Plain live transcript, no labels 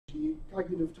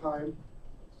cognitive time,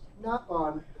 not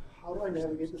on how do I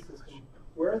navigate the system,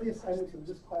 where are the assignments in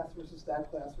this class versus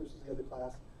that class versus the other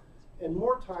class, and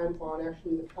more time on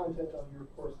actually the content of your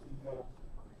course that you want to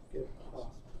get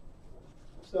across.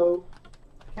 So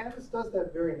Canvas does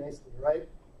that very nicely, right?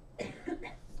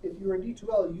 If you were in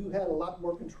D2L, you had a lot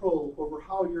more control over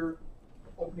how your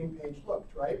opening page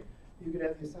looked, right? You could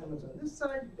have the assignments on this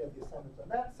side, you could have the assignments on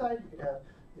that side, you could have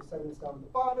the assignments down at the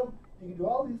bottom, you could do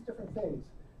all these different things.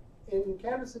 In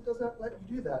Canvas, it doesn't let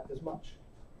you do that as much.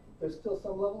 There's still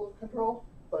some level of control,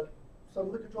 but some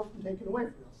of the control's been taken away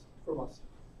from us.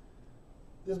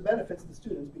 This benefits the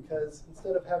students because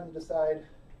instead of having to decide,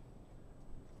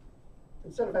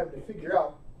 instead of having to figure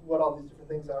out what all these different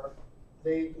things are,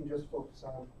 they can just focus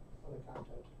on the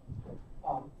content.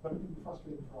 But it can be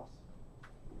frustrating for us.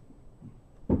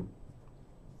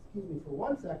 Excuse me for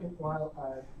 1 second while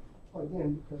I plug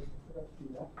in because I forgot to do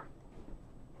that.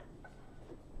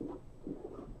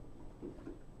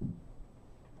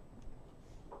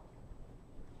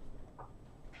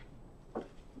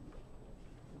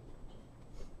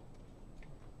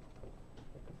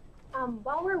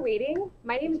 While we're waiting,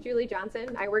 my name is Julie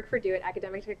Johnson. I work for Do It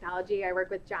Academic Technology. I work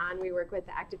with John. We work with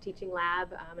the Active Teaching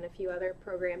Lab and a few other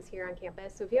programs here on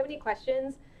campus. So if you have any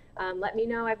questions, let me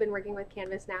know. I've been working with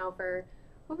Canvas now for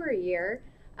over a year.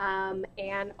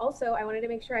 And also, I wanted to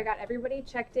make sure I got everybody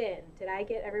checked in. Did I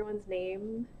get everyone's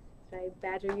name? Did I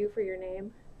badger you for your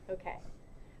name? Okay.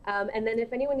 And then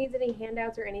if anyone needs any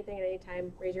handouts or anything at any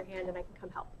time, raise your hand and I can come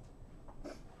help.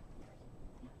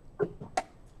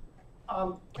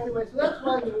 Anyway, so that's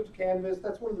why we moved to Canvas.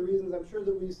 That's one of the reasons I'm sure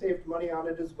that we saved money on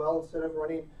it as well instead of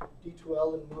running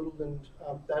D2L and Moodle, and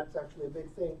that's actually a big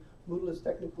thing. Moodle is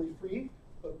technically free,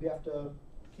 but we have to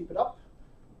keep it up,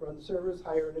 run the servers,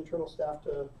 hire an internal staff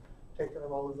to take care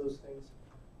of all of those things.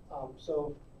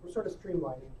 So we're sort of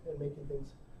streamlining and making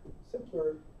things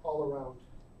simpler all around.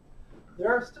 There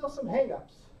are still some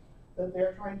hang-ups that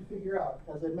they're trying to figure out.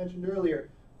 As I mentioned earlier,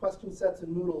 question sets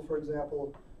in Moodle, for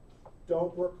example,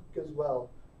 don't work as well.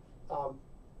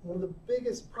 One of the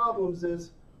biggest problems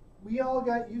is we all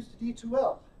got used to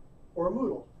D2L or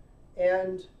Moodle,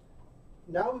 and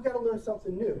now we've got to learn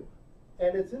something new.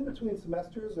 And it's in between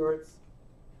semesters, or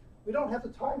we don't have the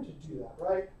time to do that,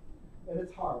 right? And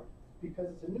it's hard because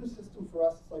it's a new system for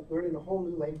us. It's like learning a whole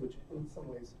new language in some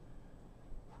ways.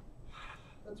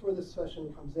 That's where this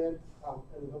session comes in,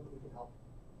 and we hope that we can help.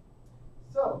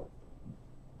 So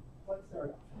let's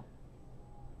start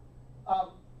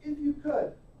off. If you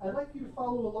could, I'd like you to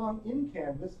follow along in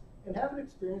Canvas and have an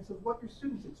experience of what your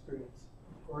students experience,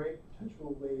 or a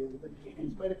potential way that your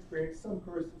students might experience some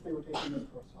course if they were taking this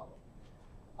course follow.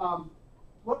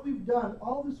 What we've done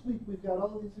all this week, we've got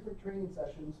all these different training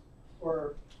sessions,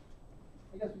 or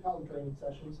I guess we call them training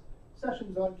sessions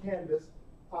on Canvas.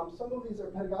 Some of these are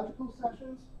pedagogical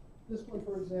sessions. This one,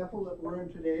 for example, that we're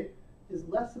in today is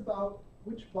less about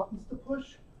which buttons to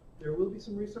push. There will be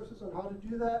some resources on how to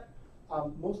do that,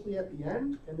 mostly at the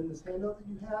end, and in this handout that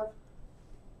you have.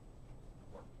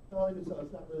 Well, even so,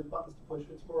 it's not really buttons to push.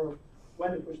 It's more of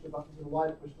when to push the buttons and why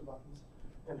to push the buttons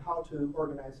and how to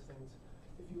organize things.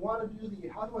 If you want to do the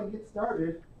how do I get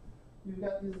started, you've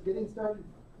got this getting started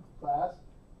class,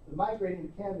 the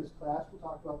migrating to Canvas class, we'll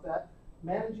talk about that.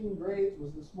 Managing grades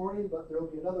was this morning, but there will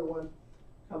be another one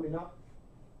coming up.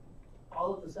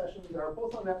 All of the sessions are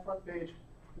both on that front page.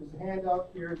 There's a handout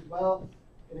here as well.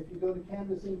 And if you go to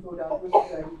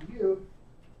canvasinfo.edu,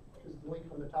 which is the link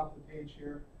on the top of the page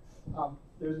here,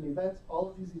 there's an event. All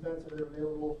of these events are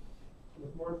available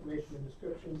with more information and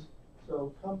descriptions.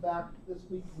 So come back this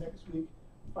week, next week,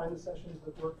 find the sessions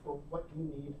that work for what you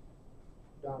need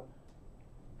done.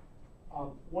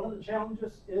 One of the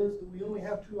challenges is that we only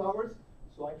have 2 hours,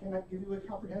 so I cannot give you a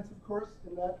comprehensive course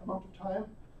in that amount of time.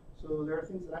 So there are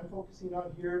things that I'm focusing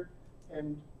on here,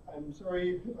 and I'm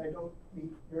sorry if I don't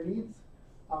meet your needs.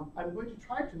 I'm going to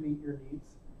try to meet your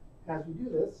needs as we do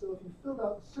this. So if you filled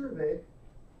out the survey,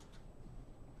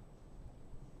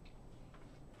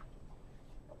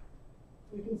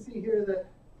 we can see here that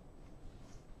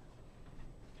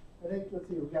I think, let's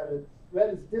see, we've got a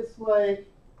red is dislike.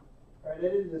 All right, I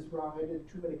did this wrong. I did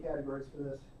too many categories for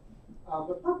this.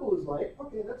 But purple is like.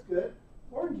 Okay, that's good.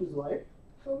 Orange is like.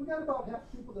 So we've got about half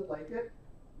the people that like it.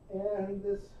 And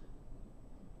this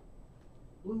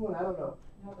blue one, I don't know.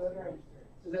 No experience.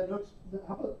 Is that no?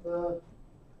 How about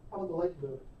the light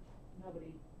blue?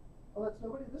 Nobody. Oh, that's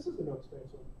nobody. This is a no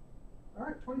experience one. All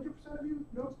right, 22% of you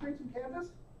no experience in Canvas.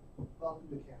 Welcome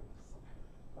to Canvas.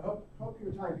 I hope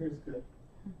your time here is good.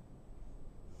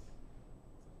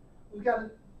 We've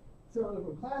got several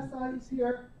different class sizes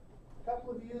here. A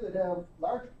couple of you that have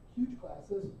large, huge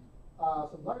classes.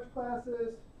 some large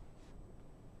classes,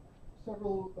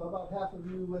 about half of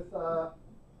you with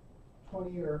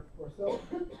 20 or so.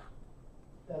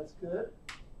 That's good.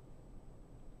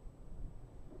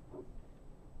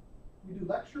 We do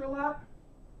lecture a lot.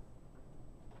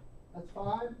 That's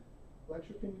fine.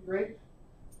 Lecture can be great.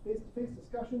 Face-to-face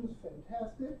discussions,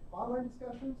 fantastic. Online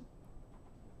discussions,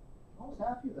 almost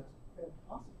half of you. That's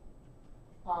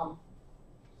awesome.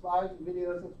 Slides and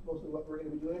videos, that's mostly what we're going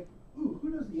to be doing. Ooh,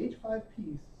 who does the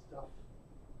H5P stuff?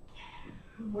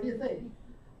 What do you think?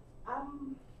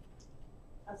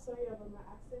 Sorry about my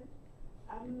accent.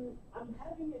 I'm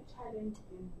having a challenge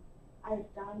in, I've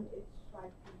done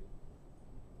H5P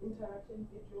interaction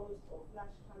videos or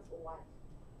flashcards or what,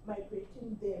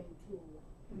 migrating them to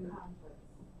Canvas.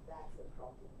 That's a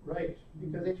problem. Right,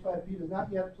 because H5P does not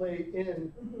yet play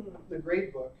in the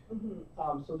gradebook.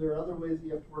 So there are other ways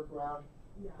you have to work around.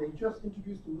 Yeah. They just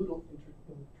introduced a Moodle,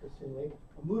 interestingly,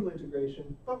 a Moodle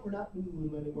integration, but we're not in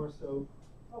Moodle anymore, so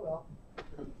oh well.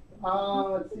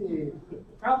 Let's see,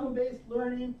 problem-based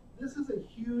learning. This is a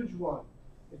huge one.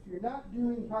 If you're not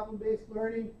doing problem-based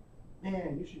learning,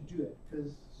 man, you should do it,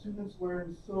 because students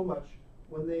learn so much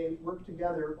when they work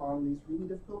together on these really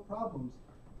difficult problems.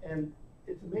 And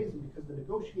it's amazing because the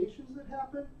negotiations that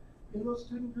happen in those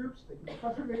student groups, they can be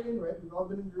frustrating, right? We've all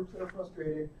been in groups that are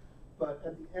frustrating, but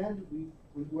at the end,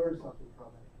 we've learned something from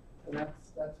it. And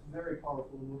that's very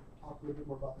powerful, and we'll talk a little bit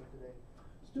more about that today.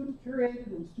 Student curated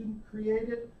and student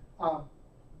created.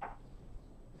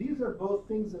 These are both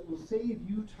things that will save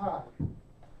you time.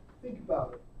 Think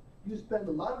about it. You spend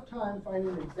a lot of time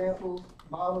finding examples,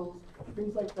 models,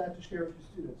 things like that to share with your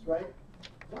students, right?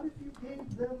 What if you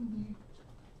gave them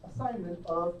the assignment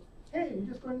of, hey, we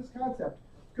just learned this concept.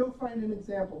 Go find an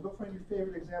example. Go find your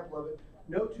favorite example of it.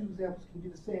 No two examples can be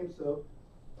the same, so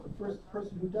the first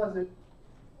person who does it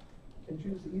can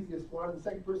choose the easiest one, and the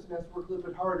second person has to work a little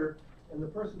bit harder, and the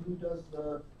person who does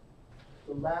the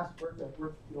last work, that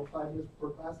work 5 minutes before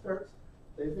class starts,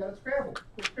 they've got to scramble.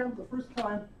 They'll scramble the first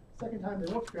time, second time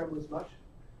they won't scramble as much,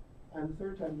 and the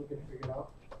third time they'll get it figured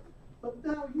out. But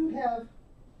now you have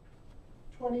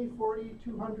 20, 40,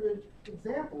 200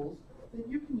 examples that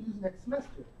you can use next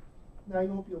semester. Now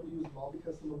you won't be able to use them all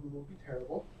because some of them will be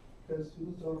terrible, because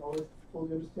students don't always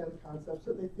fully understand the concepts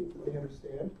that they think that they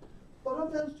understand. But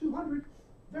of those 200,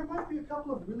 there might be a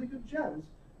couple of really good gems,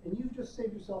 and you've just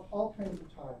saved yourself all kinds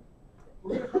of time.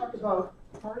 We're going to talk about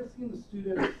harnessing the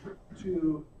students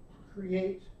to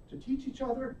create, to teach each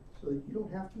other so that you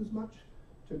don't have to as much,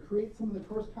 to create some of the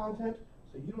course content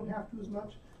so you don't have to as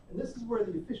much. And this is where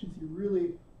the efficiency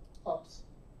really ups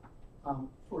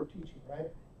for teaching, right?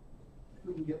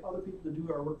 We can get other people to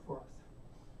do our work for us.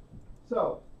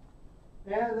 So,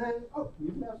 and then, oh, we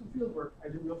even have some field work. I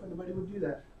didn't know if anybody would do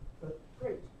that, but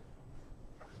great.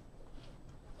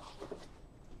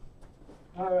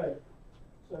 All right.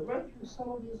 So I read through some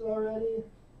of these already.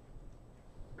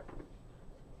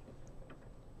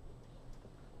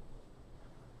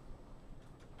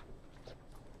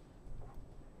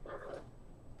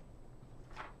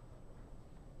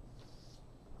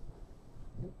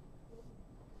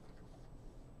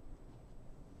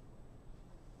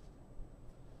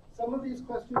 Some of these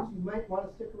questions you might want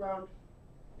to stick around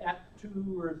at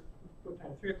 2 or what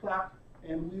time, 3 o'clock,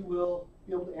 and we will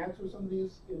be able to answer some of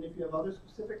these. And if you have other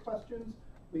specific questions,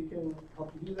 we can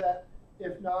help you do that.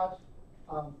 If not,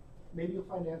 maybe you'll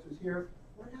find answers here.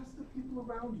 Or ask the people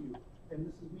around you. And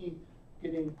this is me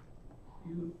getting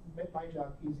you make my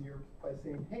job easier by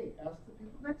saying, hey, ask the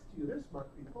people next to you. They're smart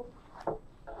people. All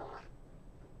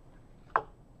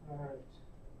right.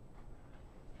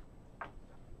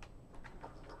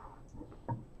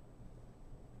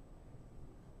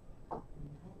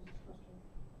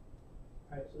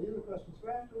 All right, so these are questions for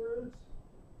afterwards.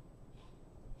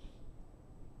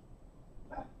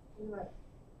 Look at that.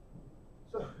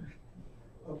 So,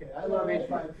 okay, I love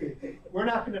H5P. We're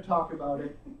not going to talk about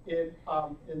it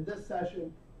in this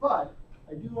session, but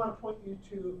I do want to point you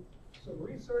to some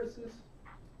resources.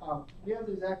 We have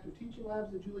these active teaching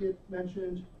labs that Juliet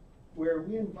mentioned, where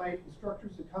we invite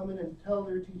instructors to come in and tell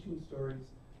their teaching stories.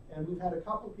 And we've had a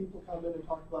couple people come in and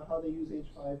talk about how they use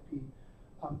H5P.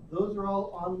 Those are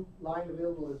all online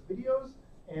available as videos,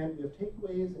 and we have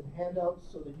takeaways and handouts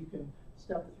so that you can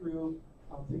step through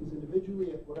things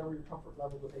individually at whatever your comfort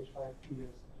level with H5P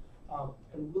is.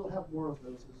 And we'll have more of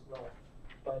those as well.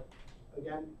 But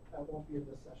again, that won't be in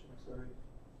this session, sorry.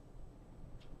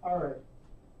 All right,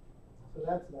 so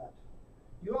that's that.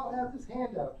 You all have this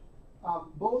handout,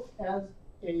 both as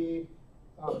a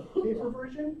paper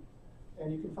version,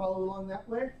 and you can follow along that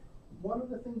way. One of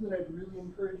the things that I'd really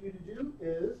encourage you to do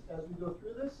is, as we go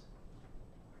through this,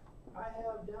 I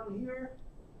have down here,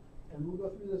 and we'll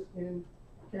go through this in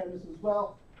Canvas as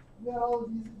well, we got all of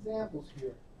these examples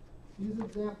here. These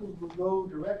examples will go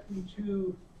directly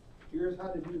to, here's how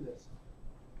to do this.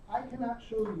 I cannot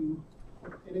show you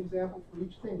an example for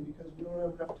each thing because we don't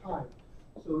have enough time.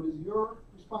 So it is your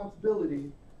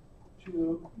responsibility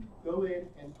to go in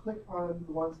and click on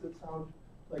the ones that sound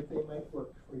like they might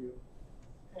work for you.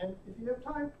 And if you have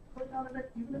time, click on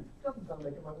it even if it doesn't sound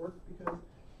like it might work, because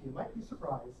you might be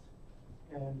surprised.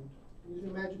 And use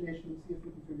your imagination and see if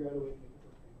you can figure out a way to make it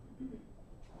work for you.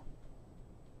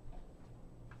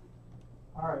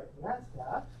 All right, so that's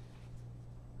that.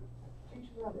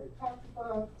 Teaching I've already talked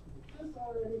about. This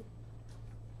already.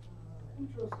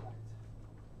 Intro slides.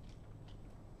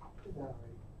 Did that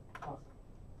already. Awesome.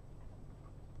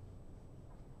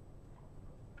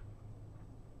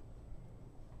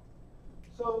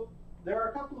 So there are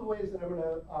a couple of ways that I'm going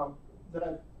to, that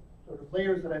I've sort of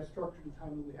layers that I've structured the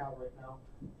time that we have right now,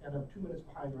 and I'm 2 minutes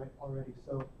behind already.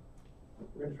 So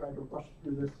we're going to try to rush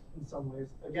through this in some ways.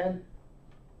 Again,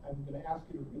 I'm going to ask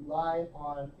you to rely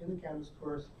on, in the Canvas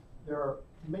course, there are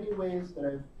many ways that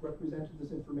I've represented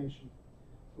this information.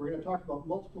 We're going to talk about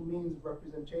multiple means of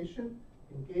representation,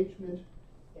 engagement,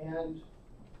 and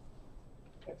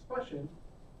expression,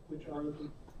 which are the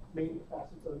main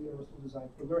facets of universal design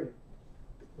for learning.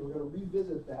 We're going to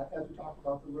revisit that as we talk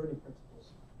about the learning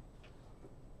principles.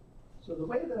 So the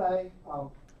way that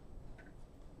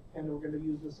and we're going to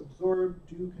use this absorb,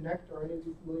 do, connect. Are any of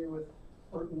you familiar with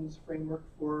Orton's framework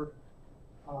for,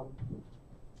 what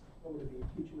would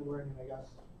it be, teaching and learning, I guess.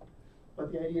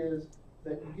 But the idea is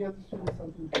that you give the students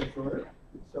something to absorb.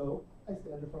 So I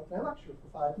stand in front and I lecture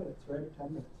for 5 minutes, right, or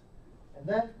 10 minutes. And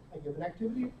then I give an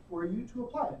activity for you to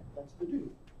apply it. That's the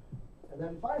do. And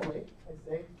then finally, I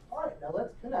say, all right, now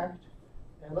let's connect.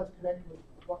 And let's connect with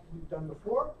what we've done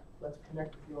before. Let's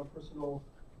connect with your personal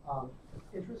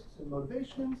interests and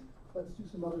motivations. Let's do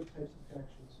some other types of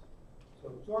connections. So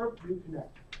absorb, do,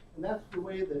 connect. And that's the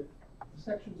way that the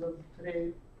sections of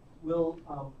today will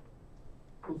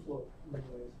flow in many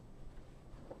ways.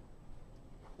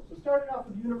 So starting off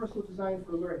with universal design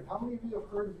for learning. How many of you have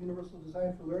heard of universal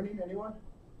design for learning? Anyone?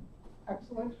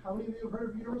 Excellent. How many of you have heard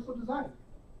of universal design?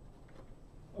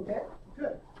 Okay,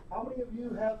 good. How many of you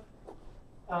have,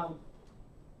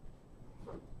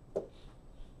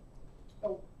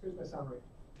 oh, here's my summary.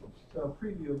 So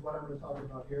preview of what I'm going to talk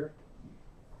about here.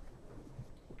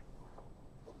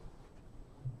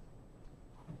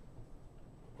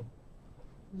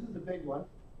 This is a big one.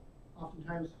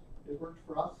 Oftentimes it works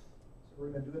for us, so we're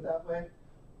going to do it that way.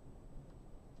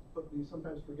 But we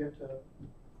sometimes forget to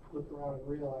look around and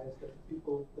realize that the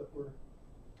people that we're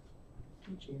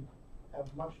teaching have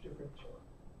much different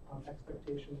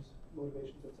expectations,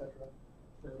 motivations, etc.,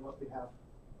 than what we have.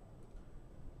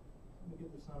 Let me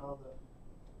get this on all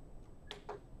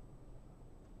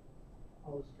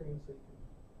the screens so you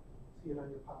can see it on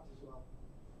your pops as well.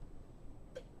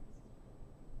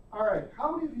 All right,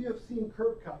 how many of you have seen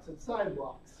curb cuts at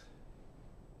sidewalks?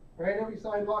 Right, every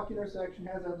sidewalk intersection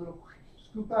has that little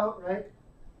scoop out, right?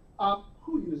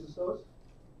 Who uses those?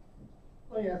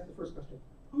 Let me ask the first question.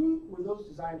 Who were those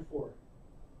designed for?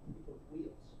 People with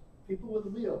wheels. People with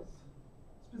wheels.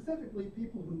 Specifically,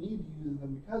 people who need to use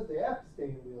them because they have to stay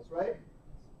in wheels, right?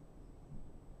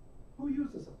 Who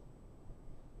uses them?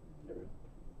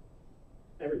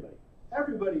 Everybody.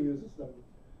 Everybody uses them.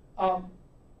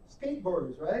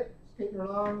 Skateboarders, right? Skating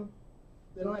along.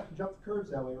 They don't have to jump the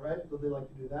curbs that way, right? Though they like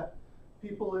to do that.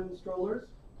 People in strollers,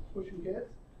 pushing kids.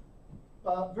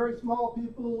 Very small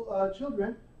people,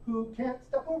 children, who can't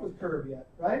step over the curb yet,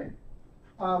 right?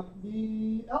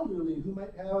 The elderly who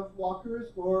might have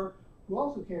walkers or who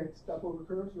also can't step over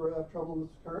curbs or have trouble with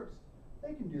curbs,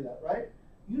 they can do that, right?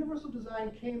 Universal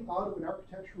design came out of an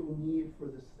architectural need for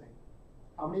this thing.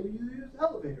 How many of you use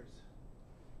elevators?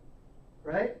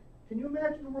 Right? Can you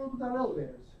imagine a world without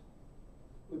elevators?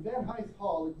 Would Van Nuys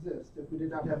Hall exist if we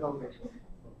did not have elevators?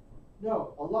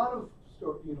 No. A lot of,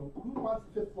 who wants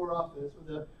the 5th floor office or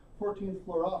the 14th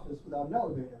floor office without an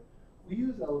elevator? We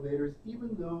use elevators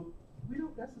even though we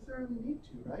don't necessarily need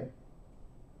to, right?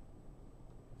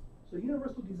 So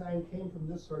universal design came from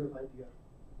this sort of idea.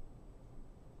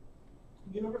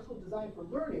 Universal design for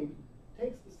learning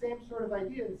takes the same sort of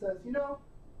idea and says,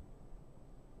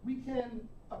 we can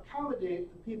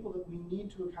accommodate the people that we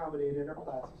need to accommodate in our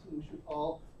classes, and we should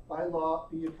all, by law,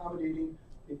 be accommodating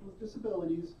people with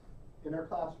disabilities in our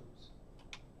classrooms.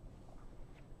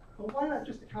 But why not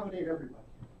just accommodate everybody?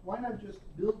 Why not just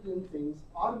build in things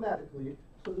automatically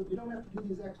so that we don't have to do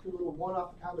these extra little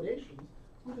one-off accommodations?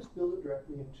 We'll just build it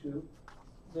directly into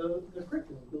the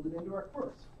curriculum, build it into our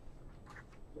course.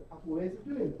 There are a couple ways of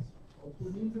doing this.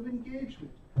 multiple means of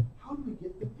engagement. How do we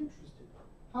get them interested?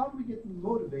 How do we get them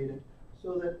motivated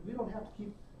so that we don't have to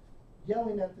keep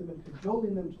yelling at them and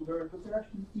cajoling them to learn, but they're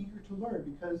actually eager to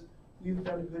learn because we've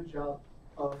done a good job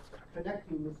of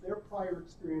connecting with their prior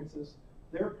experiences,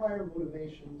 their prior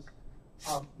motivations.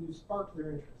 We've sparked their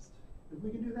interest. If we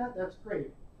can do that, that's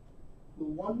great. Will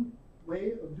one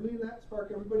way of doing that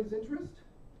spark everybody's interest?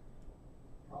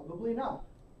 Probably not.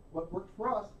 What worked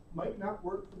for us might not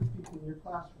work for the people in your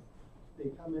classroom. They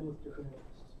come in with different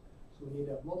interests. So we need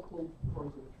to have multiple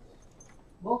forms of interest.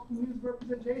 Multiple means of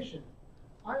representation.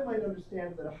 I might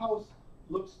understand that a house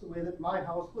looks the way that my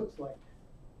house looks like.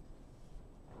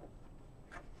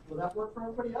 Will that work for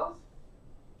everybody else?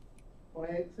 When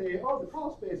I say, oh, the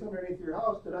crawl space underneath your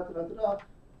house, da-da-da-da-da-da,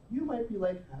 you might be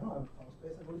like, I don't have a crawl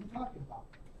space, what are you talking about?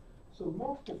 So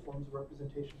multiple forms of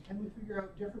representation. Can we figure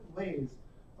out different ways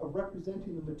of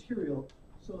representing the material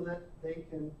so that they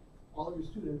can, all of your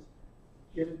students,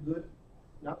 get a good,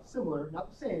 not similar,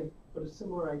 not the same, but a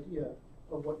similar idea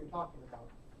of what you're talking about.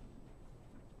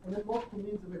 And then multiple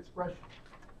means of expression.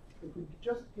 If we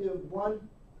just give one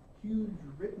huge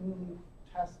written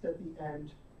test at the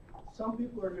end, some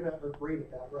people are great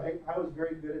at that, right? I was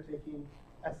very good at taking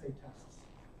essay tests.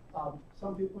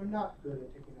 Some people are not good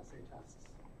at taking essay tests.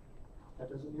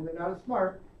 That doesn't mean they're not as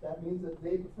smart. That means that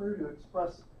they prefer to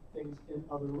express things in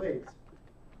other ways.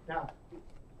 Now,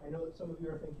 I know that some of you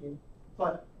are thinking,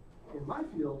 but in my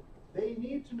field, they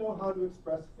need to know how to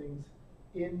express things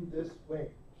in this way,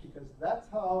 because that's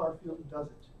how our field does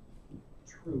it.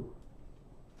 True.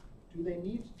 Do they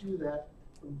need to do that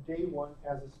from day one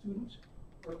as a student,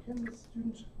 or can the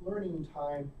student learning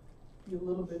time be a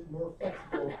little bit more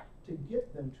flexible to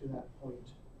get them to that point?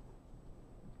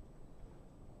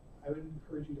 I would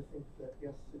encourage you to think that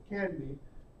yes, it can be,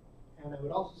 and I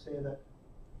would also say that,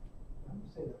 I'm going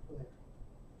to say that for later.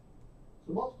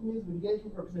 So multiple means of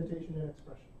engagement, representation, and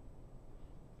expression.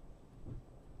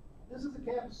 This is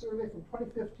a campus survey from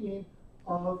 2015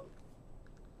 of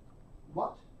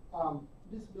what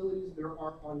disabilities there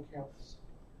are on campus.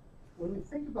 When we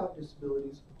think about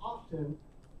disabilities, often,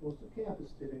 most of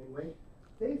campus did anyway,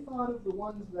 they thought of the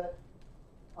ones that,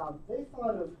 they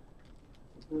thought of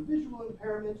the visual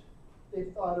impairment, they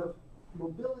thought of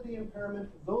mobility impairment,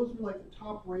 those were like the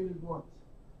top rated ones.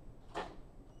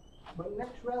 But in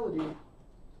actuality,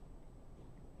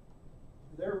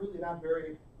 they're really not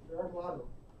very, there aren't a lot of them.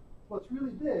 What's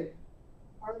really big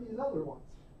are these other ones.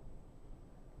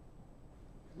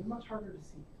 They're much harder to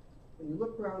see. When you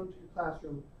look around your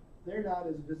classroom, they're not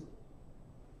as visible.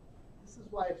 This is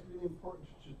why it's really important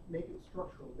to just make it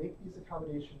structural, make these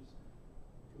accommodations,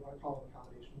 if you want to call them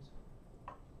accommodations,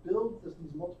 build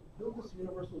this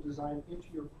universal design into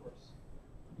your course,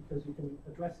 because you can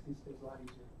address these things a lot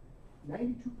easier.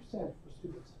 92% for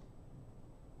students.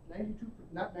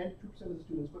 Not 92% of the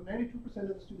students, but 92%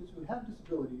 of the students who have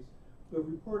disabilities, who have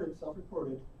reported,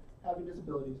 self-reported, having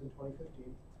disabilities in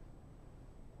 2015.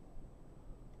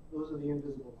 Those are the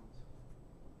invisible ones.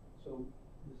 So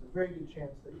there's a very good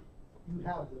chance that you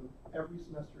have them every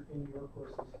semester in your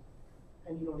courses,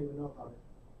 and you don't even know about it.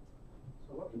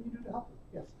 So what can you do to help them?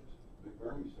 Yes? The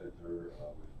Learning Center,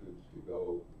 where students can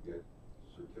go and get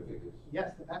certificates.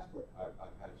 Yes, the passport.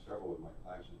 I've had several in my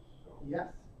classes, so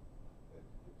yes.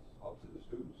 It's up to the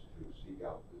students to seek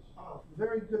out this. Oh,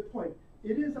 very good point.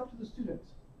 It is up to the students.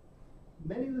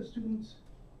 Many of the students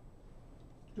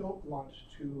don't want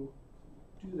to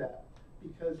do that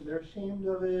because they're ashamed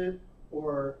of it,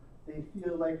 or they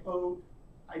feel like, oh,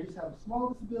 I just have a small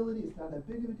disability, it's not that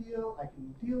big of a deal, I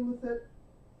can deal with it.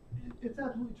 It's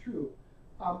absolutely true.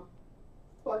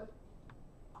 But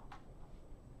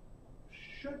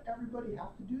should everybody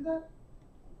have to do that?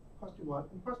 Question one.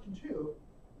 And question two,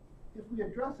 if we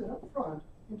address it up front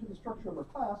into the structure of our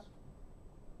class,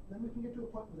 then we can get to a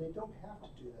point where they don't have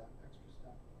to do that extra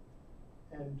step.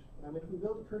 And I mean, if we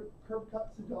build curb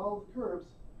cuts into all of the curbs,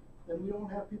 then we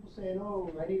don't have people saying, oh,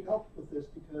 I need help with this,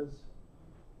 because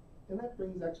then that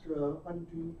brings extra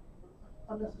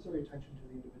unnecessary attention to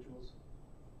the individuals,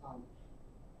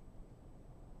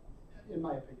 in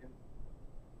my opinion.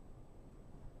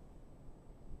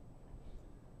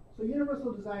 So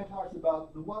universal design talks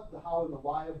about the what, the how, and the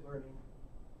why of learning,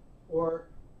 or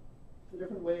the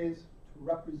different ways to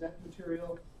represent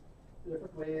material, the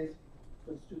different ways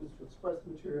for the students to express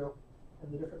the material,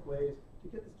 and the different ways to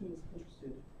get the students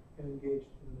interested and engaged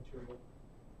in the material.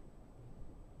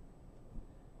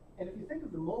 And if you think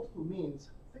of the multiple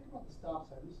means, think about the stop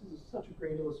sign. This is such a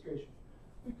great illustration.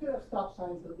 We could have stop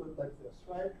signs that look like this,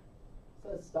 right? It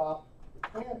says stop,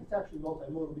 and it's actually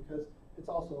multimodal because it's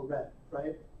also red,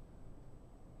 right?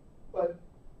 But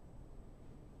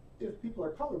if people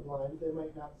are colorblind, they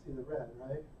might not see the red,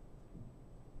 right?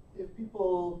 If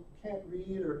people can't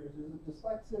read or are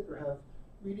dyslexic or have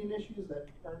reading issues that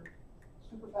aren't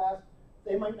super fast,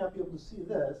 they might not be able to see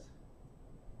this.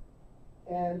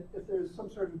 And if there's some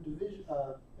sort of division,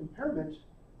 impairment,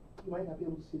 you might not be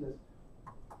able to see this.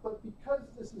 But because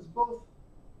this is both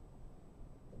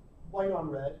white on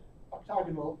red,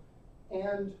 octagonal,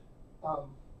 and, well,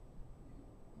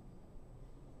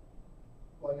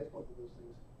 I guess both of those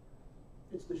things.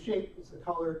 It's the shape, it's the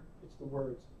color, it's the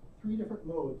words. 3 different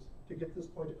modes to get this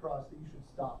point across that you should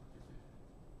stop.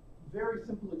 Very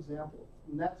simple example,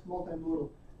 and that's multimodal.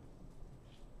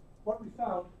 What we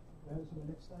found, can I have this on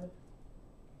the next slide?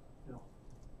 No.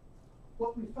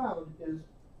 What we found is,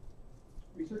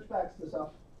 research backs this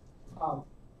up,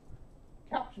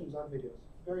 captions on videos.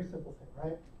 Very simple thing,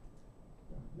 right?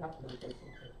 Not really very simple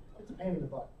thing. It's a pain in the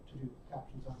butt to do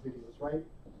captions on videos, right?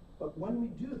 But when we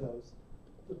do those,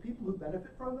 the people who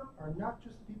benefit from them are not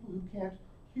just the people who can't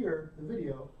hear the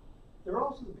video, they're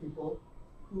also the people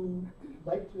who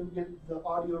like to get the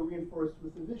audio reinforced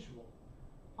with the visual.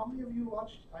 How many of you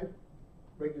watch, I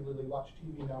regularly watch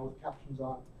TV now with captions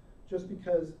on, just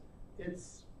because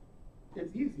it's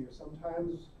easier.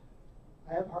 Sometimes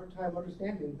I have a hard time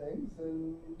understanding things,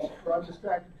 and or I'm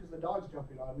distracted because the dog's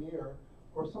jumping on me,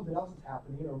 or something else is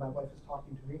happening, or my wife is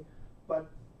talking to me. But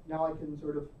now I can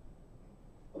sort of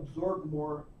absorb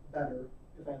more better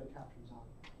if I have the captions on.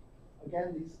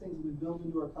 Again, these things that we build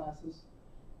into our classes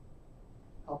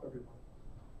help everyone.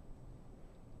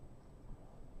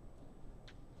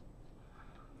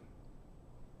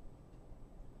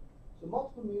 So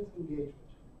multiple means of engagement.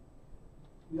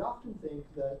 We often think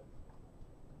that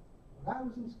when I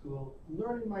was in school,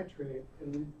 learning my trade,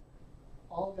 and we've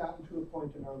all gotten to a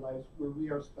point in our lives where we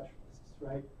are specialists,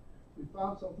 right? We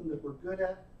found something that we're good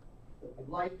at, that we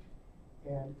like,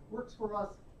 and it works for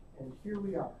us, and here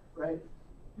we are, right?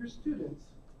 Your students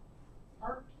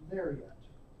aren't there yet.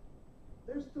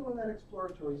 They're still in that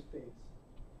exploratory phase.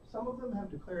 Some of them have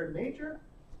declared major,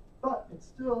 but they're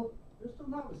still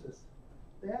novices.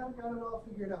 They haven't got it all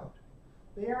figured out.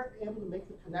 They aren't able to make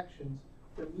the connections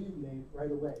that we've made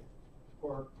right away,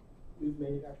 or we've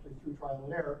made actually through trial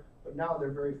and error, but now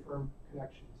they're very firm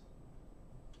connections.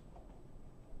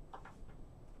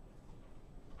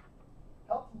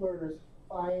 Help learners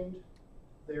find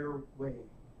their way.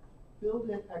 Build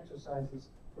in exercises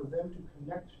for them to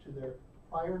connect to their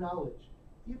prior knowledge,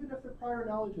 even if their prior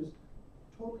knowledge is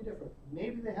totally different.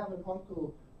 Maybe they have an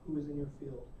uncle who is in your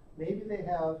field. Maybe they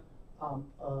have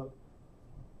a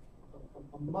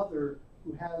mother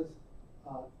who has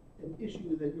an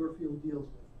issue that your field deals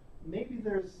with. Maybe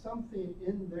there's something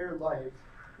in their lives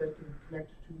that can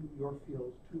connect to your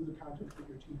field, to the content that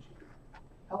you're teaching.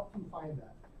 Help them find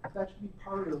that. That should be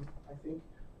part of, I think,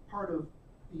 part of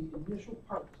the initial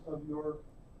parts of your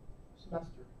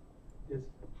semester is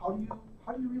how do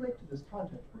you relate to this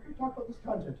content? We're going to talk about this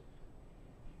content.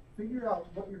 Figure out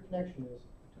what your connection is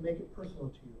to make it personal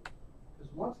to you.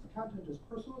 Because once the content is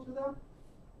personal to them,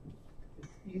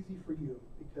 it's easy for you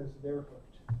because they're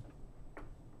hooked.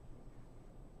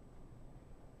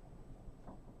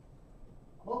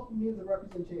 Multiple means of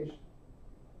representation.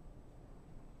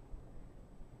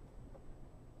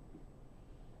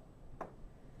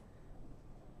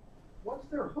 Once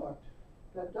they're hooked,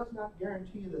 that does not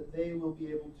guarantee that they will be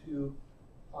able to,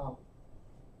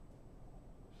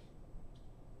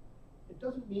 it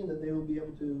doesn't mean that they will be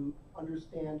able to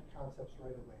understand concepts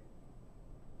right away.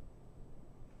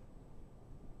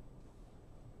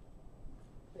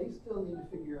 They still need to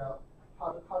figure out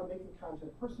how to make the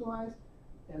content personalized,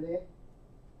 and they,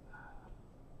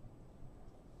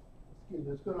 excuse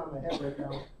me, it's going on in my head right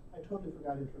now. I totally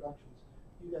forgot introductions.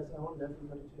 You guys, I wanted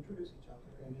everybody to introduce each other,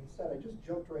 and instead I just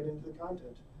jumped right into the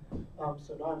content.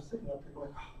 So now I'm sitting up here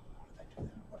going, oh, how did I do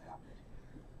that? What happened?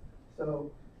 So,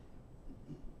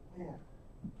 man.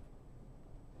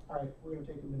 All right, we're going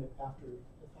to take a minute after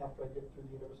I get through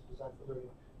the Universal Design for Learning,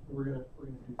 and we're gonna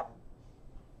do that.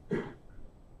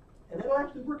 And it'll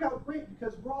actually work out great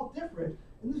because we're all different,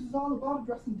 and this is all about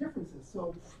addressing differences.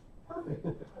 So, perfect. I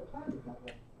planned it that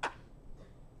way.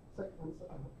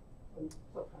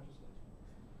 Subconsciously.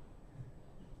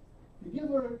 You give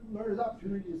learners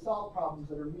opportunity to solve problems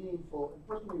that are meaningful and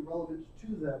personally relevant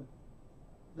to them,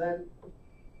 then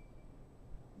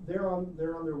they're on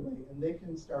their way, and they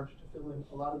can start to fill in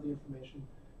a lot of the information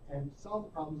and solve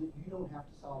the problems that you don't have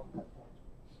to solve at that point.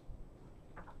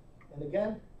 And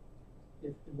again,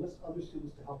 enlist other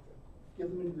students to help them. Give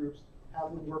them in groups,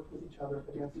 have them work with each other,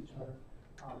 against each other,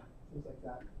 things like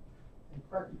that, and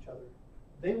correct each other.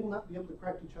 They will not be able to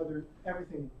correct each other,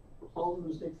 everything, all the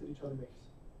mistakes that each other makes.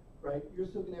 right? You're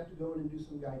still going to have to go in and do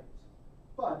some guidance.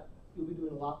 But you'll be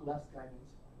doing a lot less guidance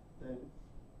than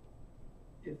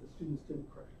if the students didn't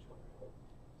correct each other.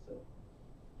 So,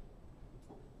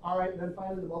 all right, and then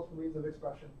finally the multiple means of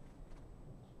expression.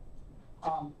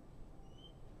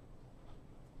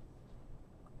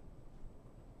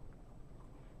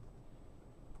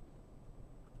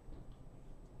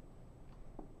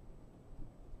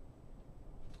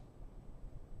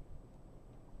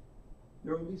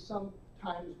 There will be some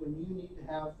times when you need to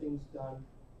have things done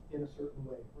in a certain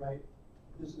way, right?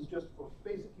 This is just for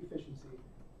basic efficiency.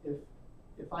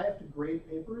 If I have to grade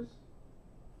papers,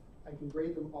 I can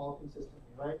grade them all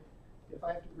consistently, right? If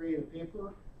I have to grade a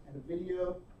paper and a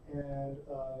video and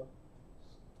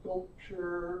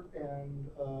sculpture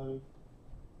and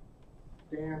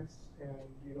dance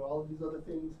and all of these other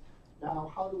things,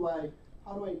 now how do I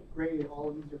grade all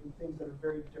of these different things that are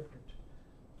very different?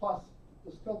 Plus,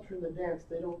 the sculpture and the dance,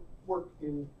 they don't work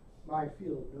in my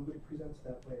field. Nobody presents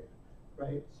that way,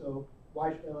 right? So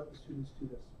why should I let the students do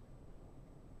this?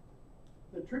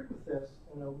 The trick with this,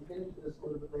 and we'll get into this a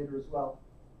little bit later as well,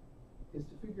 is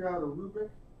to figure out a rubric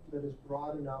that is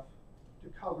broad enough to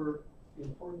cover the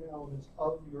important elements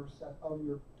of your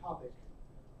topic,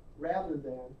 rather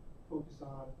than focus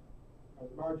on, are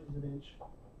the margins an inch?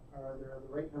 Are there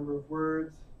the right number of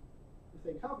words? If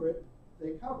they cover it,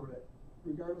 they cover it,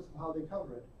 regardless of how they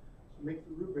cover it. So make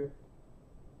the rubric,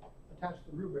 attach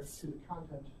the rubric to the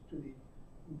content, to the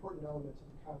important elements of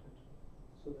the content,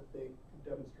 so that they can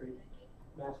demonstrate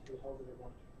mastery however they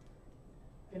want to.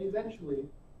 And eventually,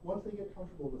 once they get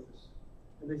comfortable with this,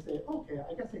 and they say, okay,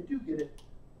 I guess I do get it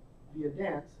via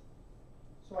dance,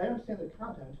 so I understand the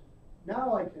content,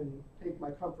 now I can take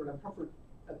my comfort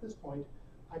at this point,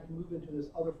 I can move into this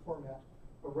other format,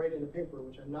 or write in a paper,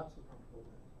 which I'm not so comfortable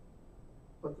with.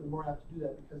 But they're more apt to do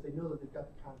that because they know that they've got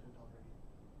the content already.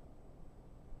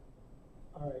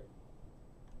 All right.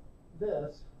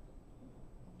 This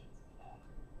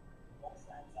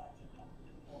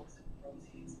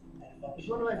is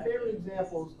one of my favorite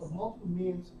examples of multiple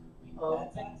means of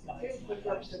engagement,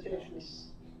 representation,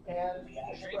 and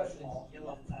expression.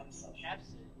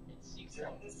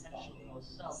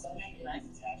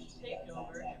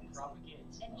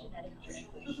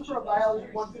 This is for a biology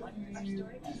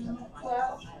 152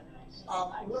 class.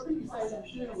 What they decided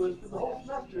to do was, for the whole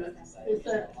semester, they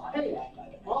said, hey,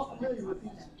 we're all familiar with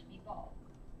these.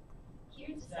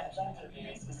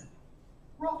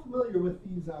 We're all familiar with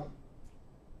these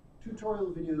tutorial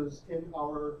videos in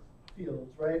our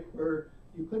fields, right? Where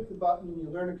you click the button and you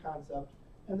learn a concept,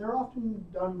 and they're often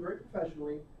done very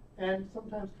professionally and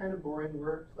sometimes kind of boring,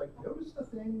 where it's like, notice the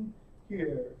thing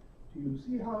here. Do you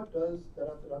see how it does da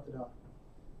da da da da?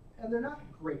 And they're not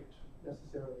great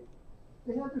necessarily.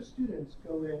 They have their students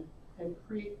go in and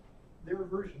create their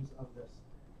versions of this.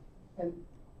 And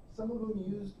some of them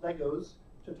use Legos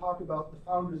to talk about the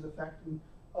founder's effect and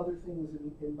other things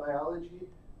in biology.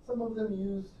 Some of them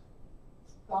use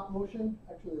stop motion.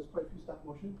 Actually, there's quite a few stop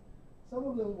motion. Some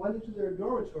of them went into their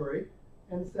dormitory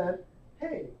and said,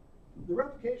 hey, the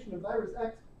replication of virus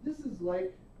X, this is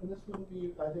like, and this wouldn't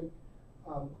be, I think,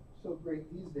 so great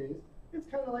these days, it's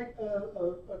kind of like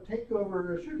a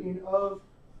takeover, a shooting of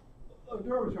a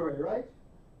dormitory, right?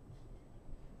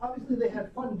 Obviously, they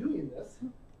had fun doing this.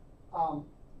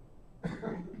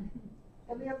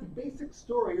 And they have the basic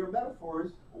story or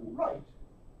metaphors right.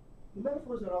 The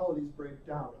metaphors in all of these break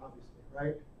down, obviously,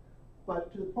 right?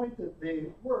 But to the point that they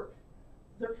work,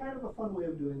 they're kind of a fun way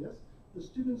of doing this. The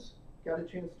students got a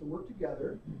chance to work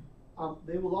together.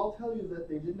 They will all tell you that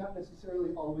they did not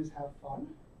necessarily always have fun,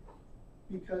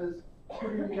 because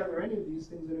putting together any of these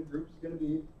things in a group is going to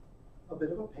be a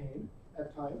bit of a pain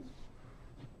at times.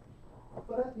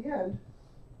 But at the end,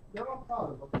 they're all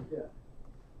proud of what they did.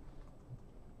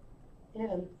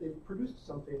 And they've produced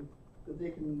something that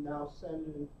they can now send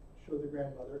and show their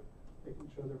grandmother. They can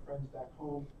show their friends back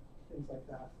home, things like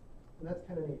that. And that's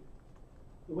kind of neat.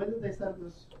 The way that they set up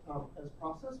this as a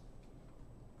process,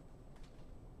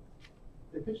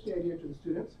 they pitched the idea to the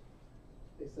students.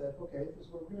 They said, okay, this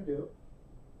is what we're going to do.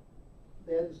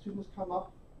 They had the students come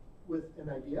up with an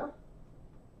idea.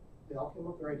 They all came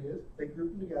up with their ideas. They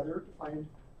grouped them together to find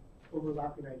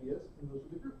overlapping ideas, and those were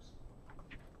the groups.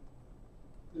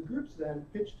 The groups then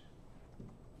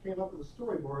came up with a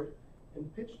storyboard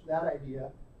and pitched that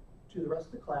idea to the rest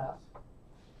of the class.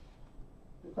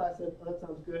 The class said, oh, that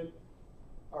sounds good.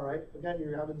 All right, again,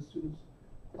 you're having the students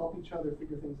help each other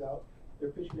figure things out.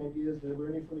 They're pitching ideas, they're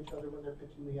learning from each other when they're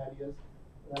pitching the ideas,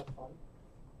 and that's fun.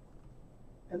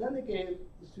 And then they gave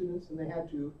the students, and they had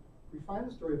to refine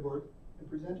the storyboard and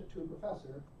present it to a professor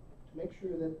to make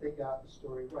sure that they got the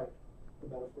story right, the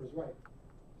metaphors right.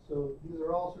 So these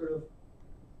are all sort of,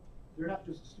 they're not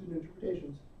just student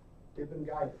interpretations, they've been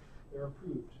guided, they're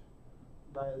approved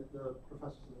by the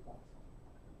professors of the class.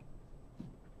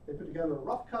 They put together a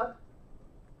rough cut,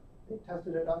 they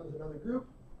tested it out with another group,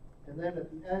 and then at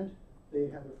the end, they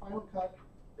had their final cut,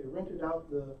 they rented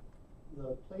out the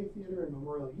play theater in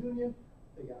Memorial Union,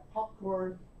 they got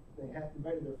popcorn, they had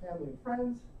invited their family and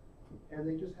friends, and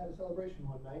they just had a celebration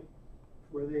one night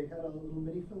where they had a little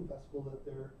mini film festival that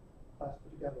their class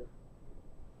put together.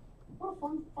 What a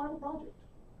fun final project,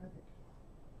 I think.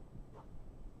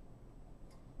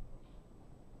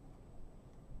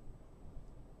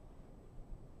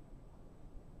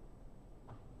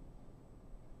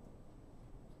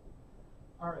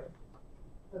 All right,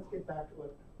 let's get back to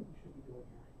what we should be doing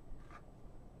here.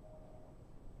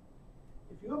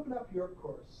 If you open up your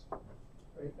course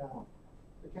right now,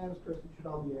 the Canvas course you should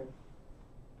all be in,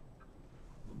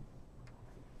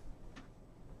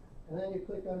 and then you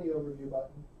click on the overview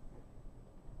button.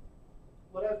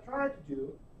 What I've tried to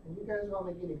do, and you guys are all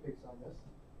my guinea pigs on this,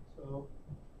 so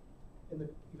in the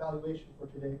evaluation for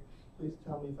today, please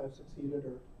tell me if I've succeeded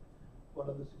or what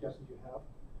other suggestions you have.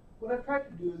 What I've tried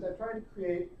to do is I've tried to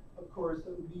create a course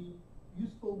that would be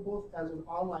useful both as an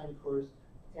online course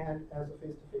and as a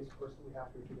face-to-face course that we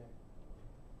have here today.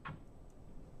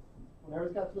 Whenever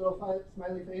it's got the little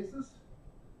smiley faces,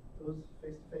 those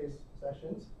face-to-face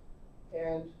sessions,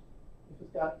 and if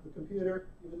it's got the computer,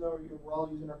 even though we're all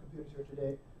using our computers here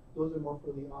today, those are more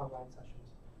for the online sessions.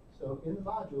 So in the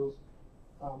modules,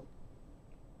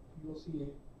 you'll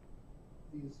see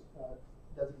these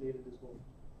designated as well.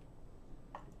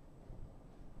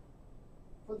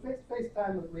 For the face-to-face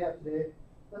time that we have today,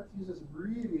 let's use this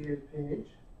abbreviated page.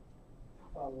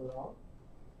 Follow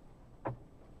along.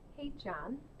 Hey,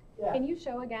 John. Yeah. Can you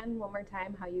show again one more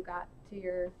time how you got to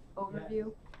your overview?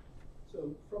 Yes.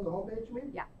 So from the homepage, you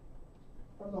mean? Yeah.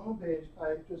 From the homepage,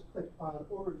 I just clicked on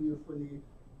overview for the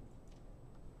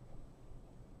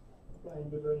applying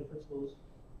good learning principles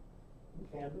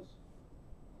in Canvas.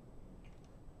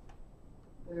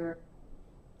 There.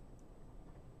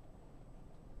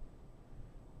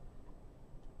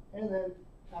 And then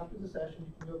after the session,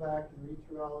 you can go back and read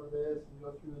through all of this and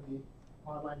go through the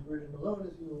online version alone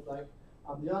as you would like.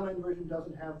 The online version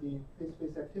doesn't have the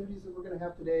face-to-face activities that we're going to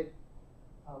have today.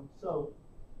 So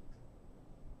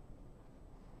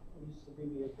we'll use this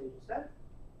abbreviated page instead.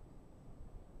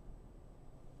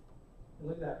 And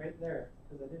look at that right there,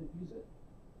 because I didn't use it.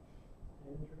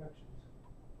 And introductions.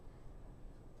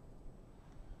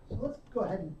 So let's go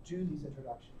ahead and do these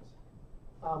introductions.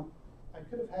 I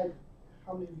could have had,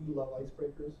 how many of you love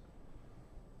icebreakers?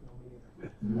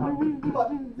 No, me neither.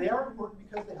 But they are important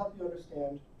because they help you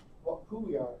understand who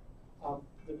we are.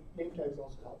 The name tags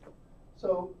also help.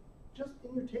 So just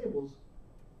in your tables,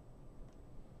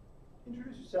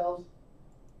 introduce yourselves.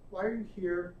 Why are you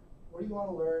here? What do you want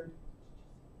to learn?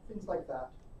 Things like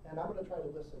that. And I'm going to try to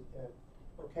listen in.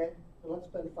 Okay? And let's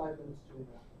spend 5 minutes doing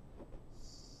that.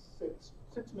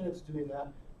 Six minutes doing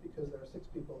that because there are 6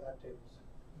 people at tables.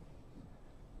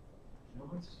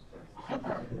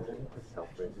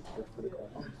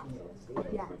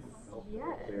 Yes.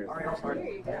 Yes. There you go.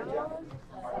 There you are.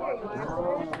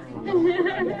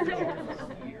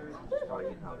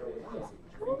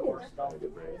 So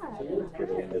for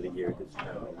the end of the year, this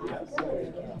time.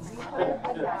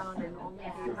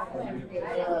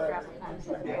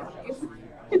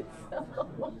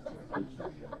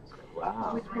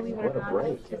 Wow, which, believe it what or a not, break.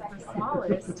 is the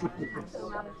smallest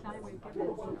amount of time we've given.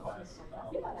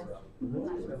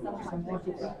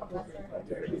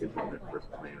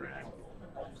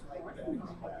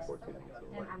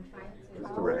 And I'm trying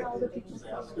to all the teachers.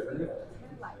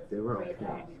 They were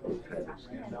okay. They tried to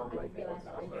stand up like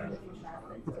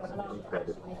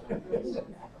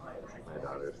my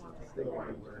daughter's sticking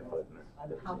her foot in her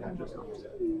just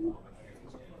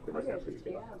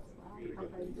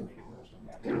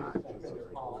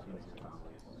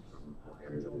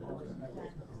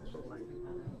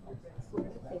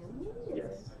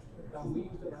yes.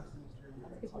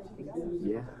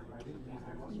 Yeah.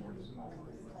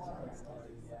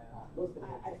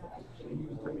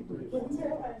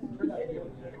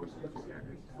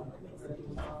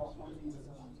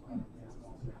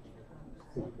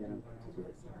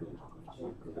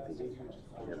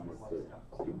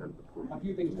 A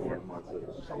few things to work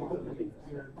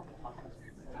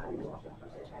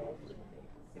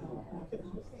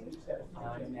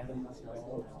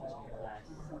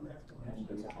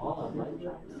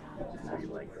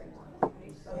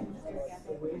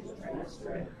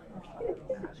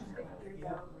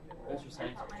That's your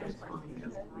science.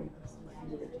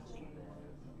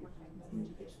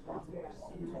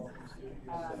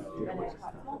 when I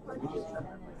taught small portions and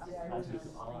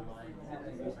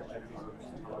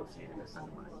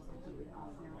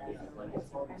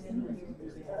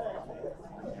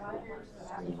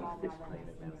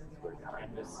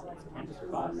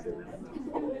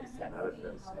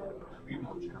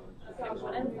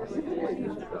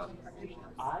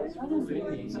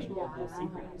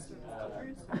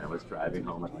then I was driving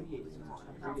home at like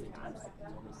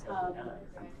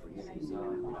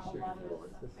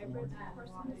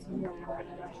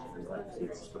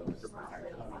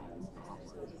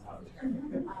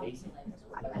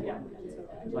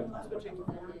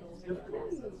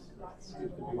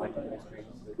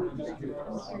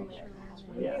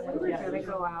We were gonna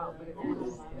go out, but it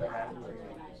was.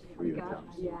 We got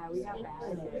bad. It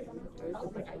was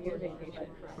just like I needed vacation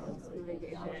from school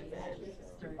vacation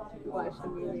and watched the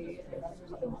movie. It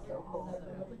was so cold.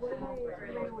 What did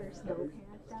I wear snow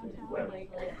pants downtown?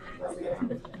 Like.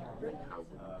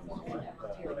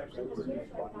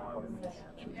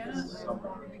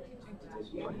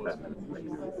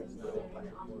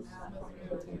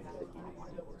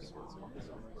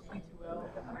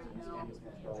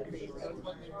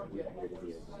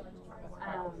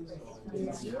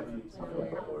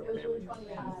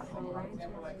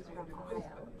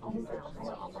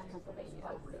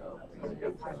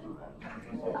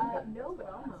 No, but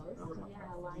almost.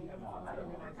 Yeah, Lions.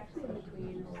 Actually,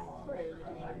 between sort of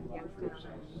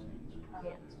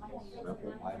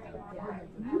between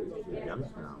Youngstown and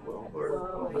Youngstown, or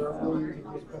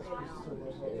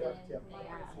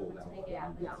yeah,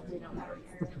 no, we don't have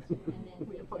it.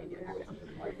 We don't play near it.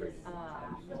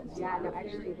 Yeah, no,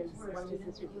 actually, his sister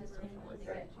used to.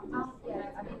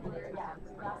 yeah,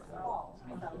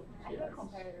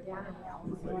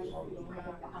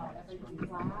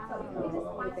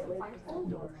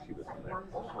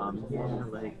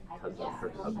 like cousins for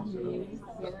cousins.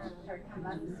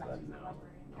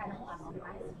 Kind of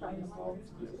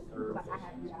but I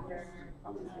had younger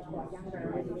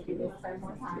kids spend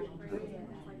more time and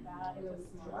like that. It was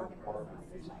well,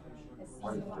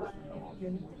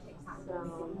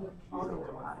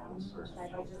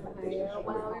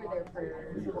 we were there for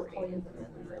 4 days and then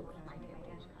we were able to find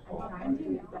I'm trying to do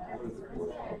that.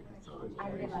 I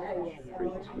realized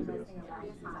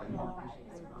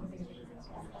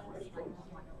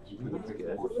That's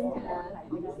good.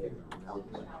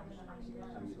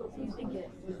 Do you think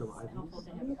it's helpful to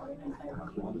have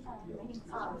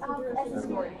this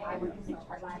morning, I would think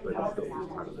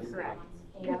correct.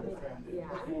 Yeah,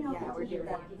 we're doing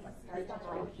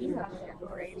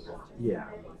great. Yeah.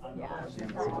 Yeah.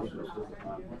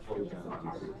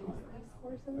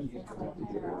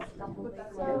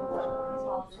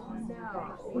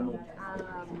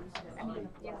 I mean,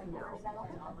 yes and no.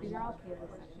 These are all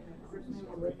Canvas sessions,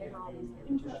 and within all these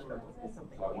Canvas sessions is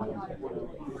something that's what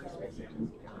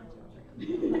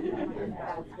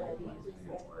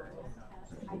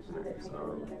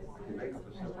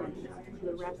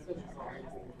the rest of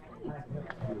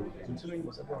Considering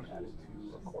what's about to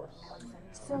a course.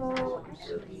 So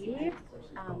actually,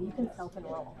 you can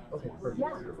self-enroll. Okay, Yeah.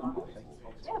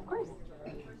 Yeah, of course.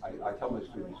 I tell my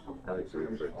students, I like to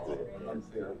remember to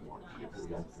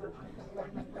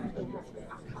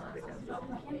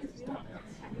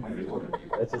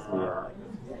That's just me.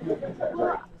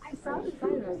 Well, I saw the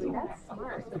sign and I was like, that's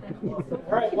smart.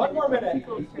 All right, one more minute.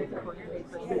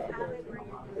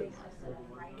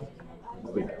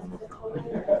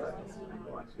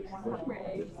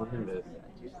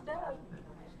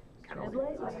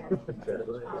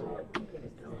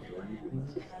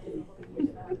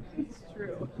 It's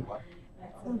true.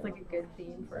 That sounds like a good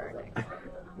theme for our next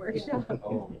workshop.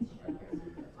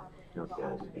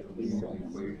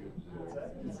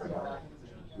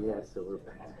 Yeah, so we're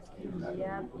back.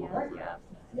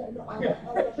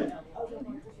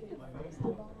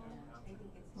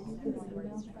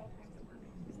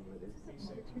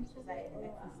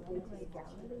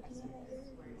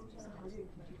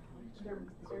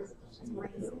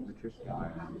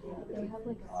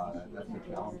 that's a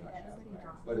challenge.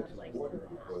 But it's important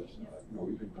because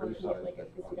we've been criticized that.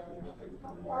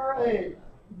 All right.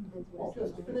 We'll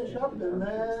just finish up and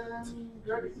then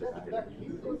Greg, back to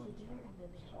you.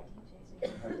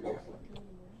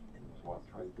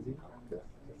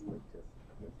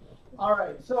 All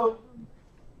right, so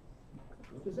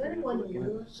does anyone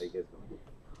use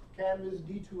Canvas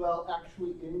D2L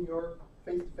actually in your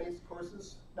face-to-face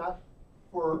courses? Not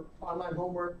for online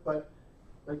homework, but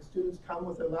like students come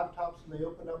with their laptops and they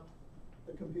open up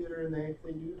the computer and they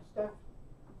do stuff?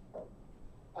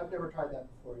 I've never tried that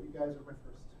before. You guys are my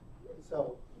first.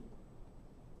 So,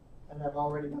 and I've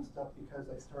already messed up because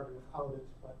I started without it,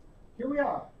 but here we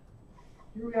are.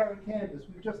 here we are in Canvas.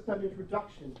 We've just done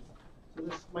introductions. So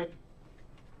this might,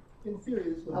 in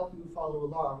theory, this will help you follow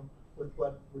along with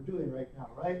what we're doing right now,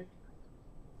 right?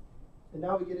 And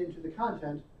now we get into the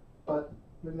content, but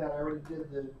look at that, I already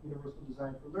did the Universal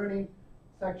Design for Learning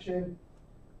section.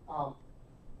 Let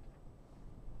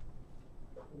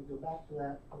me go back to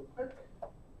that real quick,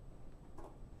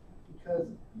 because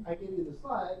I gave you the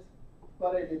slides,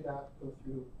 but I did not go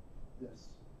through this.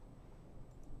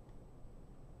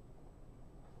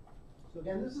 So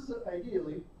again, this is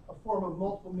ideally a form of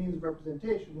multiple means of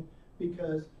representation,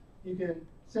 because you can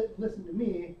sit and listen to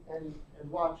me and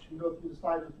watch and go through the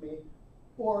slides with me,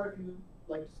 or if you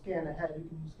like to scan ahead, you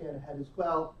can scan ahead as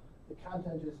well. The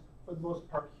content is, for the most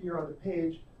part, here on the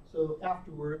page, so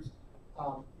afterwards,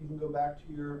 you can go back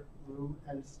to your room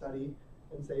and study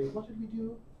and say, what did we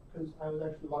do? Because I was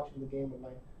actually watching the game on my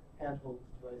handheld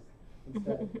device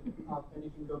instead, and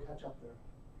you can go catch up there.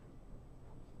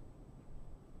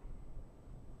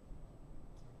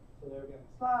 So there we go,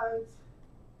 slides.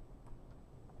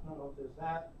 I don't know if there's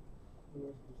that.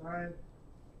 Universal Design.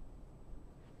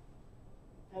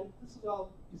 And this is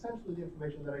all essentially the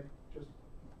information that I just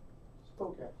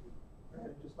spoke at you, right?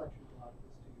 I just lectured a lot of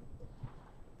this to you.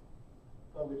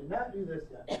 But we did not do this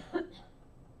yet.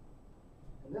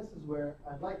 And this is where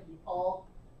I'd like you all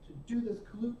to do this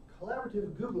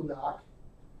collaborative Google Doc.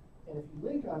 And if you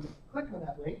click on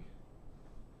that link,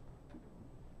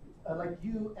 I'd like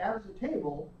you, as a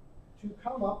table, to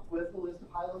come up with a list of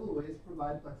high-level ways to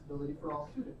provide flexibility for all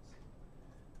students.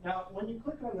 Now, when you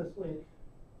click on this link,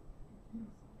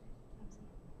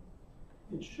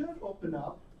 it should open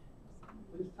up.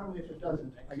 Please tell me if it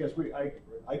doesn't. I guess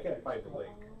I can't find the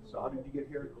link. So how did you get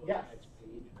here? Yes.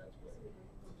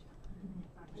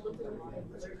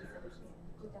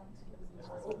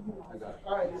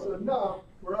 All right, so now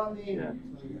we're on the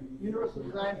Universal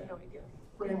Design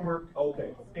Framework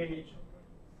page.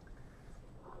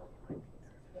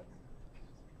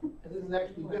 And this is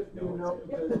actually good for you to know,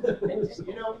 because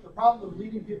the problem of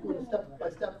leading people in a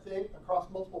step-by-step thing across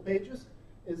multiple pages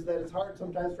is that it's hard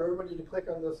sometimes for everybody to click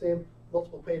on the same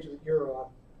multiple page that you're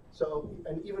on. So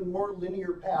an even more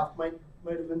linear path might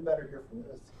have been better here for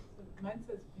this. So mine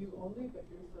says view only, but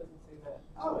yours doesn't say that.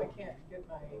 Oh. So I can't get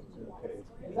my. Okay.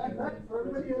 Is that right? For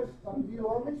everybody else on view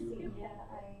only? Yeah,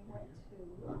 I went to.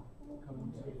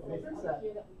 Let me fix that.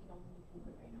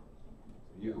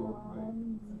 You, right?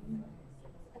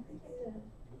 I think I did.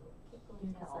 Keep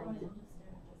going to all of them.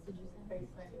 Did you send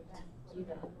it? You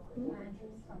got it.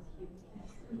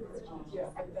 Yeah,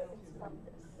 but that's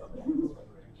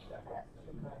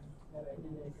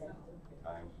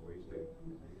Time's wasted.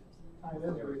 Time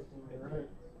is wasting, right?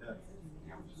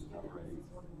 Campus is not ready.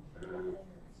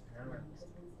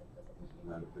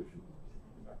 Not efficient.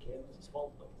 Campus is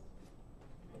fault though.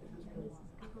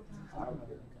 I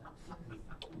did.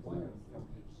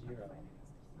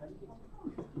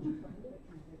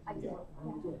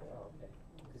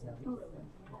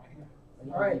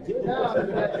 All right, now,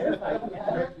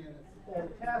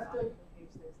 fantastic.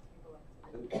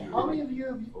 How many of you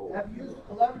have used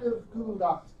collaborative Google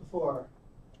Docs before?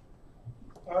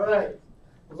 All right.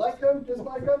 Like them,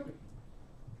 dislike them?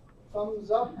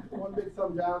 Thumbs up, one big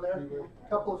thumb down there. A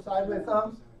couple of sideways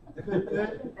thumbs. Good,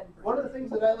 good. One of the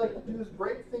things that I like to do is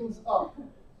break things up.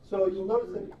 So you'll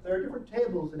notice that there are different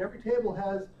tables, and every table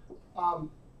has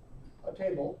a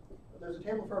table. There's a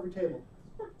table for every table.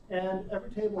 And every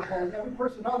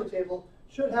person on the table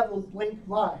should have a blank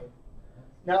line.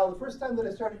 Now, the first time that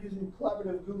I started using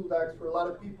collaborative Google Docs for a lot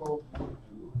of people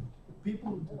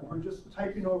were just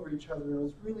typing over each other. It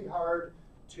was really hard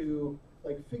to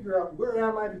figure out where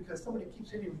am I, because somebody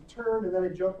keeps hitting return and then I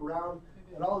jump around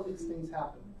and all of these things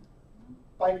happen.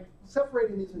 By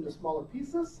separating these into smaller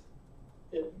pieces,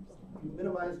 you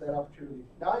minimize that opportunity.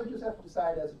 Now you just have to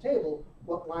decide as a table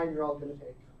what line you're all going to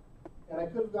take. And I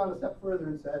could have gone a step further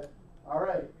and said, all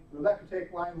right, Rebecca,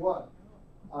 take line 1.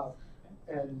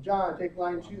 And John, take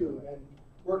line 2. And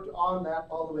worked on that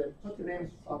all the way. Put the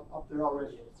names up there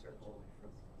already.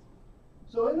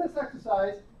 So in this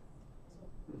exercise,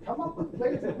 come up with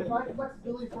ways to provide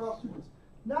flexibility for all students.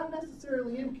 Not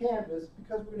necessarily in Canvas,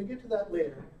 because we're going to get to that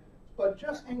later, but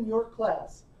just in your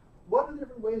class. What are the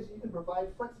different ways you can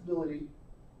provide flexibility,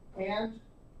 and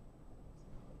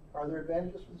are there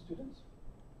advantages for the students?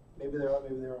 Maybe there are,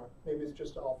 maybe there aren't. Maybe it's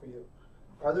just all for you.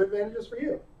 Are there advantages for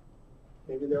you?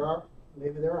 Maybe there are,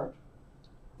 maybe there aren't.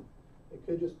 It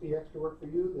could just be extra work for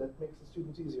you that makes the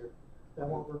students easier. That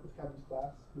won't work with Kevin's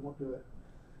class. We won't do it.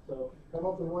 So come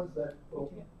up with ones that will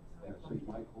Since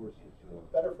my course is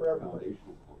better for a everybody.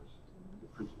 foundational course, the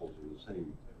principles are the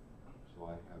same. So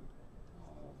I have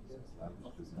students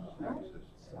access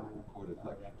recorded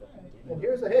lecture. And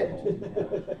here's a hint.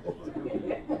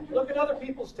 Look at other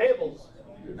people's tables.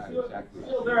 You're not exactly.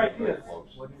 Steal their ideas. Close.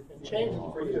 Change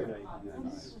it for you.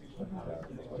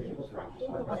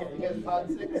 Okay, you guys pod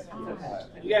 6.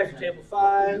 You guys are table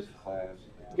 5. Class.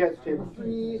 You guys are table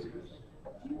 3.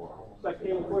 It's like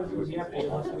table 4 is empty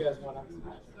unless you guys want to.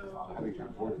 Having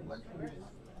recorded lecture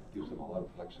gives them a lot of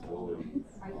flexibility.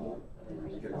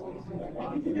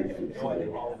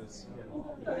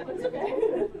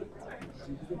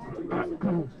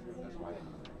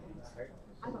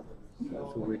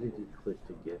 So where did you click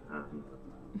to get on?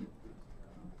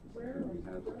 We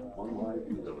have one live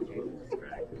video.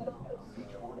 Okay.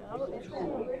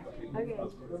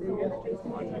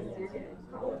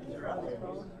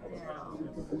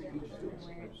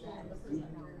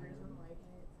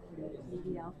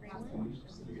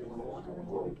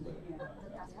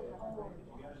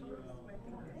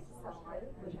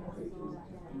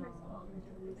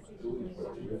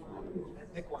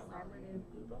 Pick one.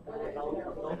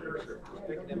 No cursor. Just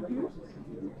pick them.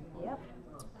 Yep.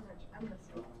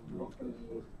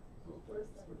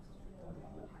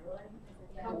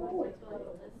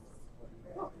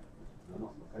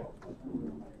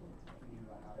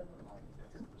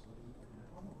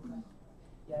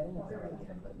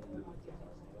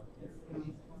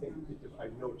 I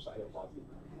noticed I have lots of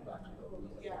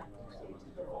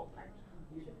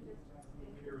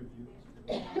peer review.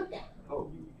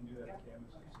 Oh, you can do that at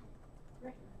Canvas.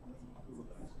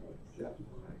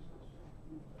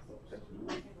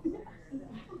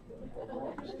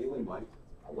 Stealing Mike.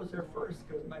 I was there first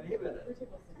because my name in it.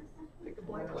 Pick a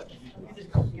blank one. You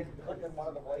just click on one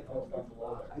of the blank ones down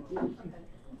below there.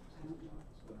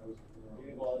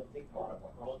 Well, think about it.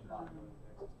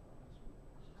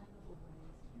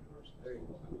 There you go.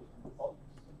 Oh,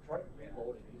 try to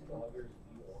reload it. You still have your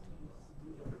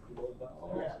reload button. Oh,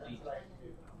 yeah.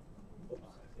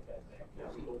 Now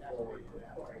we go forward. You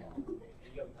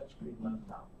have a touchscreen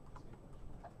laptop.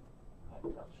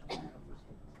 There we go.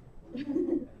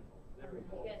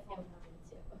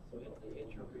 So hit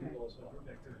your reload button.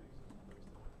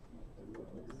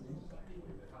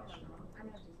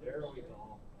 There we go.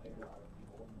 I got it.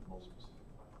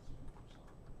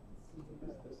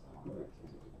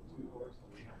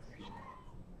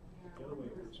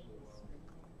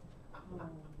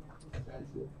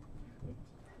 That's it.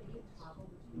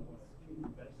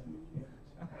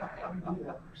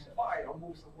 Fine, I'll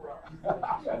move somewhere else.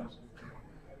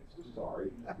 Sorry.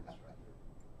 I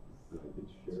did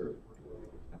share it.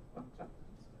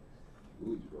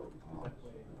 Julie's wrote a lot. I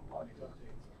don't even.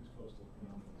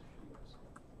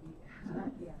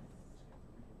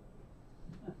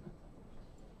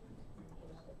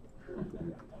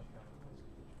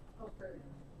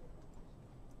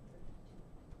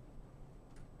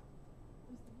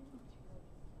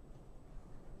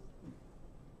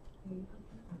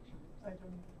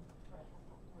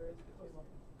 Where is the table?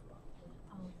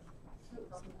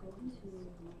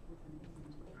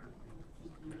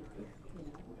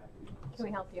 Can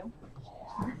we help you?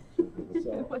 So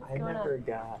What's I going never on?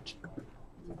 got,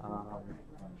 I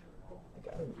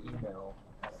got an email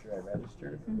after I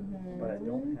registered, but I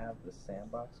don't have the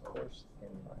sandbox course in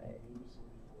my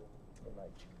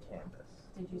Canvas.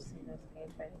 Did you see this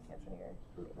page by any chance in your?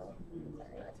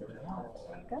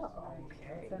 There you go.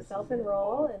 Okay. So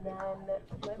self-enroll and then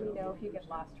let me know if you get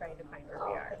lost trying to find where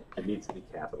we are. It needs to be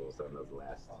capitals on those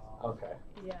last. Okay.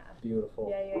 Yeah. Beautiful.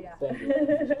 Yeah. Thank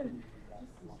you.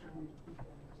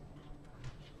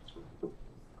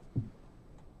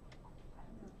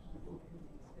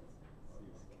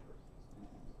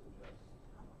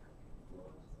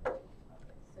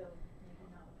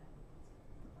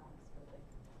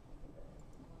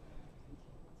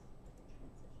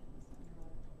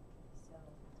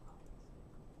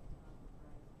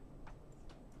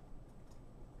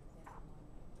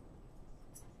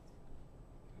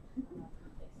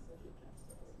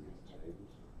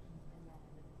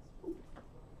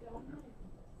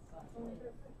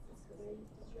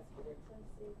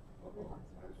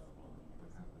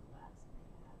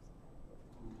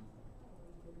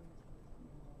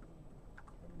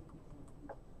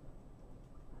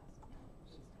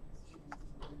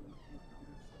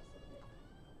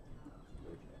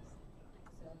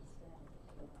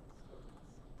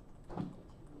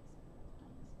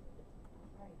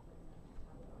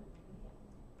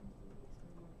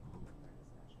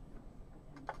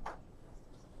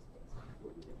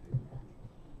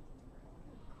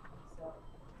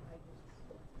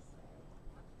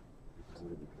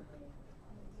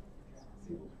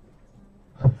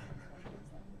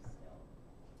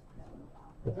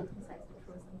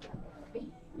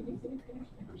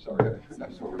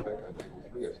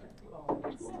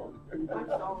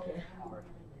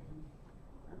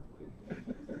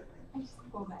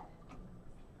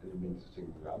 And it means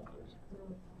single out there.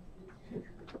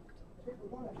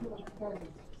 One, I feel like you guys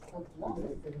have lost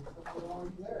things that were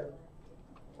already there.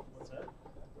 What's that?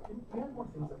 We had more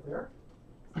things up there.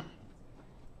 I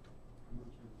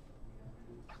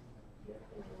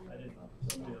didn't know.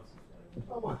 Somebody else.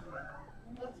 Oh,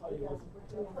 that's how you guys.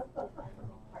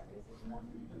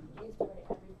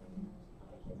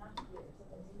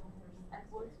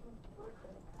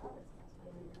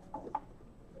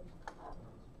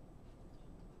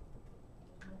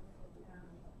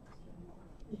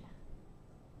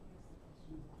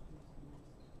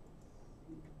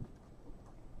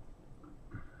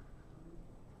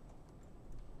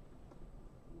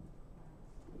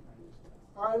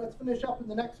 All right, let's finish up in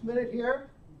the next minute here.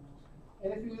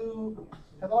 And if you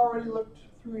have already looked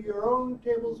through your own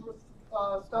tables with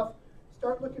stuff,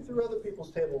 start looking through other people's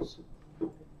tables.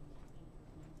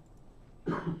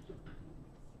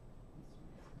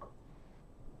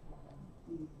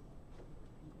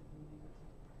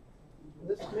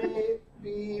 This may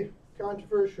be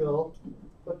controversial,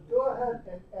 but go ahead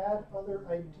and add other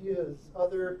ideas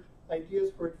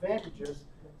for advantages.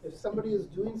 If somebody is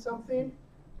doing something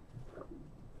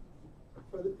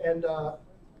and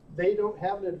they don't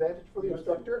have an advantage for the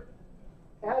instructor,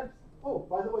 add, oh,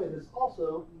 by the way, this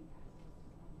also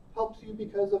helps you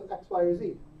because of X, Y, or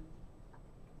Z.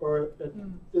 Or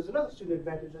there's another student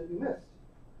advantage that you missed.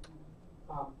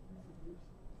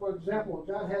 For example,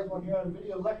 John has one here on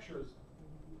video lectures.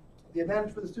 The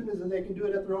advantage for the student is that they can do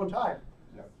it at their own time.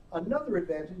 Yep. Another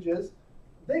advantage is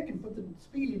they can put the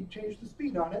speed, change the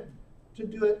speed on it to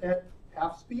do it at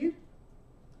half speed,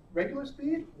 regular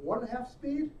speed, 1.5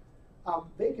 speed.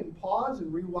 They can pause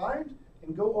and rewind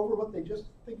and go over what they just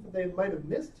think that they might have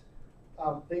missed.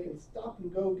 They can stop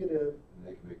and go get a...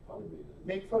 They can make fun of me.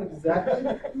 Make fun,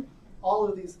 exactly. All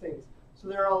of these things. So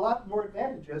there are a lot more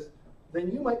advantages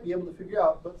than you might be able to figure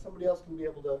out, but somebody else can be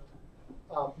able to,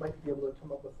 might be able to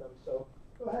come up with them. So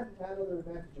go ahead and add other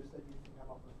advantages that you can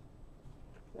come up with.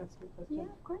 That's a good question. Yeah,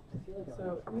 of course.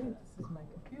 So, this is my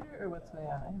computer, or what's my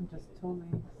on? I am just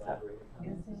totally set.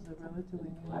 This is a relatively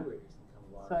new.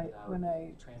 So when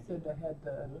I said I had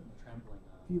the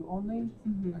view only,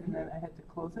 and then I had to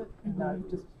close it, and now I've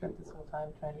just spent this whole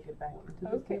time trying to get back into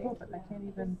this table, but I can't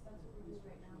even,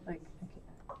 like, I can't.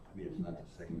 I mean, it's not the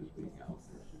same as being out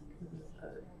there. This is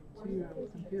a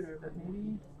 2-year-old computer, but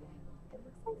maybe. It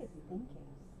looks like it's thinking.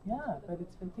 Yeah, but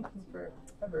it's been thinking forever.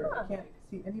 I can't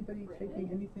see anybody typing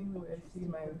anything the way I see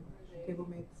my table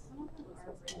mates.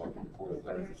 Like before the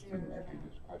lecture, students asking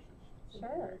these questions.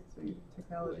 Sure. So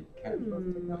technology, Can't.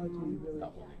 both technology really.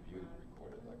 Not when they view the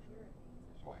recorded lecture.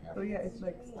 So I have So yeah, it's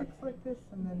like sticks like this,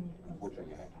 and then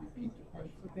unfortunately, I have to repeat the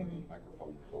question. flipping. The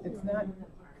microphone is over. It's not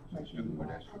The student would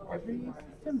ask the every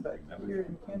question. system, but here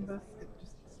in Canvas, it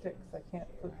just sticks. I can't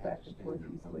flip back and forth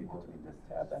easily between this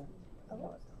tab and.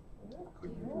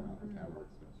 Couldn't do it on the camera.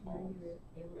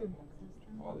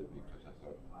 Bothered because I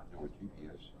thought, you know, with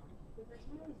GPS, you should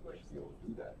be able to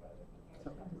do that. So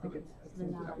I think it's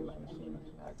not my machine.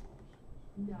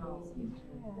 No.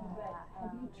 Yeah.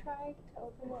 Have you tried to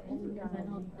open it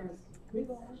in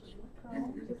Google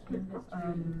Chrome?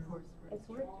 It's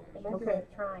worth it. Might be Okay.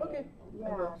 worth trying. Okay.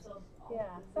 Yeah.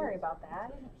 Yeah. Sorry about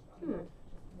that.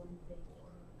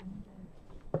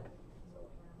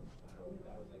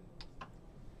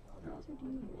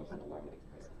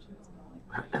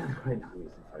 Right now I'm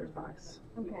using Firefox.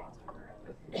 Okay.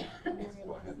 So I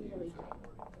had to use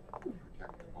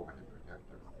overhead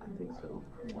protector. I think so.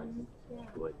 Yeah.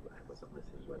 Like, I wasn't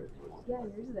listening what it was. Yeah,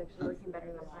 yours is actually working better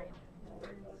than mine.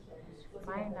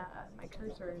 Mine, my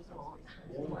cursors won't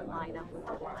line up with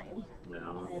the line.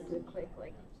 No. I have to click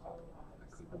like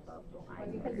above the line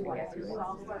because you get to it.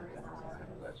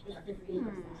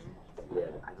 Yeah,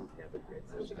 I don't have a great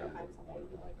system.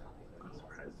 I'm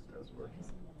surprised it does work.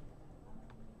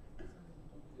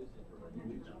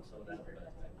 So that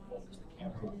focus the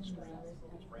camera on the screen.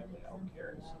 Frankly, I don't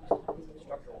care.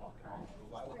 Instructor walk around.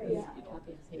 Why would they?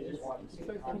 They just want to see.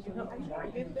 So can you help me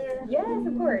navigate there? Yes,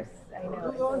 of course. I know.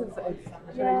 Google is, should I just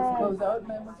close out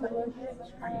my Mozilla?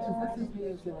 Because this is me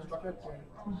as an instructor,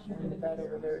 and that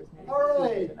over there is me. All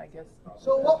right. And I guess.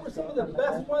 So what were some of the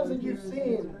best ones that you've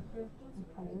seen,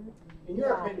 in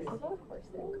your opinion? Of course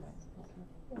there is.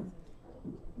 It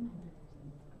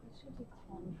should be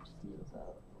called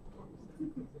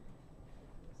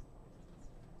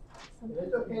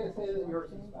It's okay to say that yours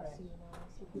is fast.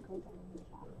 So if you go down to the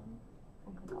bottom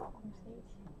and click all courses,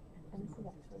 and this is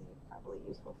actually probably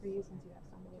useful for you since you have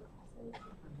so many classes.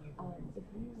 If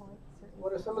you want certain.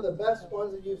 What are some of the best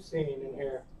ones that you've seen in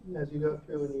here as you go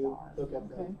through and you look at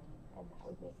them? And that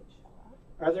would make it show up.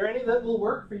 Are there any that will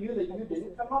work for you that you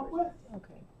didn't come up with?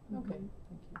 Okay, okay,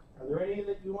 thank you. Are there any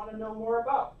that you want to know more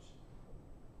about?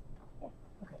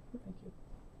 Okay, thank you.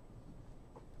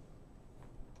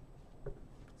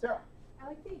 Sarah? I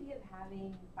like the idea of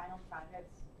having final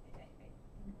projects. I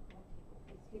think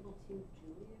it's table 2 of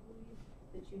Julie, I believe,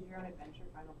 the Choose Your Own Adventure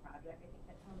final project. I think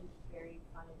that sounds very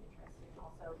fun and interesting.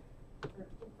 Also,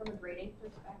 from a grading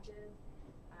perspective,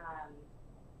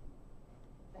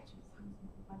 that just sounds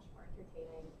much more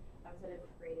entertaining instead of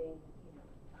grading,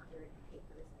 100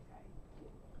 papers like I do.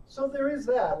 So there is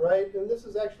that, right? And this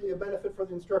is actually a benefit for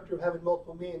the instructor of having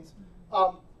multiple means.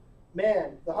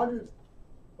 Man, the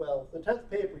 10th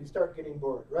paper, you start getting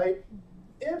bored, right?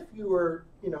 If you were,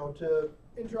 to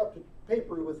interrupt a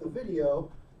paper with a video,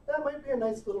 that might be a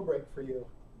nice little break for you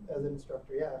as an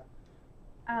instructor, yeah.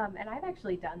 And I've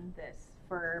actually done this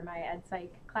for my ed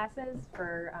psych classes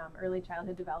for early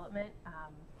childhood development.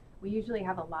 We usually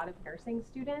have a lot of nursing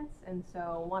students, and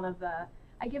so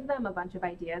I give them a bunch of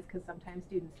ideas because sometimes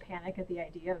students panic at the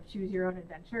idea of choose your own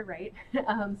adventure, right?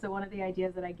 So one of the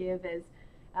ideas that I give is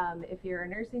if you're a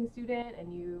nursing student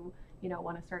and you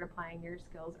want to start applying your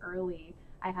skills early,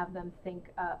 I have them think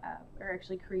or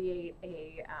actually create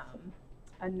a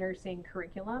nursing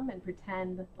curriculum and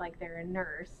pretend like they're a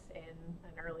nurse in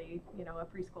an early, a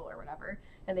preschool or whatever,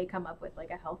 and they come up with like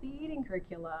a healthy eating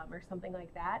curriculum or something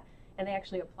like that, and they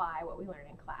actually apply what we learn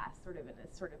in class sort of in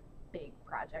a sort of big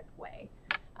project way.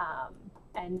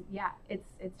 And yeah,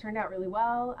 it's turned out really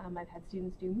well. I've had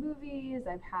students do movies,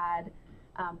 I've had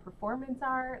performance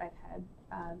art, I've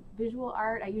had visual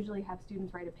art. I usually have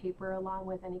students write a paper along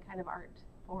with any kind of art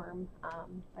form,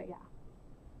 but yeah.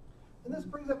 And this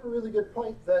brings up a really good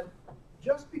point that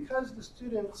just because the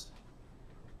students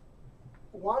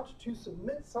want to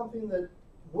submit something that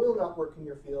will not work in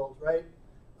your field, right?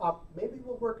 Maybe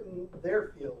will work in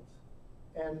their field,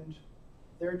 and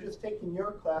they're just taking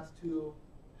your class to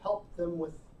help them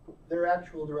with their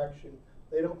actual direction.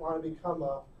 They don't want to become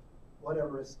a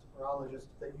whateverist horologist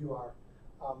that you are,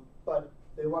 but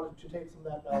they wanted to take some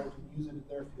of that knowledge and use it in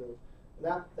their field. And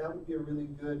that would be a really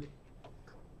good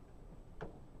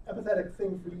empathetic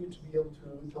thing for you to be able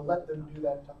to let them do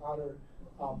that, to honor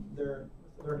their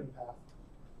learning path.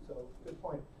 So good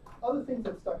point. Other things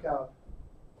that stuck out.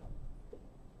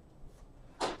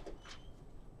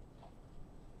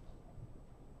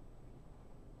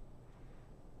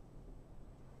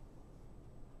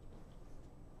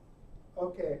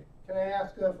 Okay, can I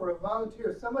ask for a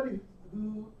volunteer, somebody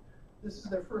who this is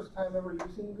their first time ever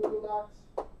using Google Docs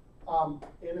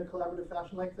in a collaborative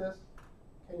fashion like this?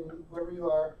 Whoever you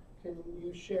are, can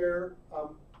you share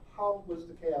how was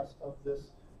the chaos of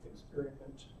this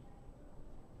experience?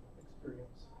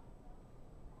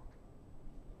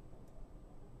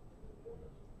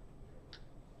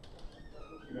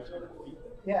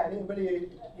 Yeah, anybody,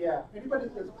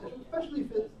 especially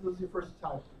if it was your first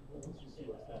time.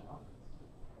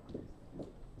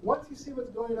 Once you see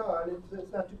what's going on,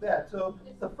 it's not too bad. So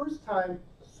the first time,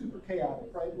 super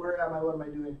chaotic, right? Where am I? What am I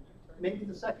doing? Maybe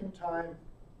the second time,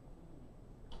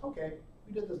 okay,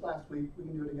 we did this last week, we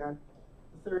can do it again.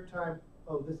 The third time,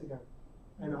 oh, this again.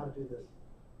 I know how to do this.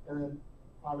 And then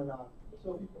on and on.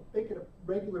 So if you make it a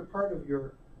regular part of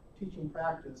your teaching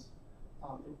practice,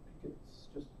 it's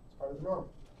part of the norm.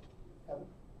 Kevin?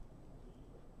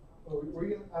 Were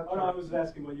you gonna, no, I was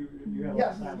asking what you had.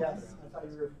 Yes, I thought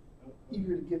you were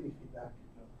eager to give me feedback.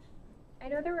 I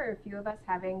know there were a few of us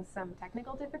having some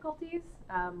technical difficulties.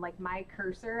 Like my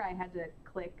cursor, I had to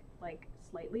click like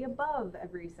slightly above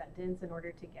every sentence in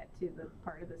order to get to the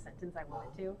part of the sentence I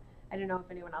wanted to. I don't know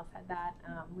if anyone else had that.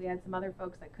 We had some other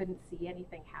folks that couldn't see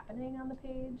anything happening on the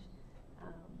page.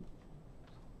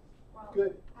 Well,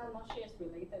 Good. I'm not sure it's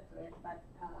related to it, but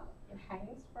it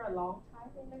hangs for a long time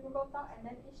in the Google Doc, and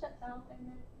then it shut down, and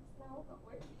then it's now not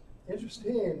working.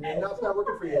 Interesting. And now it's not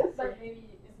working for you. But maybe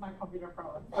it's my computer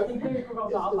problem. Does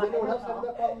anyone else have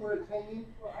that problem where it's hanging?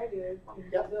 Well, I did in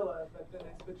Mozilla, but then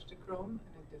I switched to Chrome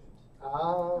and it didn't.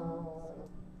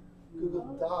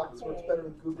 Google Docs works better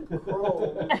than Google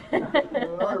Chrome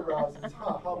than our browsers.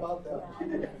 How about that?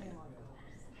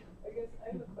 I guess I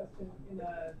have a question. In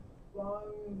a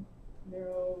long,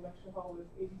 narrow lecture hall with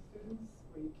 80 students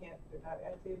where they're not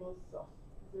at tables, so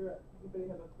anybody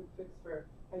have a quick fix for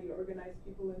how you organize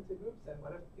people into groups, and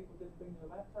what if people didn't bring their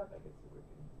laptop? I guess we can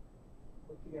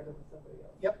work together with somebody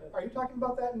else. Yep. Are you talking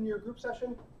about that in your group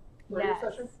session? Yes.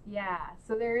 Yeah.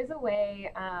 So there is a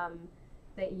way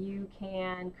that you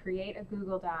can create a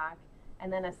Google Doc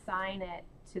and then assign it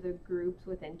to the groups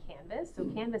within Canvas. So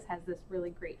Canvas has this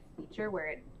really great feature where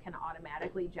it can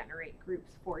automatically generate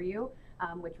groups for you,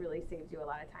 which really saves you a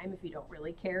lot of time if you don't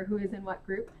really care who is in what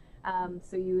group.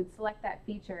 So you would select that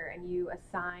feature and you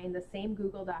assign the same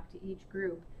Google Doc to each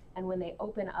group. And when they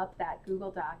open up that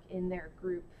Google Doc in their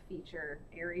group feature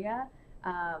area,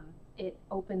 it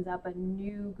opens up a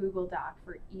new Google Doc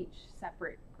for each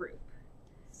separate group.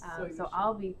 So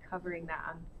I'll be covering that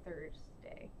on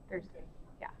Thursday. Okay.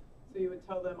 Yeah. So you would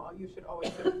tell them, oh, you should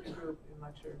always sit with your group in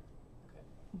lecture. Okay.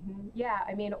 Yeah,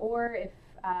 I mean, or if,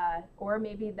 or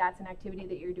maybe that's an activity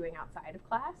that you're doing outside of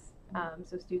class,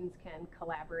 so students can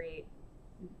collaborate,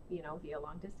 you know, via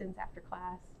long distance after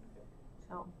class.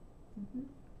 So.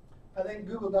 I think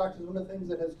Google Docs is one of the things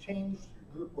that has changed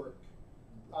group work.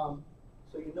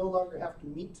 So you no longer have to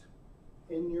meet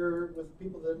with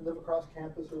people that live across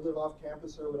campus or live off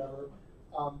campus or whatever.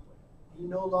 You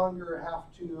no longer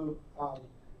have to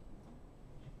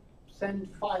send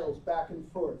files back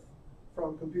and forth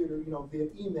from computer, you know, via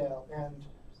email. And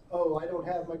oh, I don't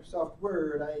have Microsoft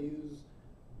Word. I use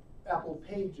Apple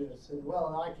Pages, and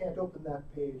well, I can't open that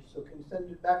page. So can you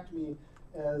send it back to me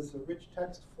as a rich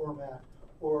text format,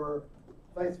 or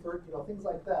vice versa, you know, things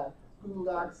like that. Google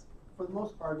Docs, for the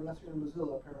most part, unless you're in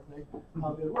Mozilla, apparently,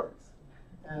 it works.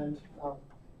 And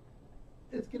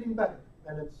it's getting better,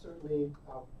 and it's certainly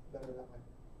better that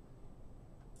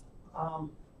way.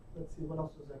 Let's see, what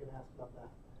else was I going to ask about that?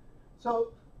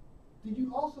 So, did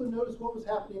you also notice what was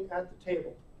happening at the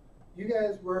table? You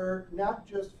guys were not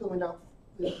just filling out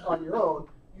this on your own,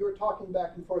 you were talking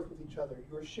back and forth with each other.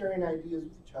 You were sharing ideas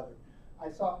with each other. I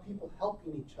saw people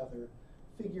helping each other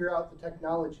figure out the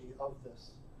technology of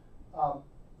this.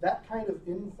 That kind of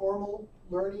informal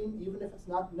learning, even if it's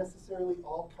not necessarily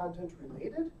all content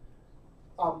related,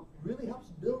 really helps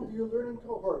build your learning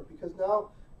cohort, because now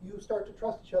you start to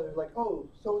trust each other, like, oh,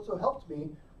 so-and-so helped me,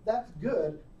 that's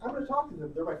good, I'm going to talk to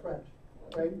them, they're my friend,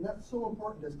 right? And that's so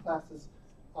important as classes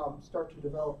start to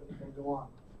develop and go on.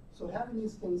 So having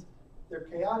these things, they're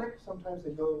chaotic, sometimes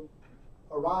they go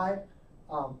awry.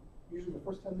 Usually the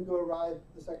first time they go awry,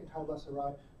 the second time less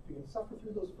awry. If you can suffer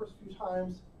through those first few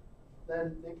times,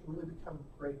 then they can really become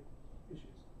great issues,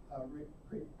 great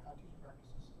teaching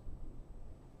practices.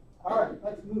 All right,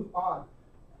 let's move on.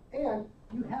 And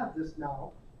you have this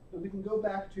now that we can go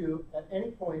back to at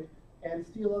any point and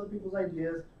steal other people's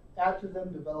ideas, add to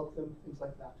them, develop them, things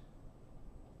like that.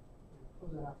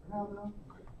 Close that out for now, though.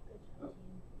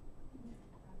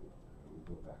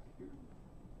 Go back here.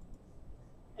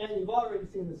 And you've already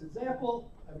seen this example.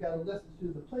 I've got a list to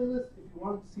the playlist. If you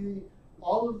want to see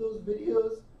all of those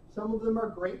videos, some of them are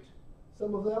great,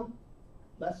 some of them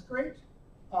less great.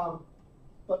 But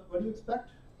what do you expect?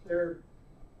 They're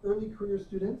early career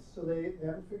students, so they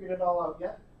haven't figured it all out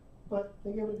yet, but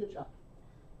they gave it a good shot.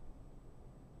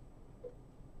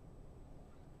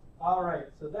 All right,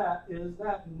 so that is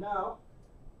that. Now,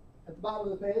 at the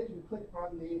bottom of the page, you click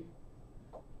on the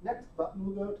next button.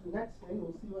 We'll go to the next thing.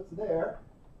 We'll see what's there.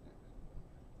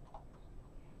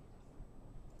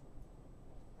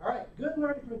 All right, good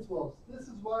learning principles. This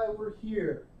is why we're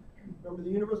here. Remember, the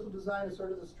universal design is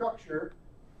sort of the structure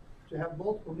to have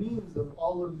multiple means of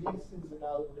all of these things that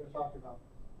now that we're going to talk about.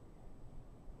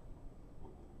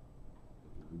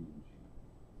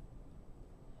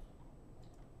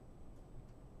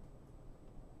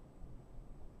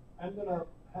 I'm going to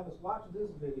have us watch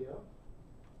this video.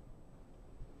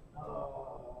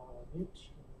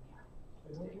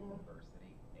 State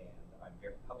University, and I'm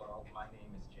very, hello, my name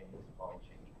is James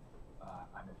Balchi.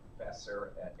 I'm a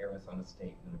professor at Arizona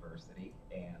State University,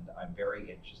 and I'm very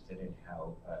interested in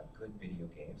how good video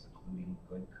games, including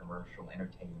good commercial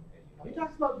entertainment video games. He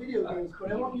talks about video games,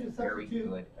 but I want you to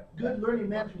substitute good learning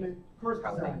management course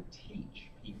how design. they teach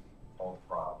people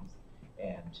problems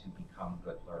and to become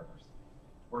good learners.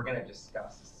 We're going to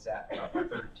discuss a set of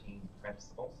 13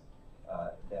 principles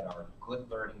that are good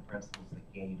learning principles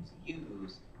that games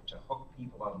use to hook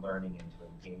people on learning and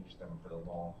to engage them for the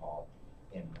long haul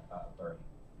in learning.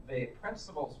 The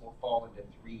principles will fall into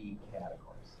 3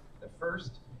 categories. The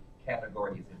first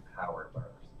category is empowered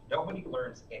learners. Nobody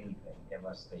learns anything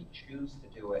unless they choose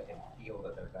to do it and feel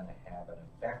that they're going to have an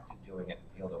effect in doing it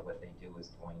and feel that what they do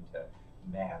is going to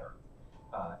matter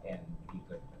and be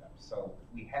good for them. So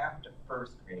we have to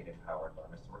first create empowered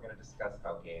learners. So we're going to discuss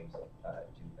how games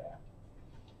do that.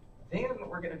 Then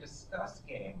we're going to discuss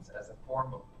games as a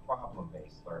form of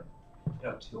problem-based learning. You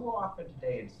know, too often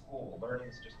today in school, learning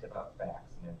is just about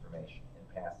facts and information and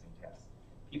passing tests.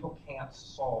 People can't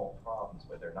solve problems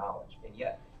with their knowledge, and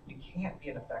yet you can't be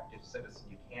an effective citizen,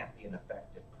 you can't be an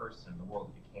effective person in the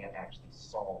world if you can't actually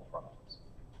solve problems.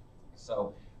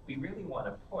 So we really want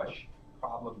to push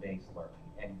problem-based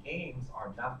learning, and games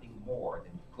are nothing more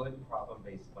than good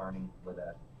problem-based learning with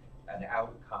an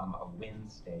outcome, a win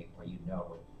state where you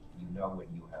know when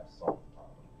you have solved the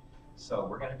problem. So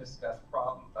we're going to discuss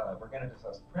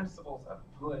principles of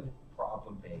good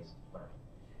problem-based learning.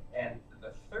 And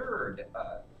the third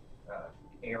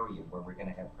area where we're going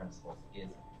to have principles is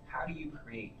how do you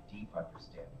create deep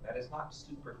understanding? That is not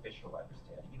superficial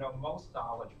understanding. You know, most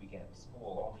knowledge we get in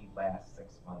school only lasts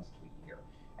 6 months to a year.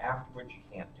 Afterwards, you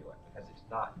can't do it because it's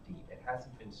not deep. It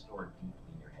hasn't been stored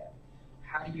deeply in your head.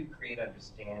 How do you create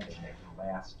understanding that can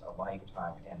last a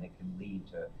lifetime and that can lead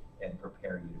to and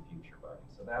prepare you to future learning?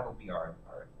 So that'll be our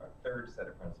third set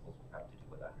of principles will have to do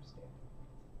with understanding.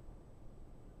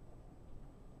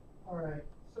 All right,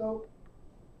 so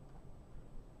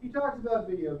he talks about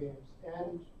video games,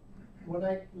 and when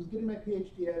I was getting my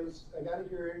PhD, I got it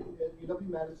here at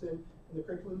UW-Madison in the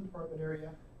curriculum department area,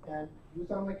 and he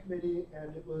was on my committee,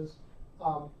 and it was,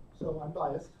 so I'm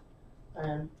biased,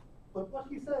 but what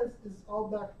he says is all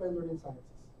backed by learning sciences.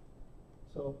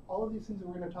 So all of these things that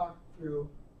we're going to talk through,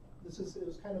 it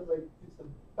was kind of like, it's the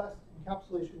best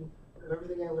encapsulation of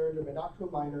everything I learned in my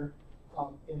doctoral minor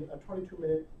in a 22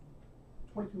 minutes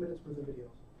worth of videos.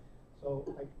 So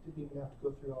I didn't even have to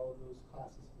go through all of those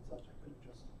classes and such. I could have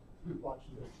just watched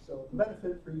this. So the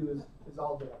benefit for you is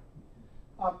all there.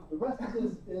 The rest of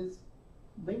this is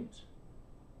linked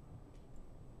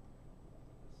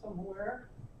somewhere.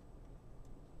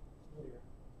 Here.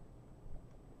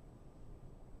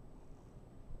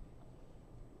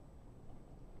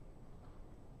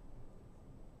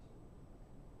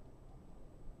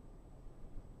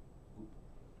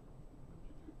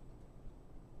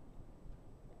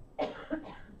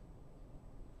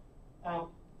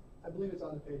 I believe it's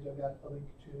on the page. I've got a link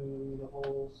to the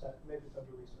whole set. Maybe it's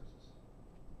under resources.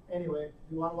 Anyway, if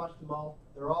you want to watch them all,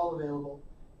 they're all available.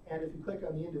 And if you click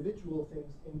on the individual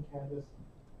things in Canvas,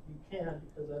 you can,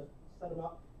 because I've set them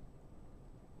up.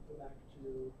 Go back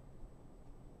to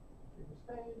previous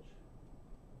page.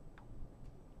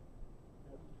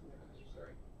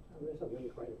 Sorry. There's something really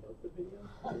quite about the video.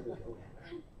 I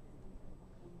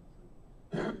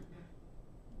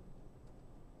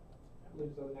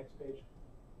believe it's on the next page.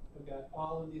 I've got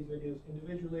all of these videos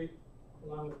individually,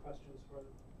 along with questions for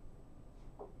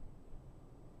them.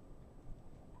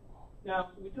 Now,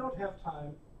 we don't have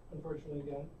time, unfortunately,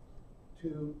 again,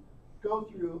 to go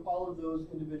through all of those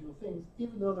individual things,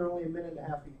 even though they're only a minute and a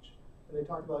half each. And they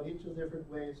talk about each of the different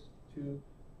ways to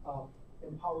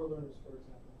empower learners, for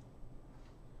example.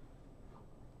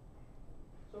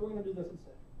 So we're going to do this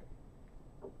instead.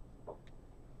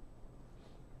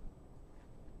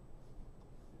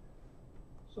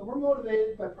 So we're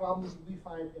motivated by problems that we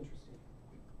find interesting.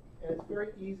 And it's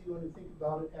very easy when you think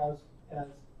about it as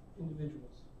individuals.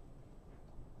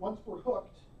 Once we're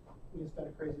hooked, we can spend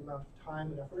a crazy amount of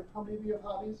time and effort. How many of you have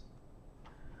hobbies?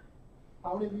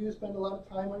 How many of you spend a lot of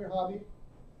time on your hobby?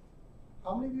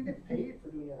 How many of you get paid for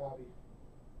doing your hobby?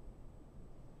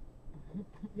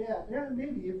 Yeah,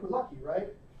 maybe if we're lucky, right?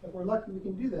 If we're lucky, we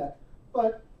can do that.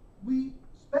 But we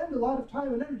spend a lot of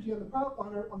time and energy on the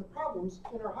problems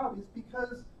in our hobbies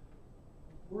because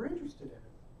we're interested in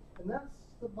it. And that's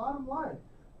the bottom line.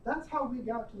 That's how we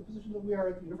got to the position that we are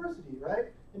at the university,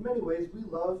 right? In many ways, we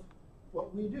love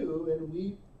what we do, and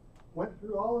we went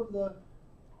through all of the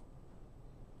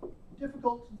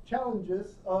difficult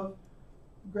challenges of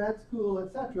grad school,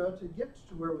 etc., to get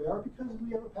to where we are because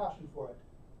we have a passion for it.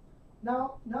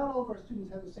 Now, not all of our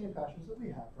students have the same passions that we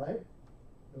have, right?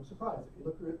 No surprise. If you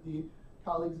look at the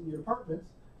colleagues in your departments,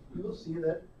 you will see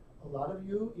that a lot of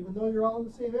you, even though you're all in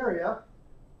the same area,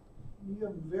 you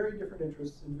have very different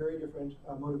interests and very different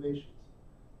motivations.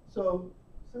 So,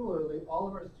 similarly, all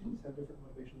of our students have different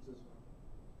motivations as well.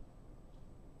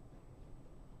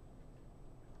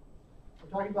 We're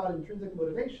talking about intrinsic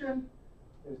motivation.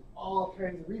 There's all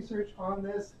kinds of research on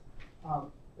this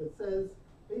that says,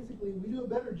 basically, we do a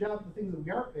better job of the things that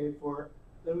we aren't paid for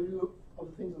than we do of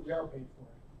the things that we are paid for,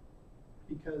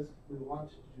 because we want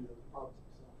to do the problems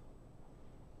themselves.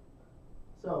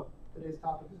 So today's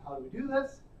topic is how do we do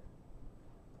this?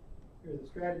 Here are the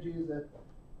strategies that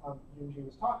Jim G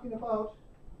was talking about.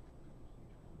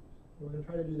 And we're going to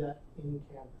try to do that in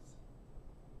Canvas.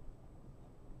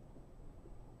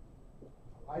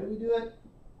 Why do we do it?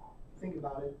 Think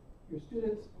about it. Your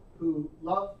students who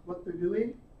love what they're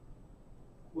doing,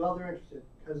 well, they're interested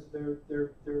because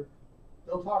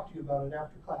they'll talk to you about it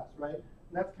after class, right? And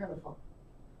that's kind of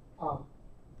fun.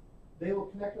 They will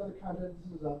connect other content.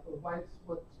 This is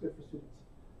what's good for students.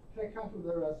 Connect content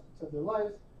with other aspects of their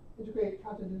lives. Integrate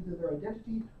content into their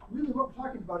identity. Really what we're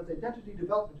talking about is identity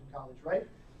development in college, right?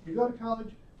 You go to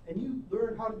college and you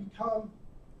learn how to become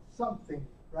something,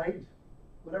 right?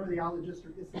 Whatever the ologist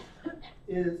or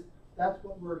is, that's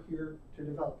what we're here to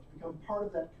develop, to become part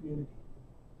of that community.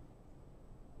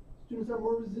 Students are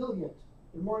more resilient,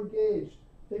 they're more engaged,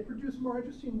 they produce more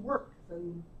interesting work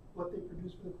than what they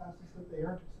produce for the classes that they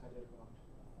aren't excited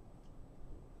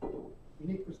about.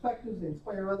 Unique perspectives, they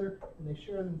inspire others, and they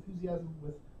share the enthusiasm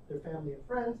with their family and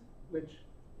friends, which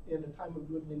in a time of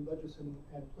dwindling budgets and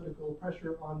political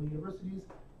pressure on the universities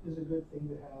is a good thing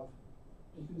to have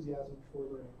enthusiasm for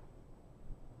learning.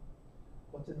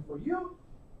 What's in it for you?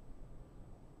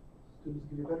 Students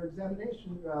give you better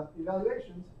evaluations.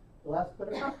 They'll ask better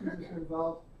questions if they're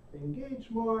involved. They engage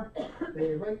more.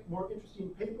 They write more interesting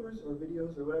papers or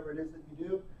videos or whatever it is that you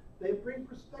do. They bring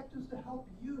perspectives to help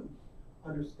you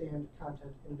understand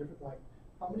content in a different light.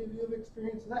 How many of you have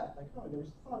experienced that? Like, oh, I never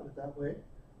thought of it that way.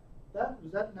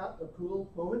 Was that not a cool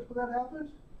moment when that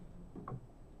happened?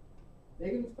 They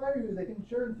can inspire you. They can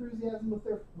share enthusiasm with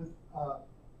for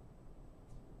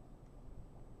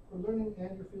learning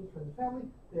and your field friends and family.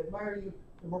 They admire you.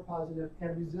 They're more positive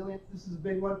and resilient. This is a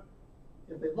big one.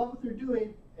 If they love what they're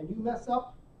doing and you mess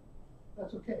up,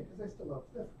 that's okay, because they still love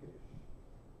it. That's okay.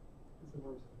 It's a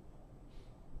reason.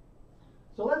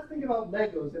 So let's think about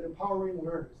Legos and empowering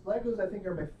learners. Legos, I think,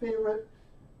 are my favorite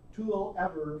tool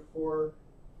ever for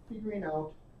figuring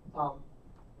out all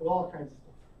kinds of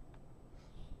stuff.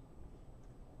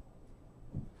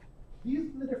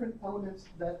 These are the different elements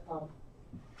that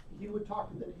he will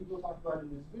talk about in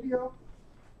his video.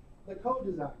 The code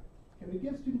design. Can we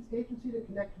give students agency to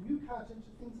connect new content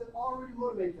to things that already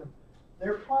motivate them?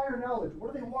 Their prior knowledge.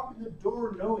 What do they walk in the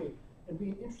door knowing and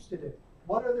being interested in?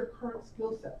 What are their current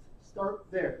skill sets? Start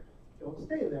there. Don't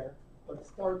stay there, but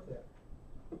start there.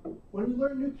 When we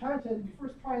learn new content, we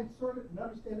first try and sort it and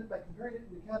understand it by comparing it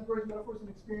into categories, metaphors, and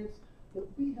experience that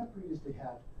we have previously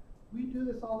had. We do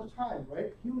this all the time,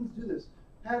 right? Humans do this.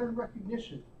 Pattern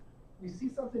recognition. We see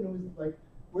something and we're like,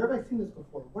 where have I seen this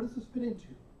before? What does this fit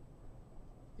into?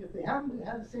 If they haven't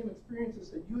had the same experiences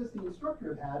that you as the instructor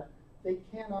have had, they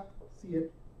cannot see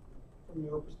it from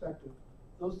your perspective.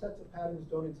 Those sets of patterns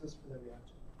don't exist for them yet.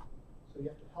 So you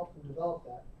have to help them develop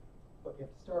that, but you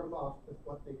have to start them off with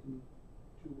what they can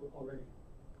do already.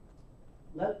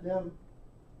 Let them,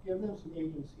 give them some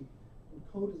agency in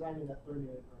co-designing that learning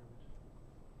environment.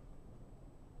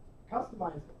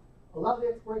 Customize it. Allow the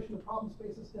exploration of problem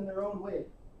spaces in their own way.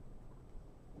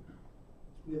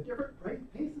 We have different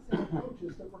paces and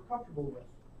approaches that we're comfortable with.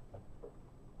 Just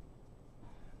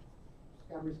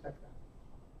gotta respect that.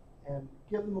 And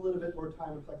give them a little bit more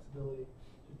time and flexibility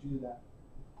to do that.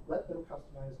 Let them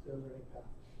customize their learning path.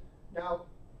 Now,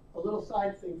 a little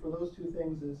side thing for those two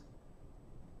things is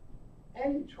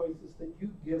any choices that you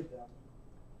give them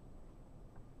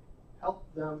help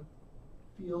them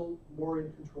feel more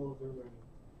in control of their learning,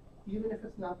 even if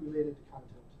it's not related to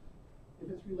content.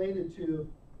 If it's related to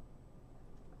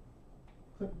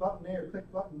click button A or click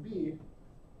button B,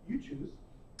 you choose.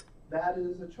 That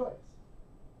is a choice.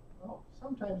 Well,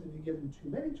 sometimes if you give them too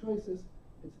many choices,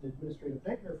 it's an administrative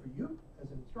nightmare for you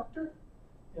as an instructor,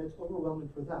 and it's overwhelming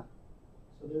for them.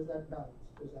 So there's that balance.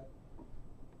 There's that.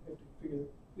 We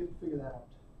have to figure that out.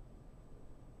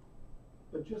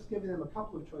 But just giving them a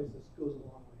couple of choices goes a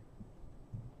long way.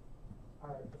 All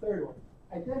right, the third one.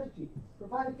 Identity.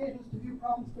 Provide occasions to view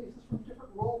problem spaces from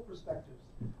different role perspectives.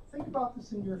 Think about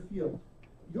this in your field.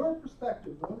 Your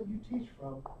perspective, the one that you teach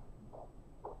from,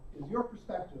 is your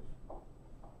perspective.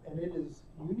 And it is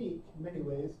unique in many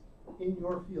ways in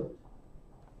your field.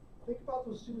 Think about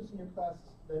those students in your class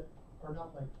that are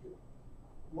not like you.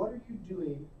 What are you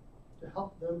doing to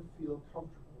help them feel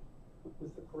comfortable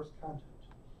with the course content?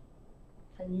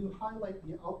 Can you highlight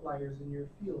the outliers in your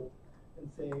field and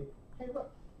say, hey,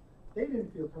 look, they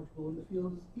didn't feel comfortable in the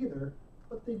fields either,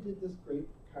 but they did this great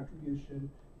contribution.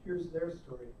 Here's their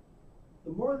story.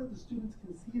 The more that the students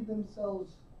can see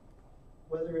themselves,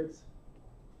 whether it's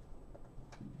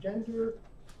gender,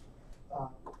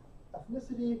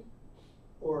 ethnicity,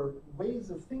 or ways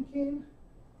of thinking,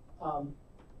 the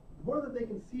more that they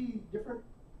can see different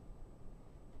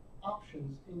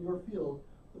options in your field,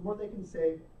 the more they can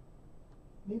say,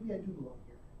 maybe I do belong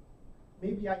here.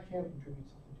 Maybe I can contribute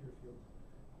something to your field.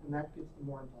 And that gets them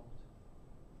more involved.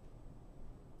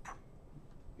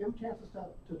 Give them chances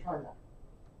to try that.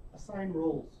 Assign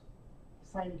roles.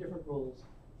 Assign different roles.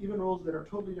 Even roles that are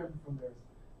totally different from theirs.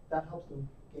 That helps them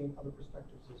gain other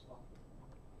perspectives as well.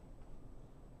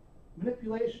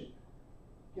 Manipulation.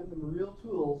 Give them real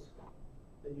tools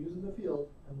they use in the field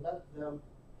and let them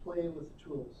play with the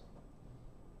tools.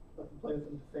 Let them play with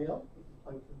them to fail. Let them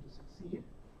play with them to succeed.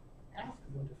 Ask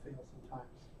them to fail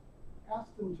sometimes. Ask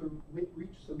them to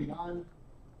reach some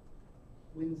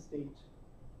non-win state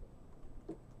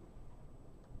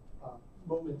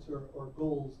moments or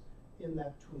goals in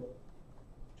that tool,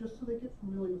 just so they get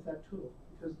familiar with that tool.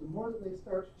 because the more that they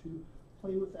start to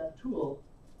play with that tool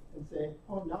and say,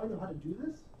 oh, now I know how to do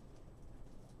this,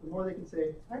 the more they can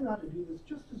say, I know how to do this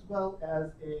just as well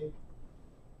as a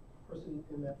person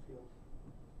in that field.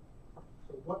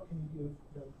 So what can you do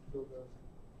for them to build those?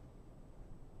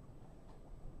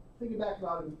 Thinking back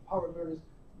about empowered learners,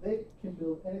 they can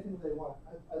build anything they want.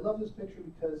 I love this picture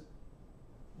because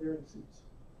they're in suits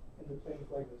and they're playing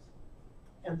with Legos.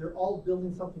 And they're all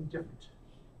building something different.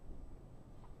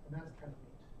 And that's kind of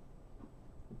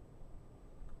neat.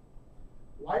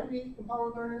 Why do we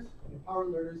empower learners? We empower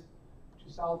learners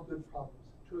to solve good problems,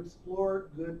 to explore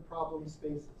good problem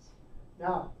spaces.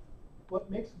 Now, what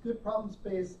makes a good problem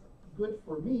space good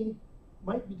for me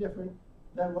might be different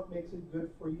than what makes it good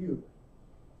for you.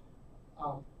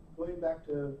 Going back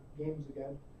to games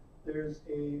again, there's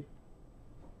a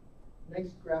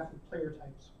nice graph of player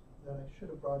types that I should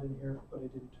have brought in here, but I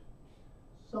didn't.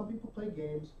 Some people play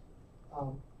games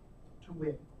to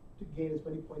win, to gain as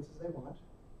many points as they want.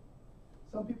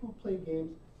 Some people play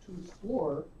games to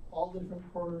explore all the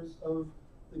different corners of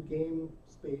the game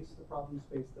space, the problem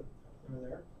space that are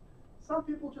there. Some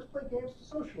people just play games to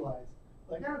socialize.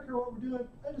 Like, I don't care what we're doing,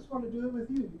 I just want to do it with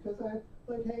you because I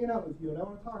like hanging out with you and I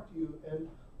want to talk to you and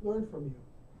learn from you.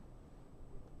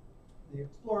 The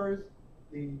explorers,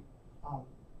 the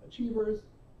achievers,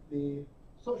 the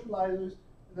socializers,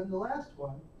 and then the last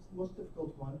one is the most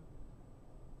difficult one.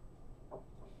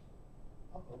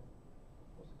 Uh-oh.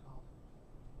 What's it called?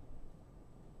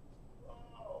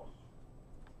 Oh.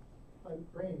 My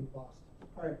brain lost.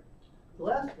 All right. The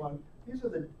last one, these are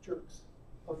the jerks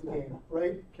of the game,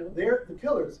 right? They're the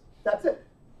killers. That's it.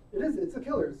 It's the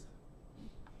killers.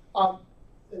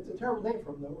 It's a terrible name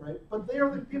from them, right? But they are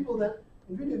the people that,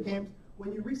 in video games,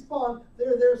 when you respawn,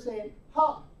 they're there saying,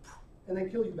 ha, and they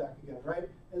kill you back again, right?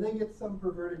 And they get some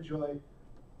perverted joy.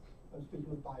 I'm speaking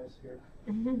with bias here.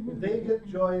 They get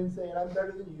joy in saying, I'm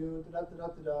better than you,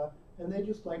 da-da-da-da-da-da, and they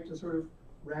just like to sort of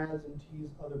razz and tease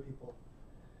other people.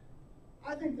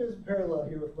 I think there's a parallel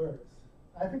here with learners.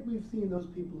 I think we've seen those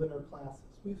people in our classes.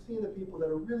 We've seen the people that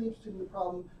are really interested in the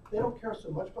problem. They don't care so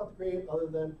much about the grade other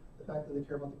than the fact that they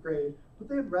care about the grade, but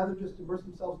they'd rather just immerse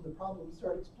themselves in the problem and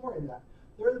start exploring that.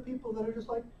 They're the people that are just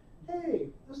like, hey,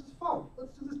 this is fun.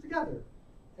 Let's do this together.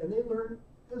 And they learn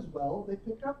as well. They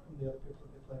pick up from the other people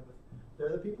that they play with.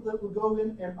 They're the people that will go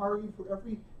in and argue for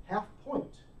every half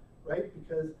point, right?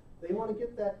 Because they want to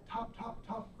get that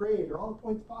top grade or all the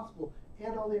points possible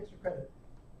and all the extra credit.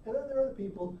 And then there are the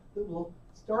people that will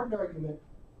start an argument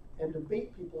and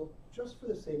debate people just for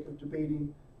the sake of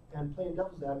debating and playing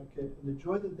devil's advocate and the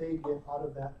joy that they get out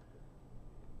of that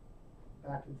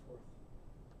back and forth.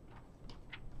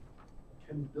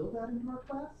 Can we build that into our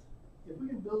class? If we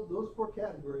can build those 4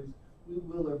 categories, we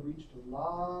will have reached a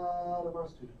lot of our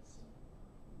students.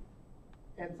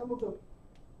 And some of them,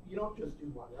 you don't just do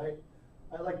one, right?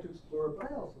 I like to explore,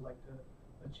 but I also like to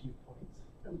achieve points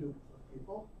and do it with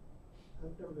people.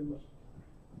 I've never been much together.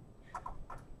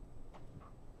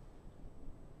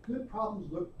 Good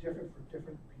problems look different for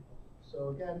different people. So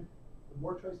again, the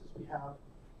more choices we have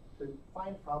to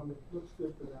find a problem that looks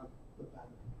good for them, the better.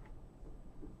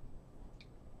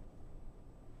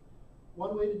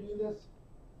 One way to do this,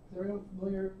 is everyone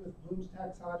familiar with Bloom's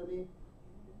taxonomy?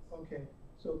 Okay,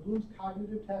 so Bloom's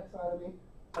cognitive taxonomy,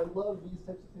 I love these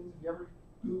types of things. If you ever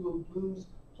Google Bloom's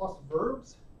plus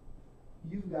verbs,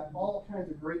 you've got all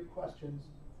kinds of great questions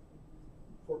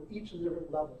for each of the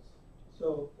different levels.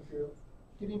 So if you're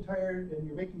getting tired and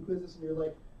you're making quizzes and you're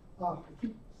like, oh, I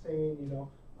keep saying, you know,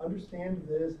 understand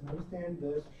this and understand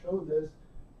this, show this,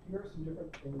 here are some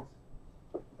different things.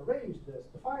 Arrange this,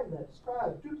 define that,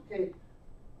 describe, duplicate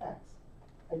X,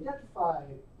 identify,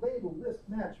 label, list,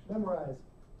 match, memorize.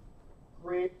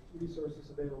 Great resources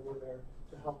available there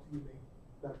to help you make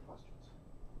better questions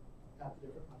at the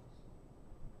different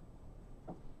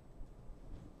levels.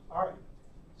 All right,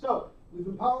 so we've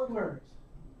empowered learners,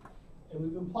 and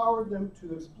we've empowered them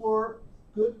to explore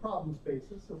good problem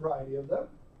spaces, a variety of them.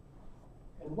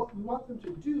 And what we want them to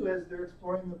do as they're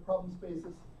exploring the problem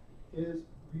spaces is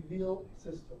reveal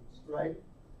systems, right?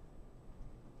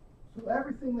 So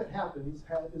everything that happens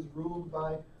is ruled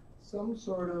by some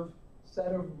sort of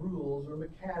set of rules or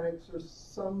mechanics or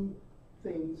some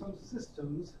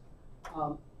systems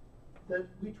that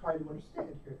we try to understand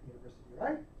here at the university,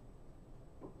 right?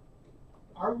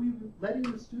 Are we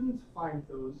letting the students find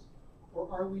those, or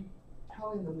are we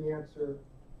telling them the answer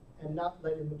and not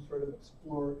letting them sort of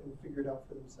explore and figure it out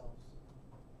for themselves?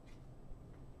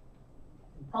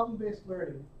 In problem-based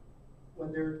learning,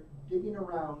 when they're digging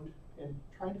around and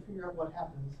trying to figure out what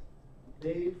happens,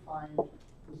 they find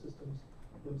the systems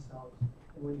themselves.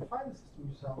 And when you find the system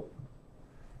yourself,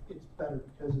 it's better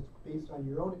because it's based on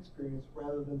your own experience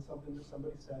rather than something that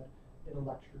somebody said in a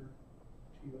lecture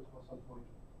to you at some point.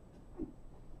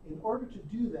 In order to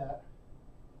do that,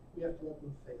 we have to let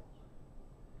them fail.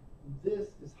 This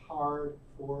is hard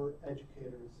for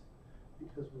educators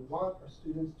because we want our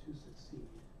students to succeed.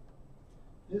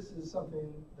 This is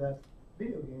something that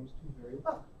video games do very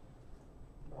well.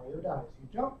 Mario dies. You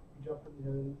jump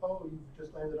and oh, you've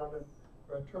just landed on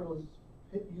or a turtle has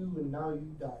hit you and now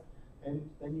you die. And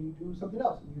then you do something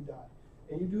else and you die.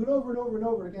 And you do it over and over and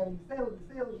over again and you fail and you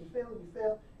fail and you fail and you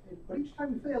fail. But each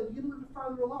time you fail, you get a little bit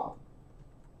farther along.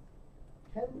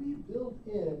 Can we build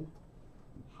in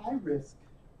high risk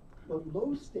but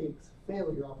low stakes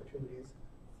failure opportunities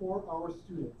for our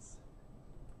students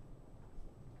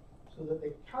so that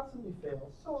they constantly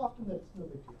fail so often that it's no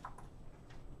big deal?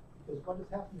 Because what is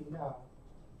happening now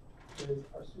is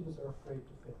our students are afraid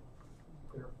to fail.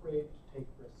 They're afraid to take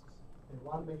risks. They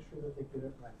want to make sure that they get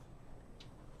it right.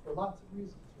 For lots of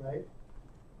reasons, right?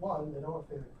 One, they don't want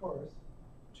to fail the course.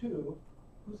 Two,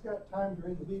 who's got time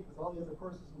during the week with all the other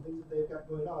courses and things that they've got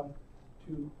going on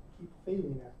to keep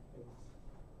failing at things,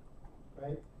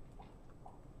 right?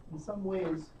 In some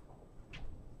ways,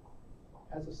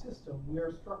 as a system, we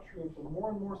are structuring for more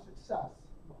and more success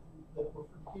that we're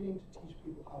forgetting to teach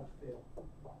people how to fail.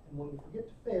 And when we forget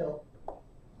to fail,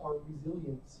 our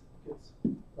resilience gets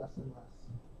less and less.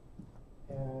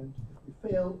 And if we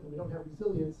fail and we don't have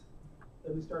resilience,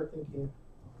 then we start thinking,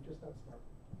 oh, I'm just not smart.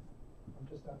 I'm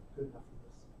just not good enough for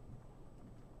this.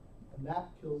 And that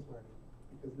kills learning.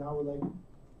 Because now we're like,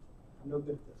 I'm no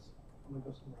good at this. I'm going to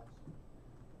go somewhere else.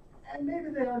 And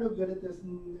maybe they are no good at this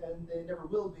and they never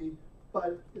will be,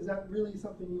 but is that really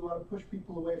something you want to push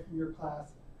people away from your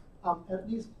class? At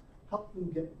least help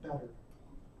them get better.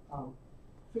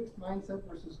 Fixed mindset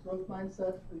versus growth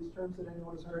mindset, for these terms that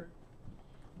anyone has heard.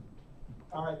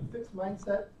 All right, fixed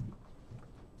mindset,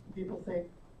 people think,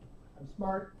 I'm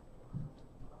smart,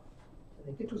 and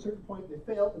they get to a certain point,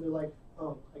 they fail, and they're like,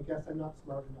 oh, I guess I'm not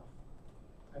smart enough.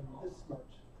 I'm this smart.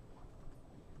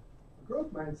 The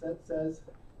growth mindset says,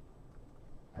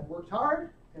 I've worked hard,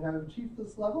 and I've achieved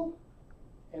this level,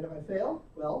 and if I fail,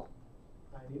 well,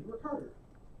 I need to work harder.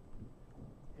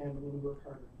 And I'm going to work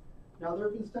harder. Now, there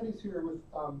have been studies here with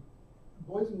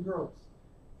boys and girls,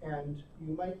 and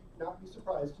you might not be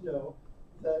surprised to know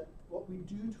that what we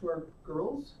do to our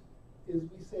girls is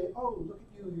we say, oh, look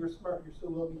at you, you're smart, you're so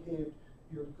well behaved,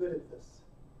 you're good at this.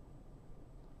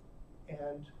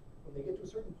 And when they get to a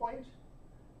certain point,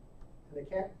 and they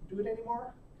can't do it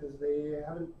anymore, because they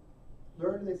haven't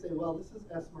learned, they say, well, this is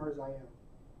as smart as I am.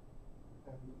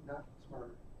 I'm not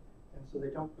smarter. And so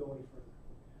they don't go any further.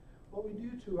 What we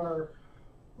do to our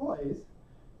boys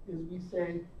is we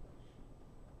say,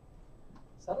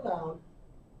 settle down,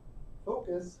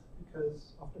 focus,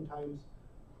 because oftentimes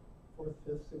 4th,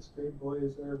 5th, 6th grade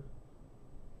boys are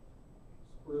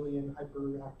squirrely and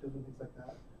hyperactive and things like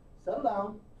that. Settle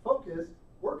down, focus,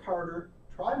 work harder,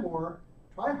 try more,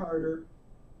 try harder,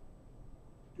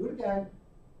 do it again,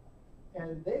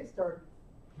 and they start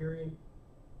hearing,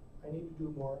 I need to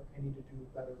do more, I need to do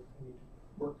better, I need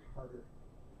to work harder.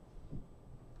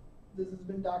 This has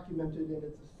been documented, and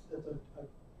it's a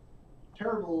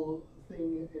terrible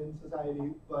thing in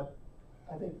society, but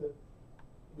I think that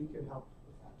we can help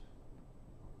with that.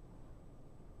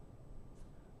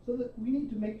 So that we need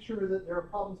to make sure that there are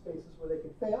problem spaces where they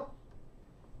can fail,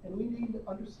 and we need to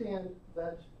understand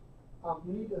that,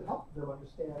 we need to help them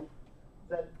understand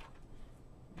that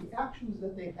the actions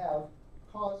that they have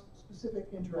cause specific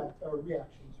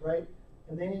reactions, right?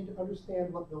 And they need to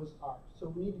understand what those are. So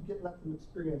we need to let them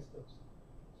experience those.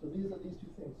 So these are these two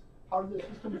things. How do the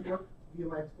systems work via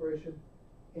my exploration?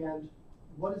 And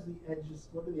what is the edges?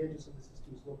 What do the edges of the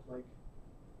systems look like?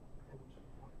 And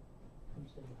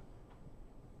understand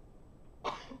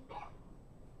that.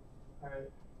 All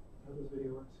right. How this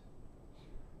video works.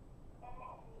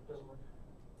 It doesn't work.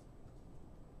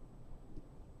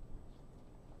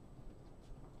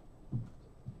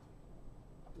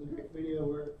 There's a great video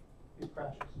where it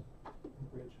crashes on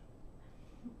the bridge.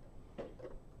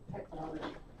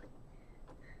 Technology.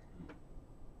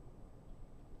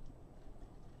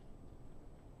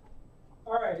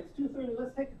 All right, it's 2:30.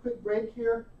 Let's take a quick break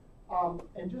here,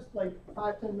 and just like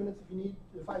 5-10 minutes, if you need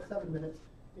 5-7 minutes,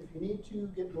 if you need to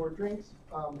get more drinks.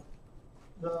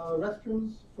 The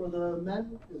restrooms for the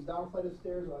men is down a flight of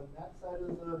stairs on that side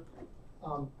of the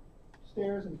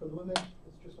stairs, and for the women,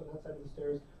 it's just on that side of the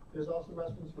stairs. There's also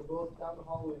restrooms for both down the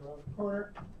hallway and around the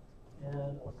corner.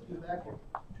 And I'll see you back at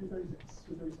 2:36,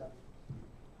 2:37.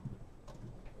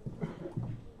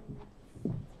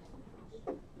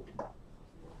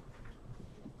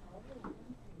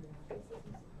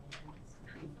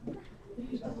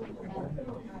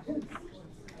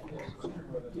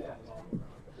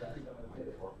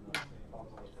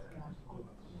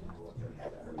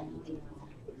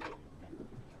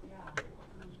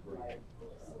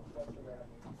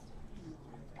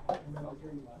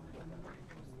 I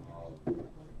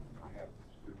have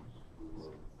students who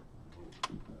are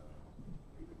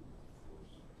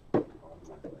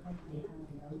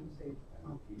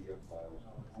and PDF files.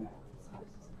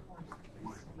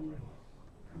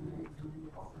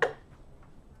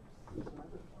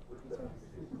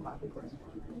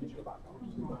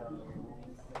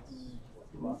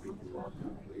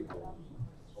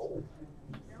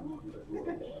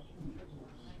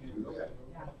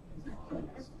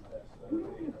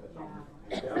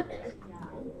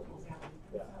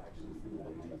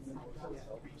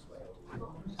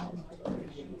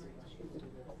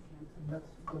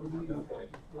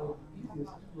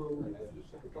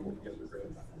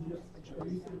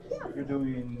 You're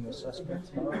doing assessment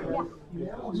tomorrow?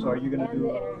 So are you going to do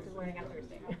interactive learning on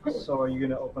Thursday. So are you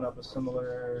going to open up a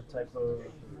similar type of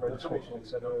registration, et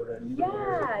cetera, that you did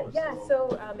here? Yeah.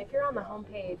 So if you're on the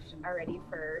homepage already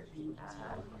for,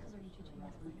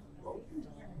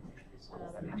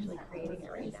 I'm actually creating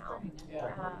it right now.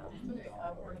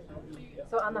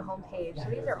 So on the homepage, so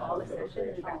these are all the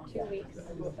sessions. We've got 2 weeks of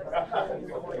sessions,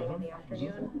 the morning and the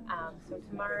afternoon. So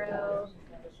tomorrow,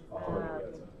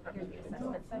 here's the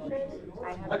assessment session.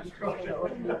 I haven't created an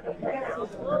overview page right now.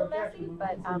 It's a little messy,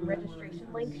 but registration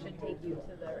link should take you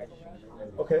to the registration.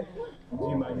 Okay. Do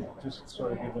you mind just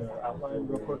sort of giving an outline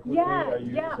real quick?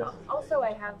 Yeah. Also,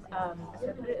 I have I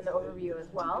put it in the overview as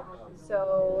well.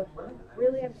 So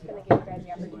really, I'm just going to give you guys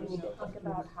the opportunity to think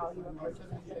about how you approach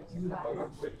assessment in your class.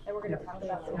 And we're going to talk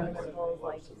about some principles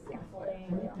like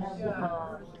scaffolding,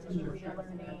 distributed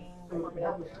learning,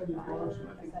 formative assessment,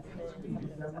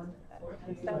 assessment, that kind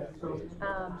of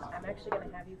stuff. I'm actually going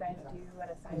to have you guys do an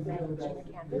assignment in your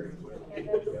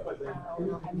Canvas. And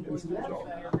I'll have you do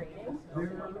your grading. So you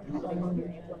can have an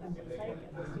experience what that looks like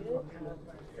as a student. It's kind of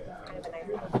a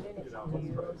nice option if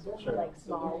you do like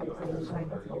small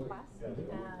assignments in your class.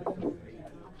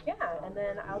 Yeah, and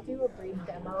then I'll do a brief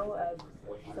demo of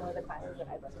some of the classes that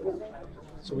I've listed.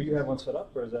 So will you have one set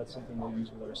up, or is that something you'll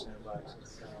use with other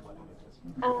sandboxes?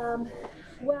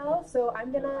 Well, so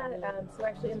I'm gonna, so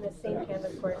actually in the same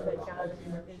Canvas course that John is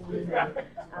using,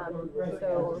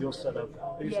 so. You'll set up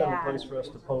a place for us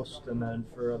to post and then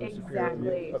for others to peer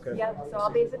review? Exactly. Okay. Yep, so I'll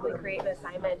basically create an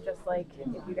assignment just like if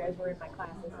you guys were in my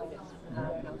class as students.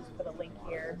 And I'll just put a link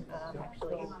here,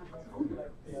 actually.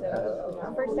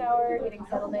 So, first hour, getting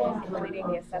settled in, completing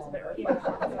the assessment reflection.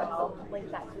 So I'll link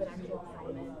that to an actual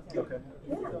assignment. Okay.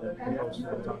 Yeah. And then we'll also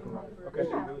talk about it. Okay.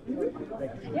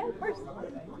 Thank you. Yeah, of course.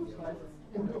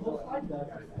 Are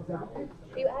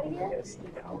you out of here? Yes.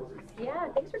 Yeah,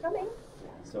 thanks for coming.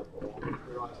 So,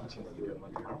 you're teaching that you do it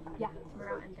Monday? Yeah,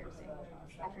 tomorrow and Thursday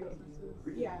afternoon.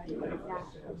 Yeah.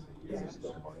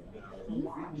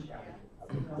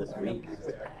 This week?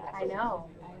 I know.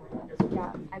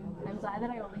 Yeah, I'm glad that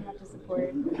I only have to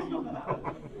support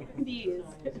these,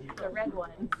 the red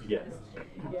ones. Yes.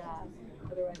 Yeah,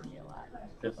 otherwise it'd be a lot.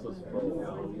 This was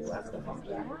full last time.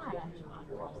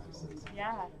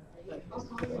 Yeah. Lots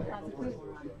of food.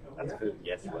 That's food.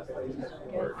 Yes. Good.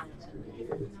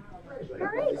 All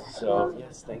right. So,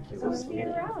 yes, thank you. We'll see you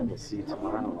around. We'll see you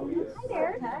tomorrow. Hi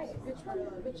there. Hi.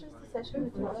 Which is the session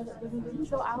with tomorrow that we're going to do?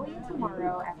 So I'll leave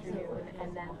tomorrow afternoon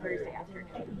and then Thursday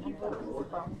afternoon.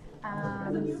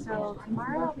 So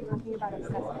tomorrow I'll be talking about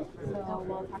assessment. So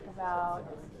we'll talk about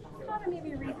how to maybe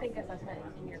rethink assessment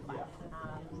in your class.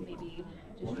 Maybe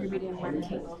distributing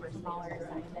learning over smaller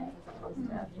assignments as opposed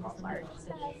to just large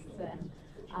tests,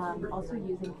 and also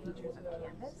using features of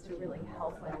Canvas to really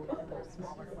help with those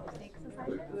smaller low-stakes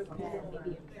assignments and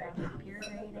maybe improve peer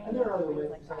grading and things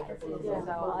like that.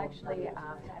 So I'll actually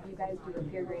have you guys do a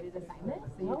peer-graded assignment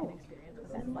so you can experience what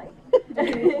that's like.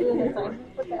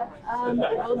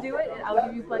 We'll do it. I'll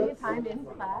give you plenty of time in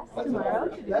class tomorrow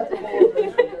to do it.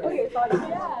 Okay,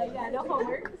 yeah, no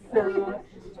homework. So,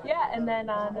 yeah, and then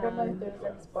on.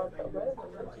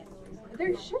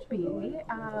 There should be.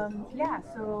 Yeah,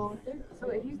 so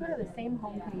if you go to the same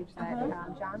homepage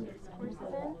that John gets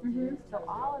courses in, so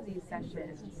all of these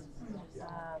sessions,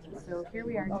 so here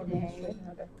we are today,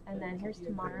 and then here's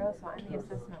tomorrow, so I'm the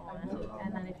assessment one,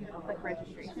 and then if you click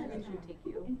registration, it should take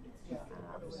you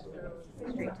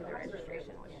straight to the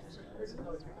registration, which is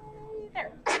right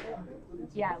there.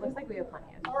 Yeah, it looks like we have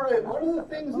plenty of. All right, one of the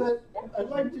things that I'd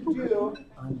like to do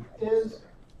is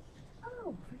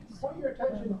point your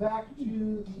attention back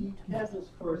to the Canvas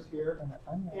course here, and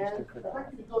I'd like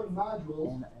you to go to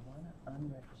modules. And I want to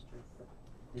unregister for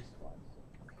this one.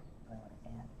 I want to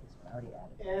add this one. I already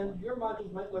added. And your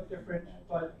modules might look different,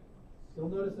 but you'll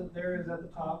notice that there is at the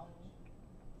top,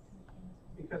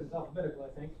 because it's alphabetical,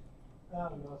 I think. No,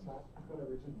 it's not, for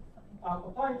whatever reason.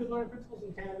 Applying good learning principles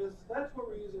in Canvas, that's what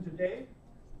we're using today.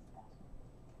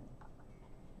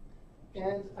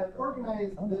 And I've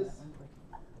organized this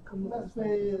in the best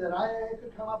way that I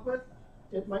could come up with.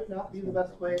 It might not be the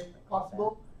best way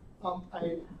possible.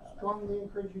 I strongly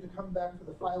encourage you to come back for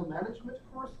the file management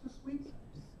course this week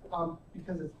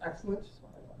because it's excellent.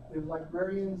 We have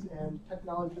librarians and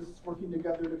technologists working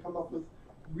together to come up with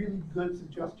really good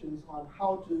suggestions on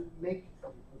how to make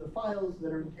the files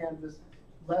that are in Canvas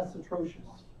less atrocious.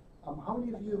 How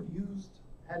many of you have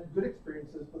had good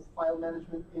experiences with file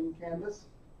management in Canvas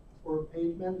or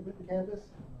page management in Canvas?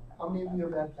 How many of you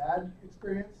have had bad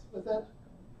experience with it?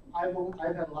 I've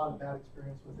had a lot of bad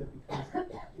experience with it because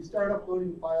you start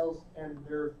uploading files and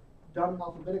they're done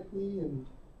alphabetically, and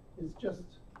it's just,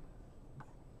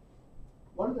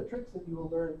 one of the tricks that you will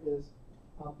learn is,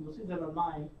 you'll see that on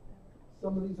mine,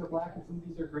 some of these are black and some of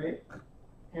these are gray,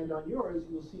 and on yours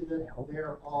you'll see that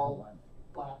they're all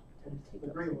black and the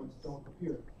gray ones don't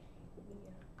appear.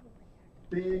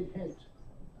 Big hint.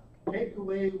 Take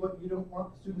away what you don't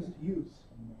want the students to use.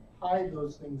 Hide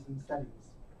those things in settings.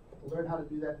 We'll learn how to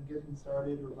do that in Getting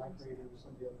Started or Migrated or some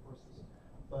of the other courses.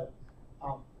 But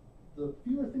the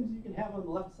fewer things you can have on the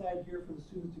left side here for the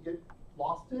students to get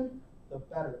lost in, the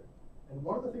better. And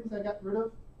one of the things I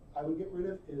would get rid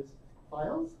of is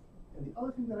files, and the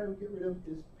other thing that I would get rid of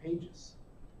is pages.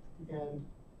 And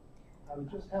I would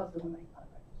just have them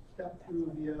step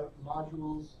through via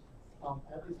modules,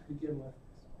 at least to begin with.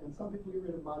 And some people get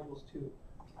rid of modules too.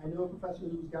 I know a professor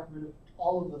who's gotten rid of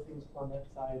all of the things on that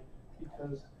side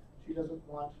because she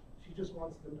just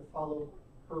wants them to follow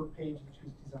her page that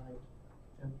she's designed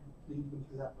and lead them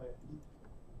through that way.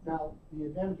 Now, the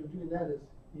advantage of doing that is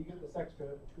you get this extra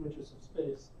 2 inches of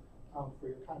space for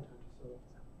your content, so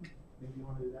maybe you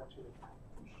want to do that too.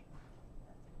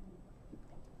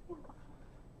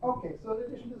 Okay, so in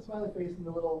addition to the smiley face and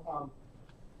the little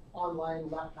online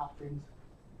laptop things,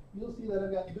 you'll see that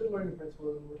I've got good learning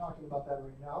principles, and we're talking about that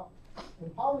right now.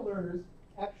 Empower Learners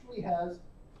actually has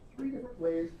 3 different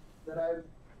ways that I've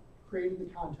created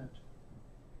the content.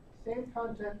 Same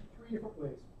content, 3 different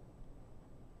ways.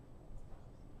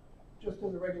 Just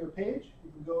as a regular page,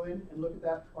 you can go in and look at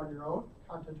that on your own,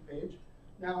 content page.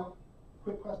 Now,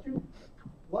 quick question.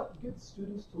 What gets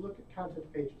students to look at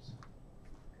content pages?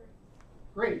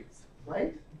 Grades,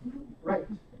 right? Right.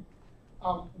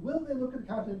 Will they look at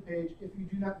the content page if you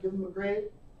do not give them a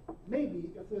grade? Maybe,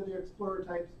 if they're the explorer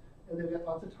types and they've got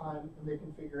lots of time and they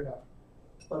can figure it out.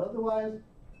 But otherwise,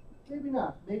 maybe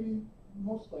not. Maybe,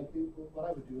 most likely, what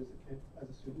I would do as a kid, as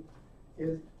a student,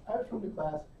 is I would come to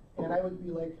class and I would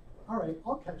be like, all right,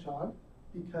 I'll catch on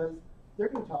because they're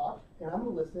going to talk and I'm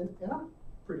going to listen, and I'm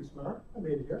pretty smart. I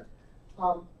made it here.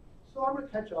 So I'm going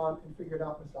to catch on and figure it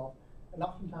out myself. And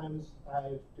oftentimes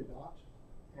I did not,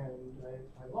 and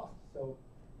I lost. So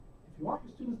if you want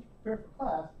your students to prepare for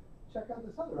class, check out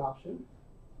this other option,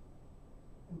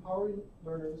 Empowering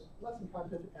Learners Lesson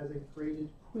Content as a Graded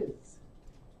Quiz.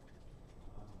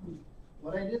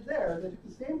 What I did there is I took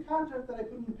the same content that I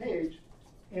put on the page,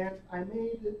 and I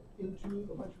made it into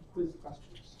a bunch of quiz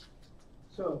questions.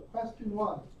 So, question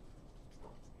 1.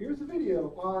 Here's a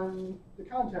video on the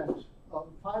content of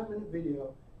a 5-minute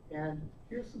video, and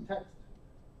here's some text.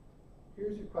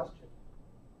 Here's your question.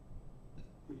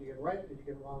 Did you get it right? Did you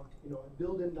get it wrong? You know,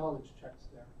 build in knowledge checks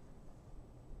there.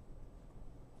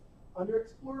 Under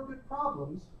Explore Good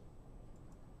Problems,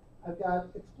 I've got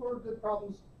Explore Good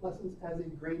Problems lessons as a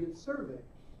graded survey.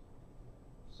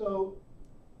 So,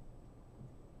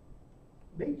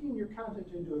 making your content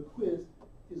into a quiz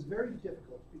is very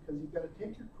difficult because you've got to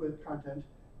take your quiz content,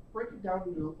 break it down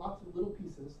into lots of little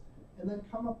pieces, and then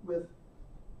come up with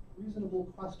reasonable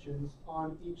questions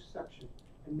on each section.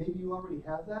 And maybe you already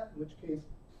have that, in which case,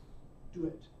 do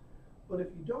it. But if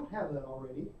you don't have that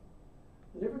already,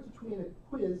 the difference between a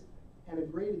quiz and a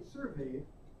graded survey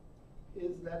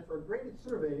is that for a graded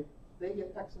survey, they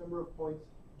get X number of points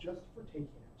just for taking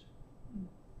it.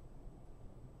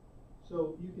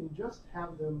 So you can just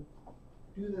have them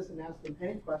do this and ask them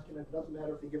any question. It doesn't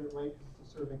matter if they get it right because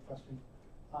it's a survey question.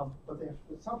 But they have to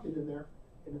put something in there.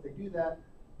 And if they do that,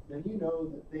 then you know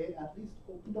that they at least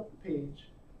opened up the page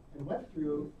and went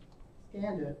through,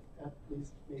 scanned it, at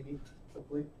least, maybe,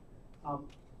 hopefully.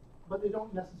 But they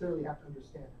don't necessarily have to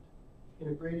understand it.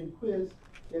 In a graded quiz,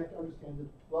 they have to understand it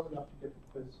well enough to get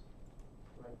the quiz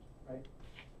right?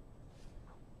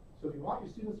 So if you want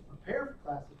your students to prepare for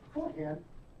classes beforehand,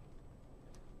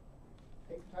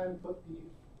 take time to put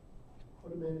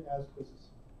them in as quizzes.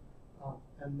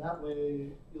 And that way,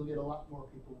 you'll get a lot more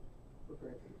people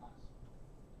preparing for the class.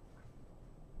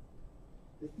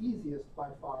 The easiest, by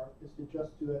far, is to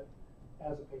just do it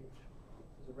as a page,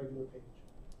 as a regular page.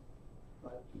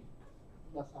 But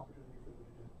less opportunity for them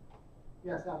to do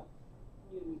it. Yes, Al?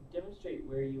 you demonstrate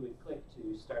where you would click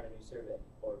to start a new survey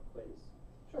or quiz?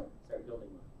 Sure. Start building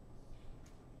one.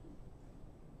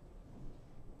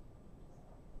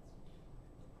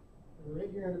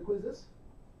 Right here under quizzes.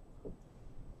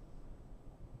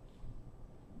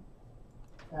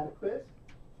 Add a quiz.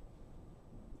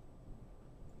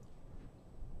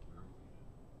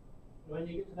 When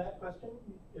you get to that question,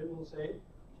 it will say,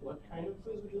 what kind of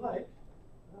quiz would you like?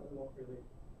 Well, it won't really.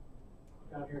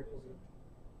 Down here, it will be.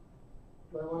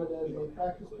 Do I want it as a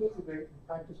practice quiz? The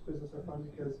practice quizzes are fun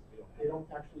because they don't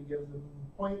actually give them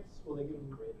points. Well, they give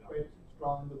them grades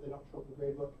strong, but they don't show up in the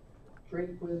grade book.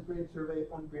 Graded quiz, graded survey,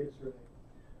 ungraded survey.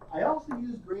 I also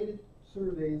use graded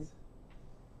surveys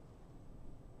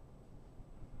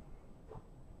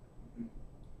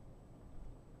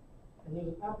and there's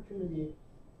an opportunity to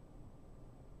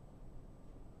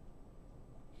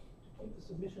keep the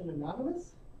submission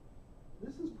anonymous.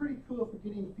 This is pretty cool for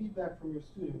getting feedback from your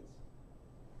students.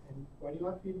 And why do you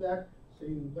want feedback? So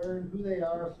you can learn who they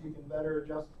are, so you can better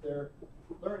adjust their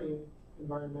learning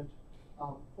environment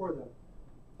for them.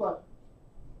 But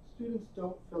students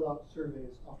don't fill out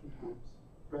surveys oftentimes,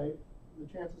 right? The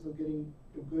chances of getting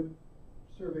a good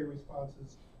survey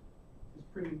responses is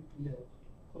pretty nil,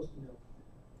 close to nil.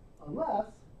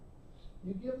 Unless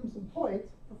you give them some points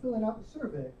for filling out the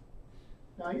survey.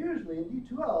 Now usually in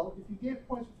D2L, if you gave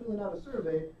points for filling out a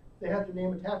survey, they had their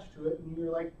name attached to it, and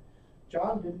you're like,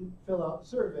 John didn't fill out the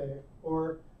survey,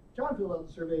 or John filled out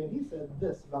the survey and he said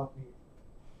this about me.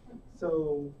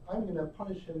 So I'm going to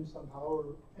punish him somehow,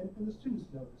 and the students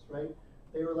know this, right?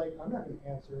 They were like, I'm not going to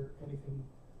answer anything.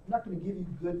 I'm not going to give you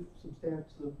good,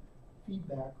 substantive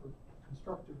feedback or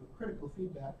constructive or critical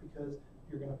feedback because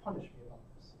you're going to punish me about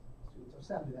this. Students are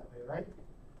savvy that way, right?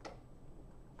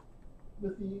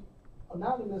 With the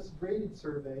anonymous graded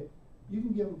survey, you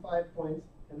can give them 5 points,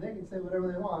 and they can say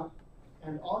whatever they want,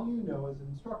 and all you know as an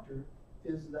instructor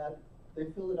is that they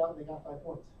filled it out and they got 5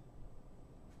 points.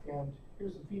 And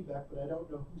here's some feedback, but I don't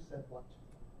know who said what.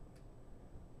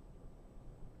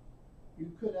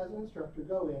 You could, as an instructor,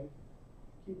 go in,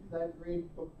 keep that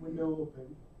grade book window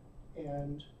open,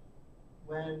 and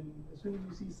as soon as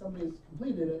you see somebody's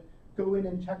completed it, go in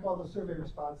and check all the survey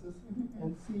responses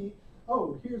and see,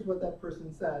 oh, here's what that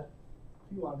person said,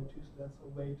 if you wanted to, so that's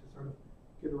a way to sort of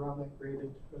get around that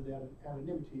graded or the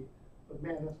anonymity. But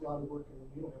man, that's a lot of work, and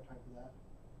you don't have time for that.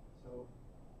 So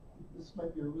this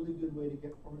might be a really good way to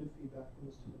get formative feedback from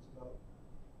the students about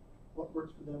what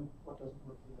works for them, what doesn't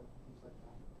work for them, things like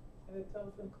that. And it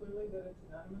tells them clearly that it's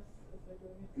anonymous as they're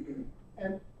doing it?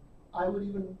 And I would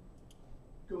even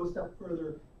go a step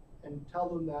further and tell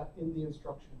them that in the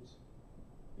instructions,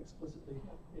 explicitly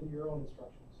in your own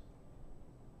instructions.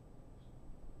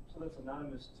 So that's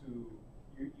anonymous to,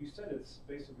 you said it's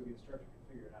basically the instructor can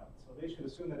figure it out. So they should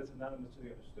assume that it's anonymous to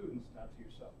the other students, not to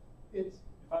yourself. If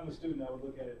I'm a student, I would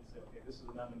look at it and say, okay, this is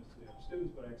anonymous to the other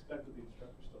students, but I expect that the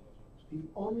instructor still knows what it is.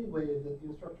 The only way that the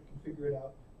instructor can figure it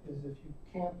out is if you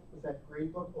camp with that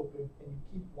grade book open and you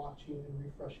keep watching and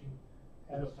refreshing.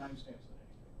 There's no timestamps on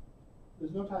anything.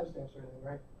 There's no timestamps or anything,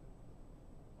 right?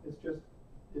 It's just,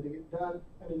 did it get done?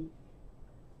 I mean,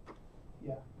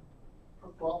 yeah.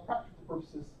 For all practical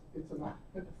purposes, it's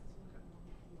anonymous.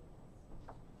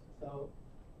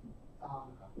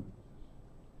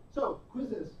 So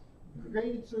quizzes,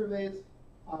 graded surveys,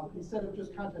 instead of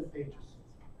just content pages.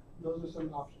 Those are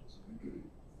some options. In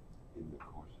the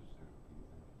courses there.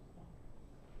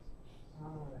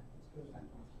 All right, let's go back.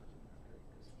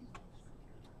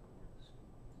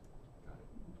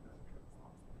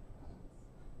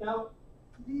 Now,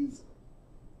 these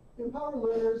empower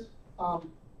learners,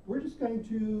 we're just going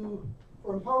to,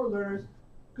 for empower learners,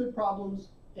 good problems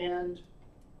and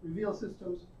reveal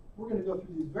systems, we're going to go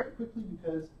through these very quickly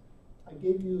because I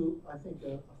gave you, I think,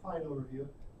 a fine overview.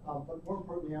 But more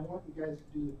importantly, I want you guys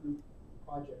to do the group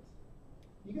projects.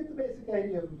 You get the basic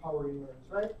idea of empowering learners,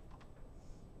 right?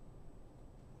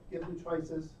 Give them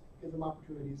choices, give them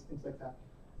opportunities, things like that.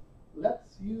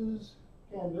 Let's use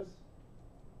Canvas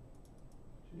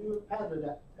to do a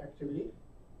Padlet activity.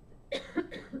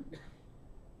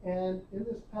 And in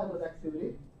this Padlet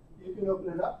activity, you can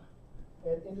open it up,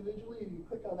 and individually, if you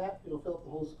click on that, it'll fill up the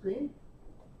whole screen.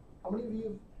 How many of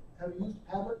you have used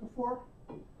Padlet before?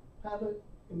 Padlet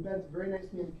embeds very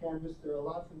nicely into Canvas. There are a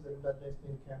lot of things that embed nicely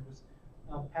into Canvas.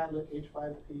 Padlet,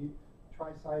 H5P,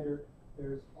 Tricider,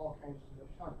 there's all kinds of things that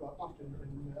we talk about often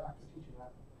in active teaching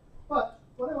that. But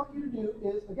what I want you to do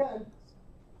is, again,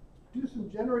 do some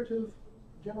generative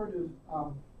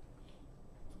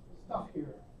stuff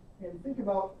here. And think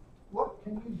about what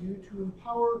can you do to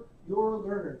empower your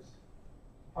learners.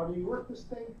 How do you work this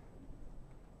thing?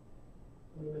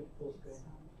 Let me make it full screen.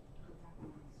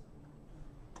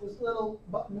 this little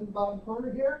button in the bottom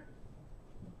corner here.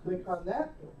 Click on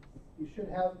that. You should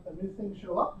have a new thing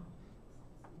show up.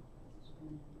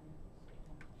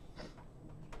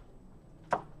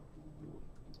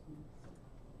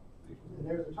 And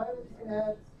there's a title you can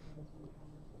add.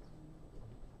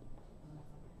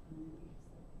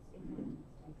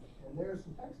 And there's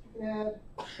some text you can add.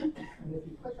 And if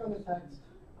you click on the text,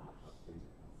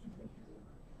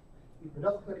 you can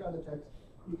double click on the text.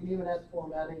 You can even add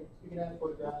formatting. You can add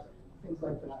photographs, things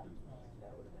like that.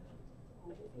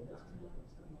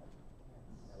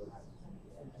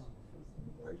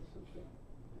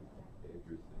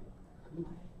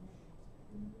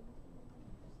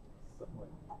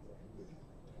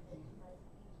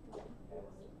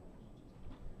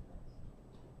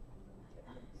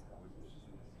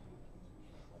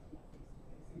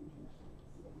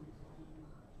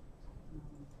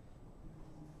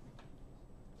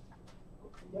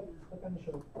 Yep, click on the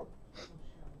show.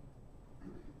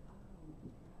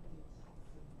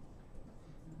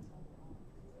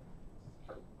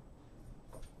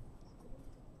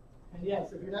 And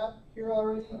yes, if you're not here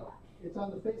already, it's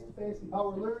on the face-to-face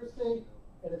Empower Learners thing,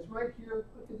 and it's right here.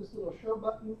 Click at this little show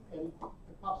button, and it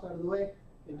pops out of the way.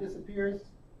 It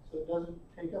disappears, so it doesn't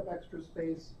take up extra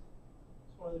space.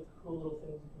 It's one of the cool little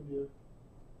things you can do.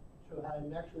 Show how,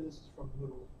 and actually this is from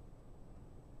Moodle.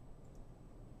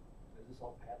 Is this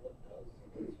all Padlet does?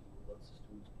 It lets the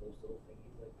students post little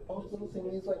thingies like this? Post little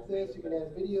thingies like this. You can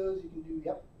add videos. You can do,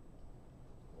 yep.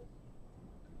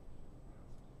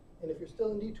 And if you're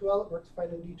still in D2L, it works fine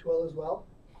in D2L as well.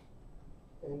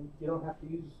 And you don't have to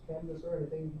use Canvas or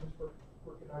anything. You can just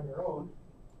work it on your own.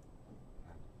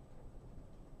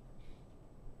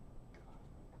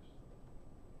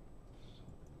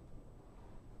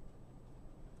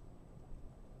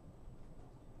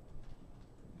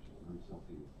 Learn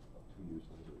something 2 years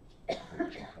later.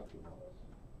 Something else.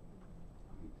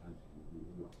 How many times can you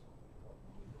read it?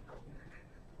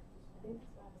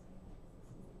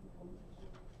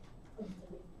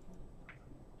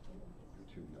 You're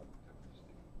too young to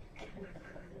understand.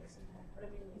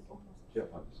 Jeff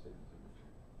understands.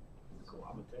 So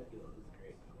I'm a tech, this is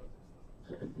great.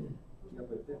 Yeah,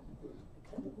 but that's good.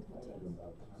 I had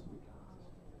about time we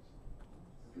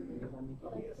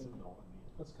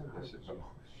Let's come I said, no.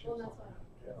 Well, that's why.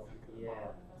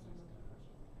 Yeah.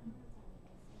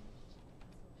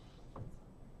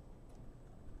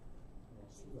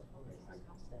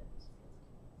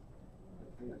 The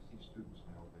thing I see students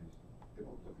nowadays, they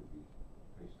don't look at me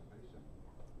face to face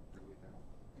anymore. Really don't.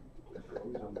 They're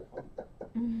always on their phone.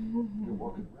 They're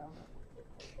walking around that way.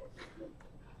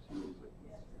 Seriously.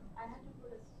 I had to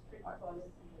put a strict policy.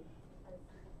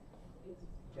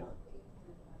 John.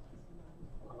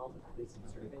 On all the quizzing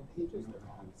survey pages, they're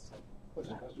all set. What's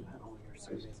that? You had all your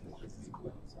surveys and quizzes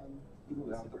closed. Even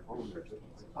without the phone, they're just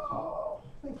like, Oh,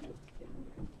 thank you.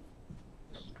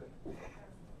 this is good.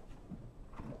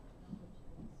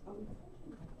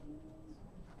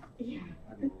 Yeah.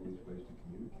 Having all these ways to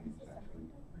communicate is actually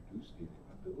reduce the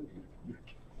ability to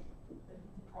communicate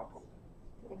properly.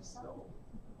 So,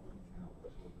 you know, so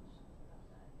this.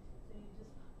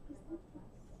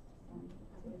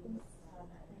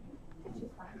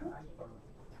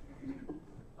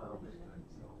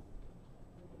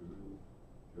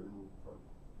 Journal from.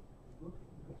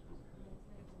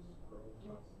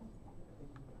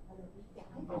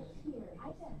 I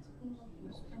bet he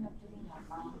was kind of doing a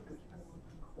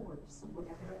course,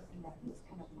 whatever, and that he's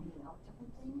kind of pointing out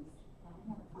different things. I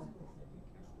never thought of that.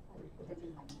 But I do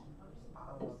like that.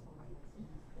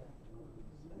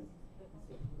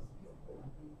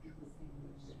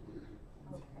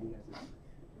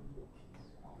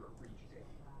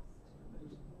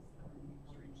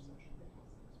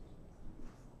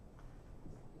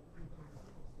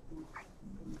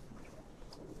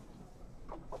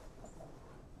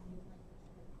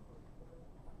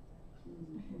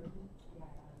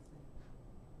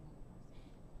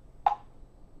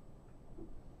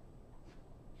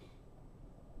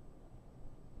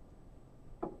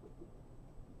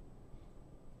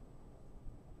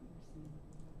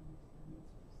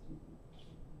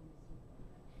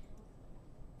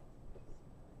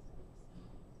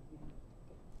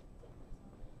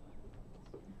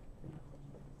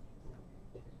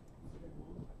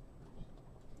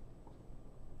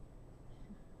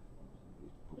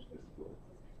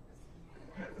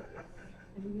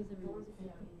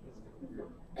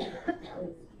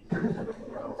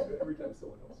 Every time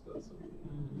someone else does something,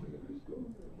 I just go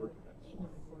work on that.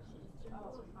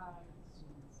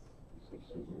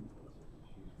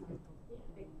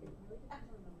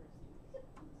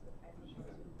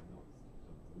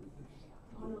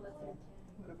 Oh, no, that's it.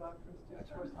 What about for students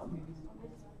who are not meeting.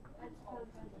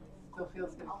 Still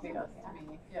feels like chaos to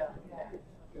me. Yeah.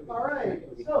 All right,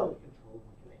 so,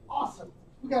 awesome.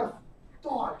 We got a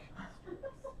dog.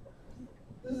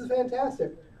 This is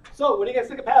fantastic. So, what do you guys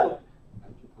think of paddling?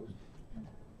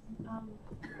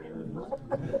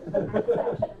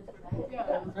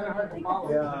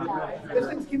 Because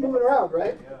things keep moving around,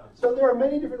 right? So there are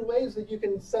many different ways that you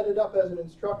can set it up as an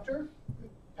instructor.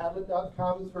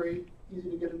 Padlet.com is very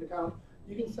easy to get into account.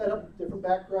 You can set up different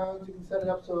backgrounds. You can set it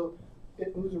up so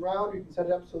it moves around. You can set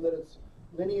it up so that it's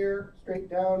linear, straight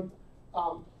down.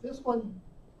 This one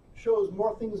shows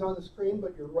more things on the screen,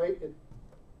 but you're right.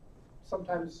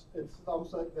 Sometimes it's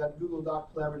almost like that Google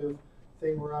Doc collaborative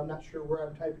thing where I'm not sure where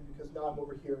I'm typing because now I'm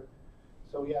over here.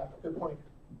 So yeah, good point.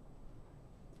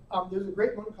 There's a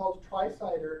great one called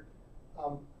TriCider,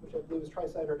 which I believe is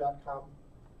tricider.com.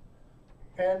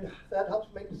 And that helps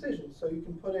make decisions. So you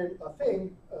can put in a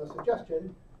thing, a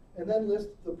suggestion, and then list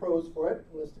the pros for it,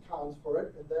 and list the cons for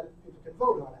it, and then people can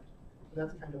vote on it. And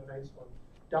that's kind of a nice one.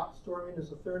 Dot storming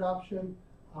is a third option,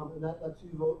 and that lets you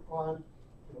vote on,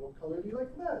 what color do you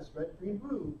like the best, red, green,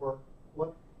 blue, or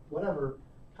whatever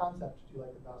concept do you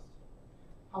like the best.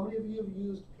 How many of you have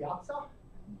used Piazza?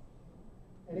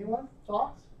 Anyone?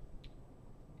 Thoughts?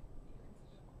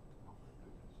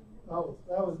 Oh,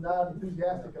 that was not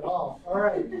enthusiastic at all. All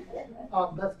right,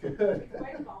 that's good. It's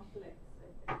quite complex.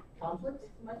 Conflicts?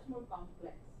 It's much more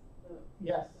complex. So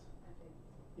Yes. I think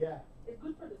Yeah. it's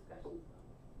good for discussions.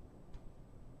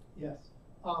 Yes.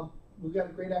 We've got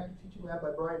a great active teaching lab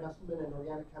by Brian Esselman in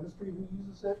organic chemistry who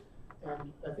uses it,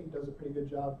 and I think does a pretty good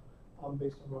job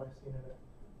based on what I've seen in it.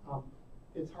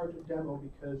 It's hard to demo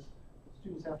because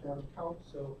students have to have an account,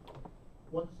 so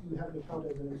once you have an account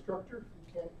as an instructor, you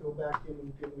can't go back in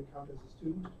and get an account as a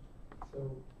student, so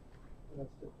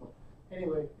that's difficult.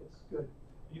 Anyway, it's good.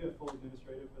 You have full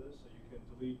administrative for this, so you can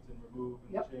delete and remove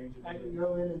and Yep. change and I can delete.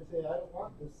 go in and say, I don't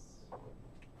want this one.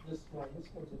 This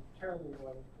one's a terrible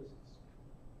one because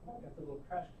it's got the little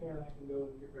trash can. I can go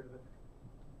and get rid of it.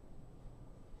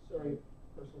 Sorry,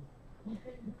 person.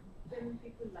 Then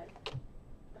people like the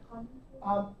comments.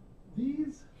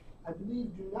 These, I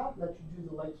believe, do not let you do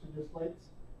the likes or dislikes.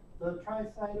 The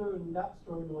TriCider and not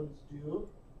storing ones do.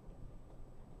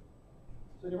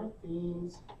 So different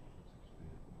themes.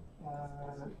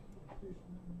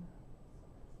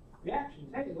 Reactions.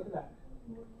 Hey, look at that.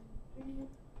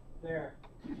 There.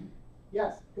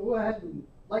 Yes, go ahead and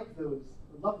like those,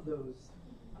 love those.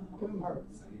 Give them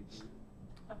hearts.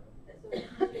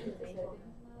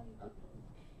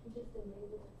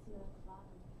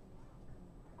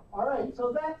 All right,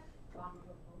 so that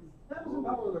was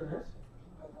Empower Learners.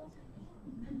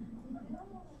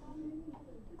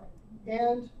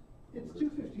 And it's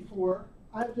 2:54.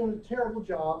 I've done a terrible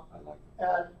job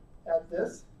at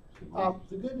this.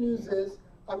 The good news is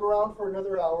I'm around for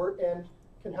another hour and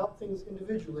can help things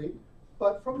individually.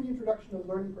 But from the introduction of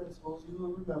learning principles, you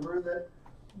will remember that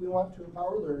we want to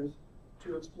empower learners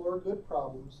to explore good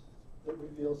problems that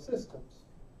reveal systems.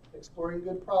 Exploring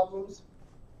good problems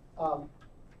on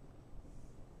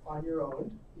your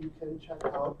own, you can check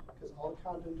out, because all the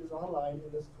content is online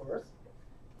in this course,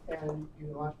 and you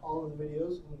can watch all of the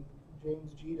videos, and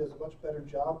James G does a much better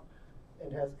job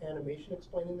and has animation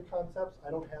explaining the concepts. I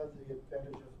don't have the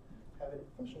advantage of having a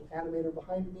professional animator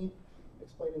behind me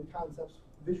explaining concepts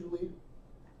visually,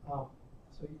 so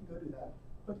you can go do that.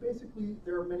 But basically,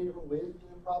 there are many different ways of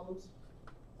doing problems,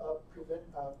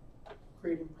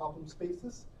 creating problem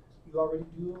spaces. You already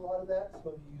do a lot of that.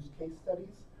 Some of you use case studies.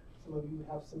 Some of you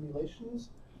have simulations.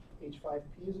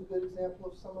 H5P is a good example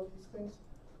of some of these things.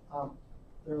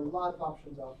 There are a lot of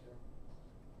options out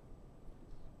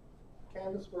there.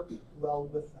 Canvas works well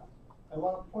with them. I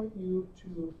want to point you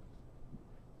to,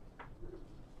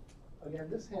 again,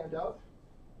 this handout.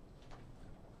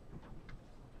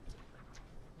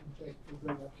 Which I can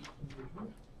bring up this individual.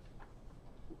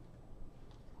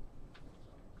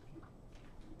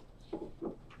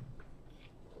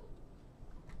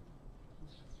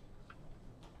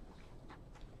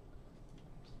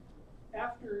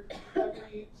 After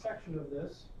every section of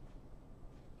this,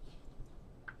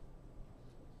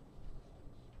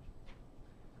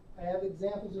 I have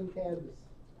examples in Canvas.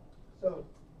 So,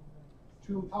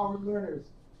 to empower learners,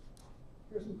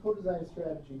 here's some co-design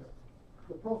strategies.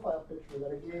 The profile picture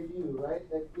that I gave you, right,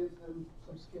 that gives them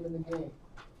some skin in the game.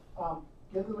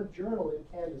 Give them a journal in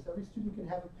Canvas. Every student can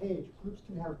have a page. Groups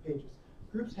can have pages.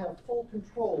 Groups have full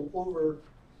control over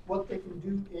what they can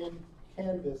do in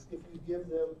Canvas if you give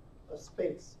them a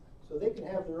space. So they can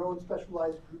have their own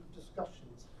specialized group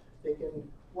discussions. They can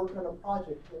work on a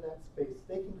project in that space.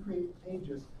 They can create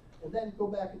pages and then go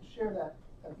back and share that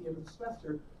at the end of the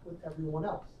semester with everyone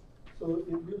else. So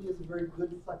it really is a very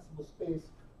good flexible space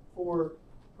for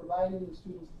providing the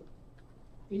students the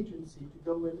agency to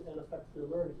go in and affect their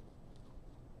learning.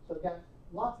 So I've got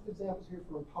lots of examples here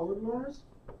for empowered learners.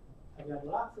 I've got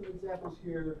lots of examples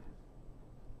here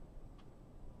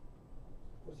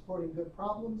for supporting good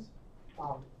problems,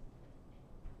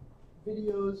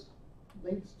 videos,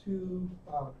 links to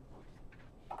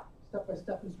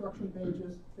step-by-step instruction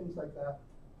pages, things like that,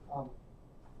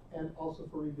 and also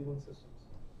for reviewing systems.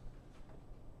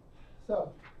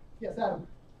 So, yes, Adam.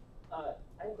 I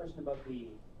have a question about the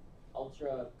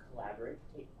Ultra collaboration.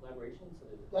 So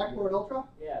Blackboard Ultra?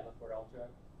 Yeah, Blackboard Ultra.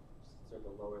 Sort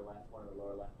of the lower left, one of the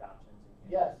lower left options.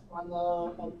 Yes,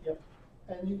 yep.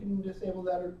 And you can disable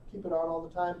that or keep it on all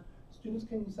the time. Students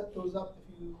can set those up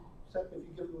if you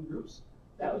give them groups.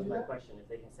 That was my question, if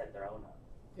they can set their own up.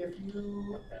 If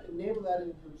you enable that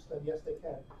in groups, then yes, they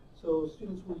can. So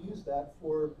students will use that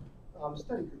for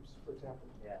study groups, for example.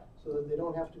 Yeah. So that they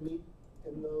don't have to meet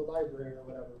in the library or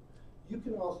whatever. You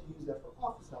can also use that for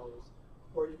office hours,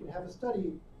 or you can have a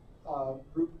study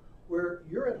group where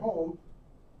you're at home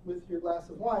with your glass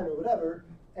of wine or whatever,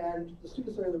 and the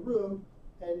students are in the room,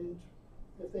 and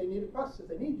if they need a process, if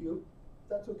they need you,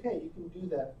 that's okay. You can do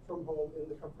that from home in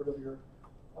the comfort of your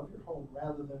home,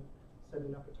 rather than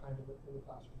setting up a time in the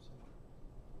classroom somewhere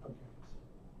on campus.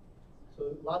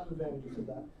 So lots of advantages of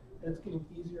that, and it's getting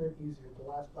easier and easier. The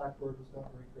last Blackboard was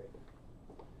not very great.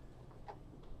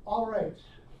 All right.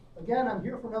 Again, I'm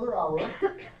here for another hour,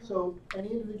 so any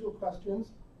individual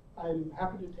questions, I'm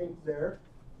happy to take there.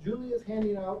 Julie is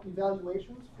handing out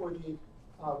evaluations for the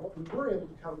what we were able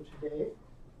to cover today.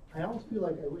 I almost feel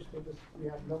like I wish we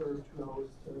had another 2 hours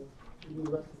to do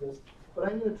the rest of this,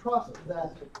 but I'm going to trust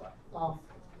that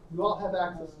you all have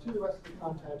access to the rest of the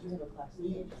content.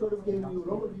 We sort of gave you an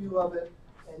overview of it,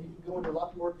 and you can go into a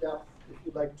lot more depth if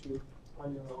you'd like to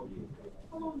on your own.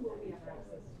 How long will we have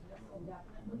access?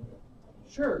 Indefinitely?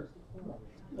 Sure.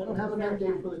 I don't have an end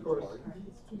date for the course.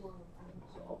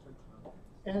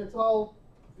 And it's all,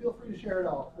 feel free to share it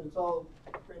all. It's all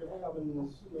Creative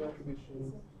Commons, no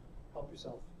attribution, help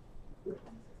yourself. You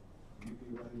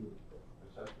be running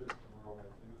assessment tomorrow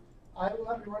afternoon? I will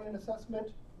not be running assessment.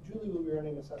 Julie will be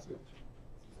running assessment.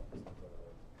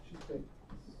 She's big.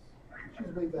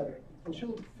 She's way better. And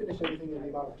she'll finish everything in the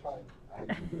amount of time.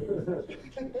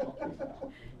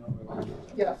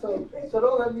 Yeah, so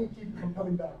don't let me keep you from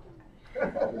coming back.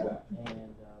 And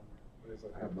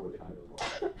I have more time.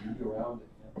 You be around?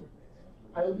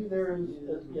 I will be there,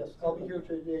 yes, I'll be here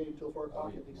today until 4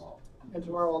 o'clock at least. And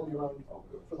tomorrow I'll be around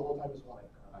for the whole time as well.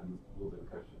 I'm a little bit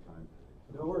pressed for time.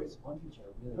 No worries. One feature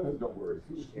I really Don't worry.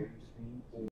 share your screen.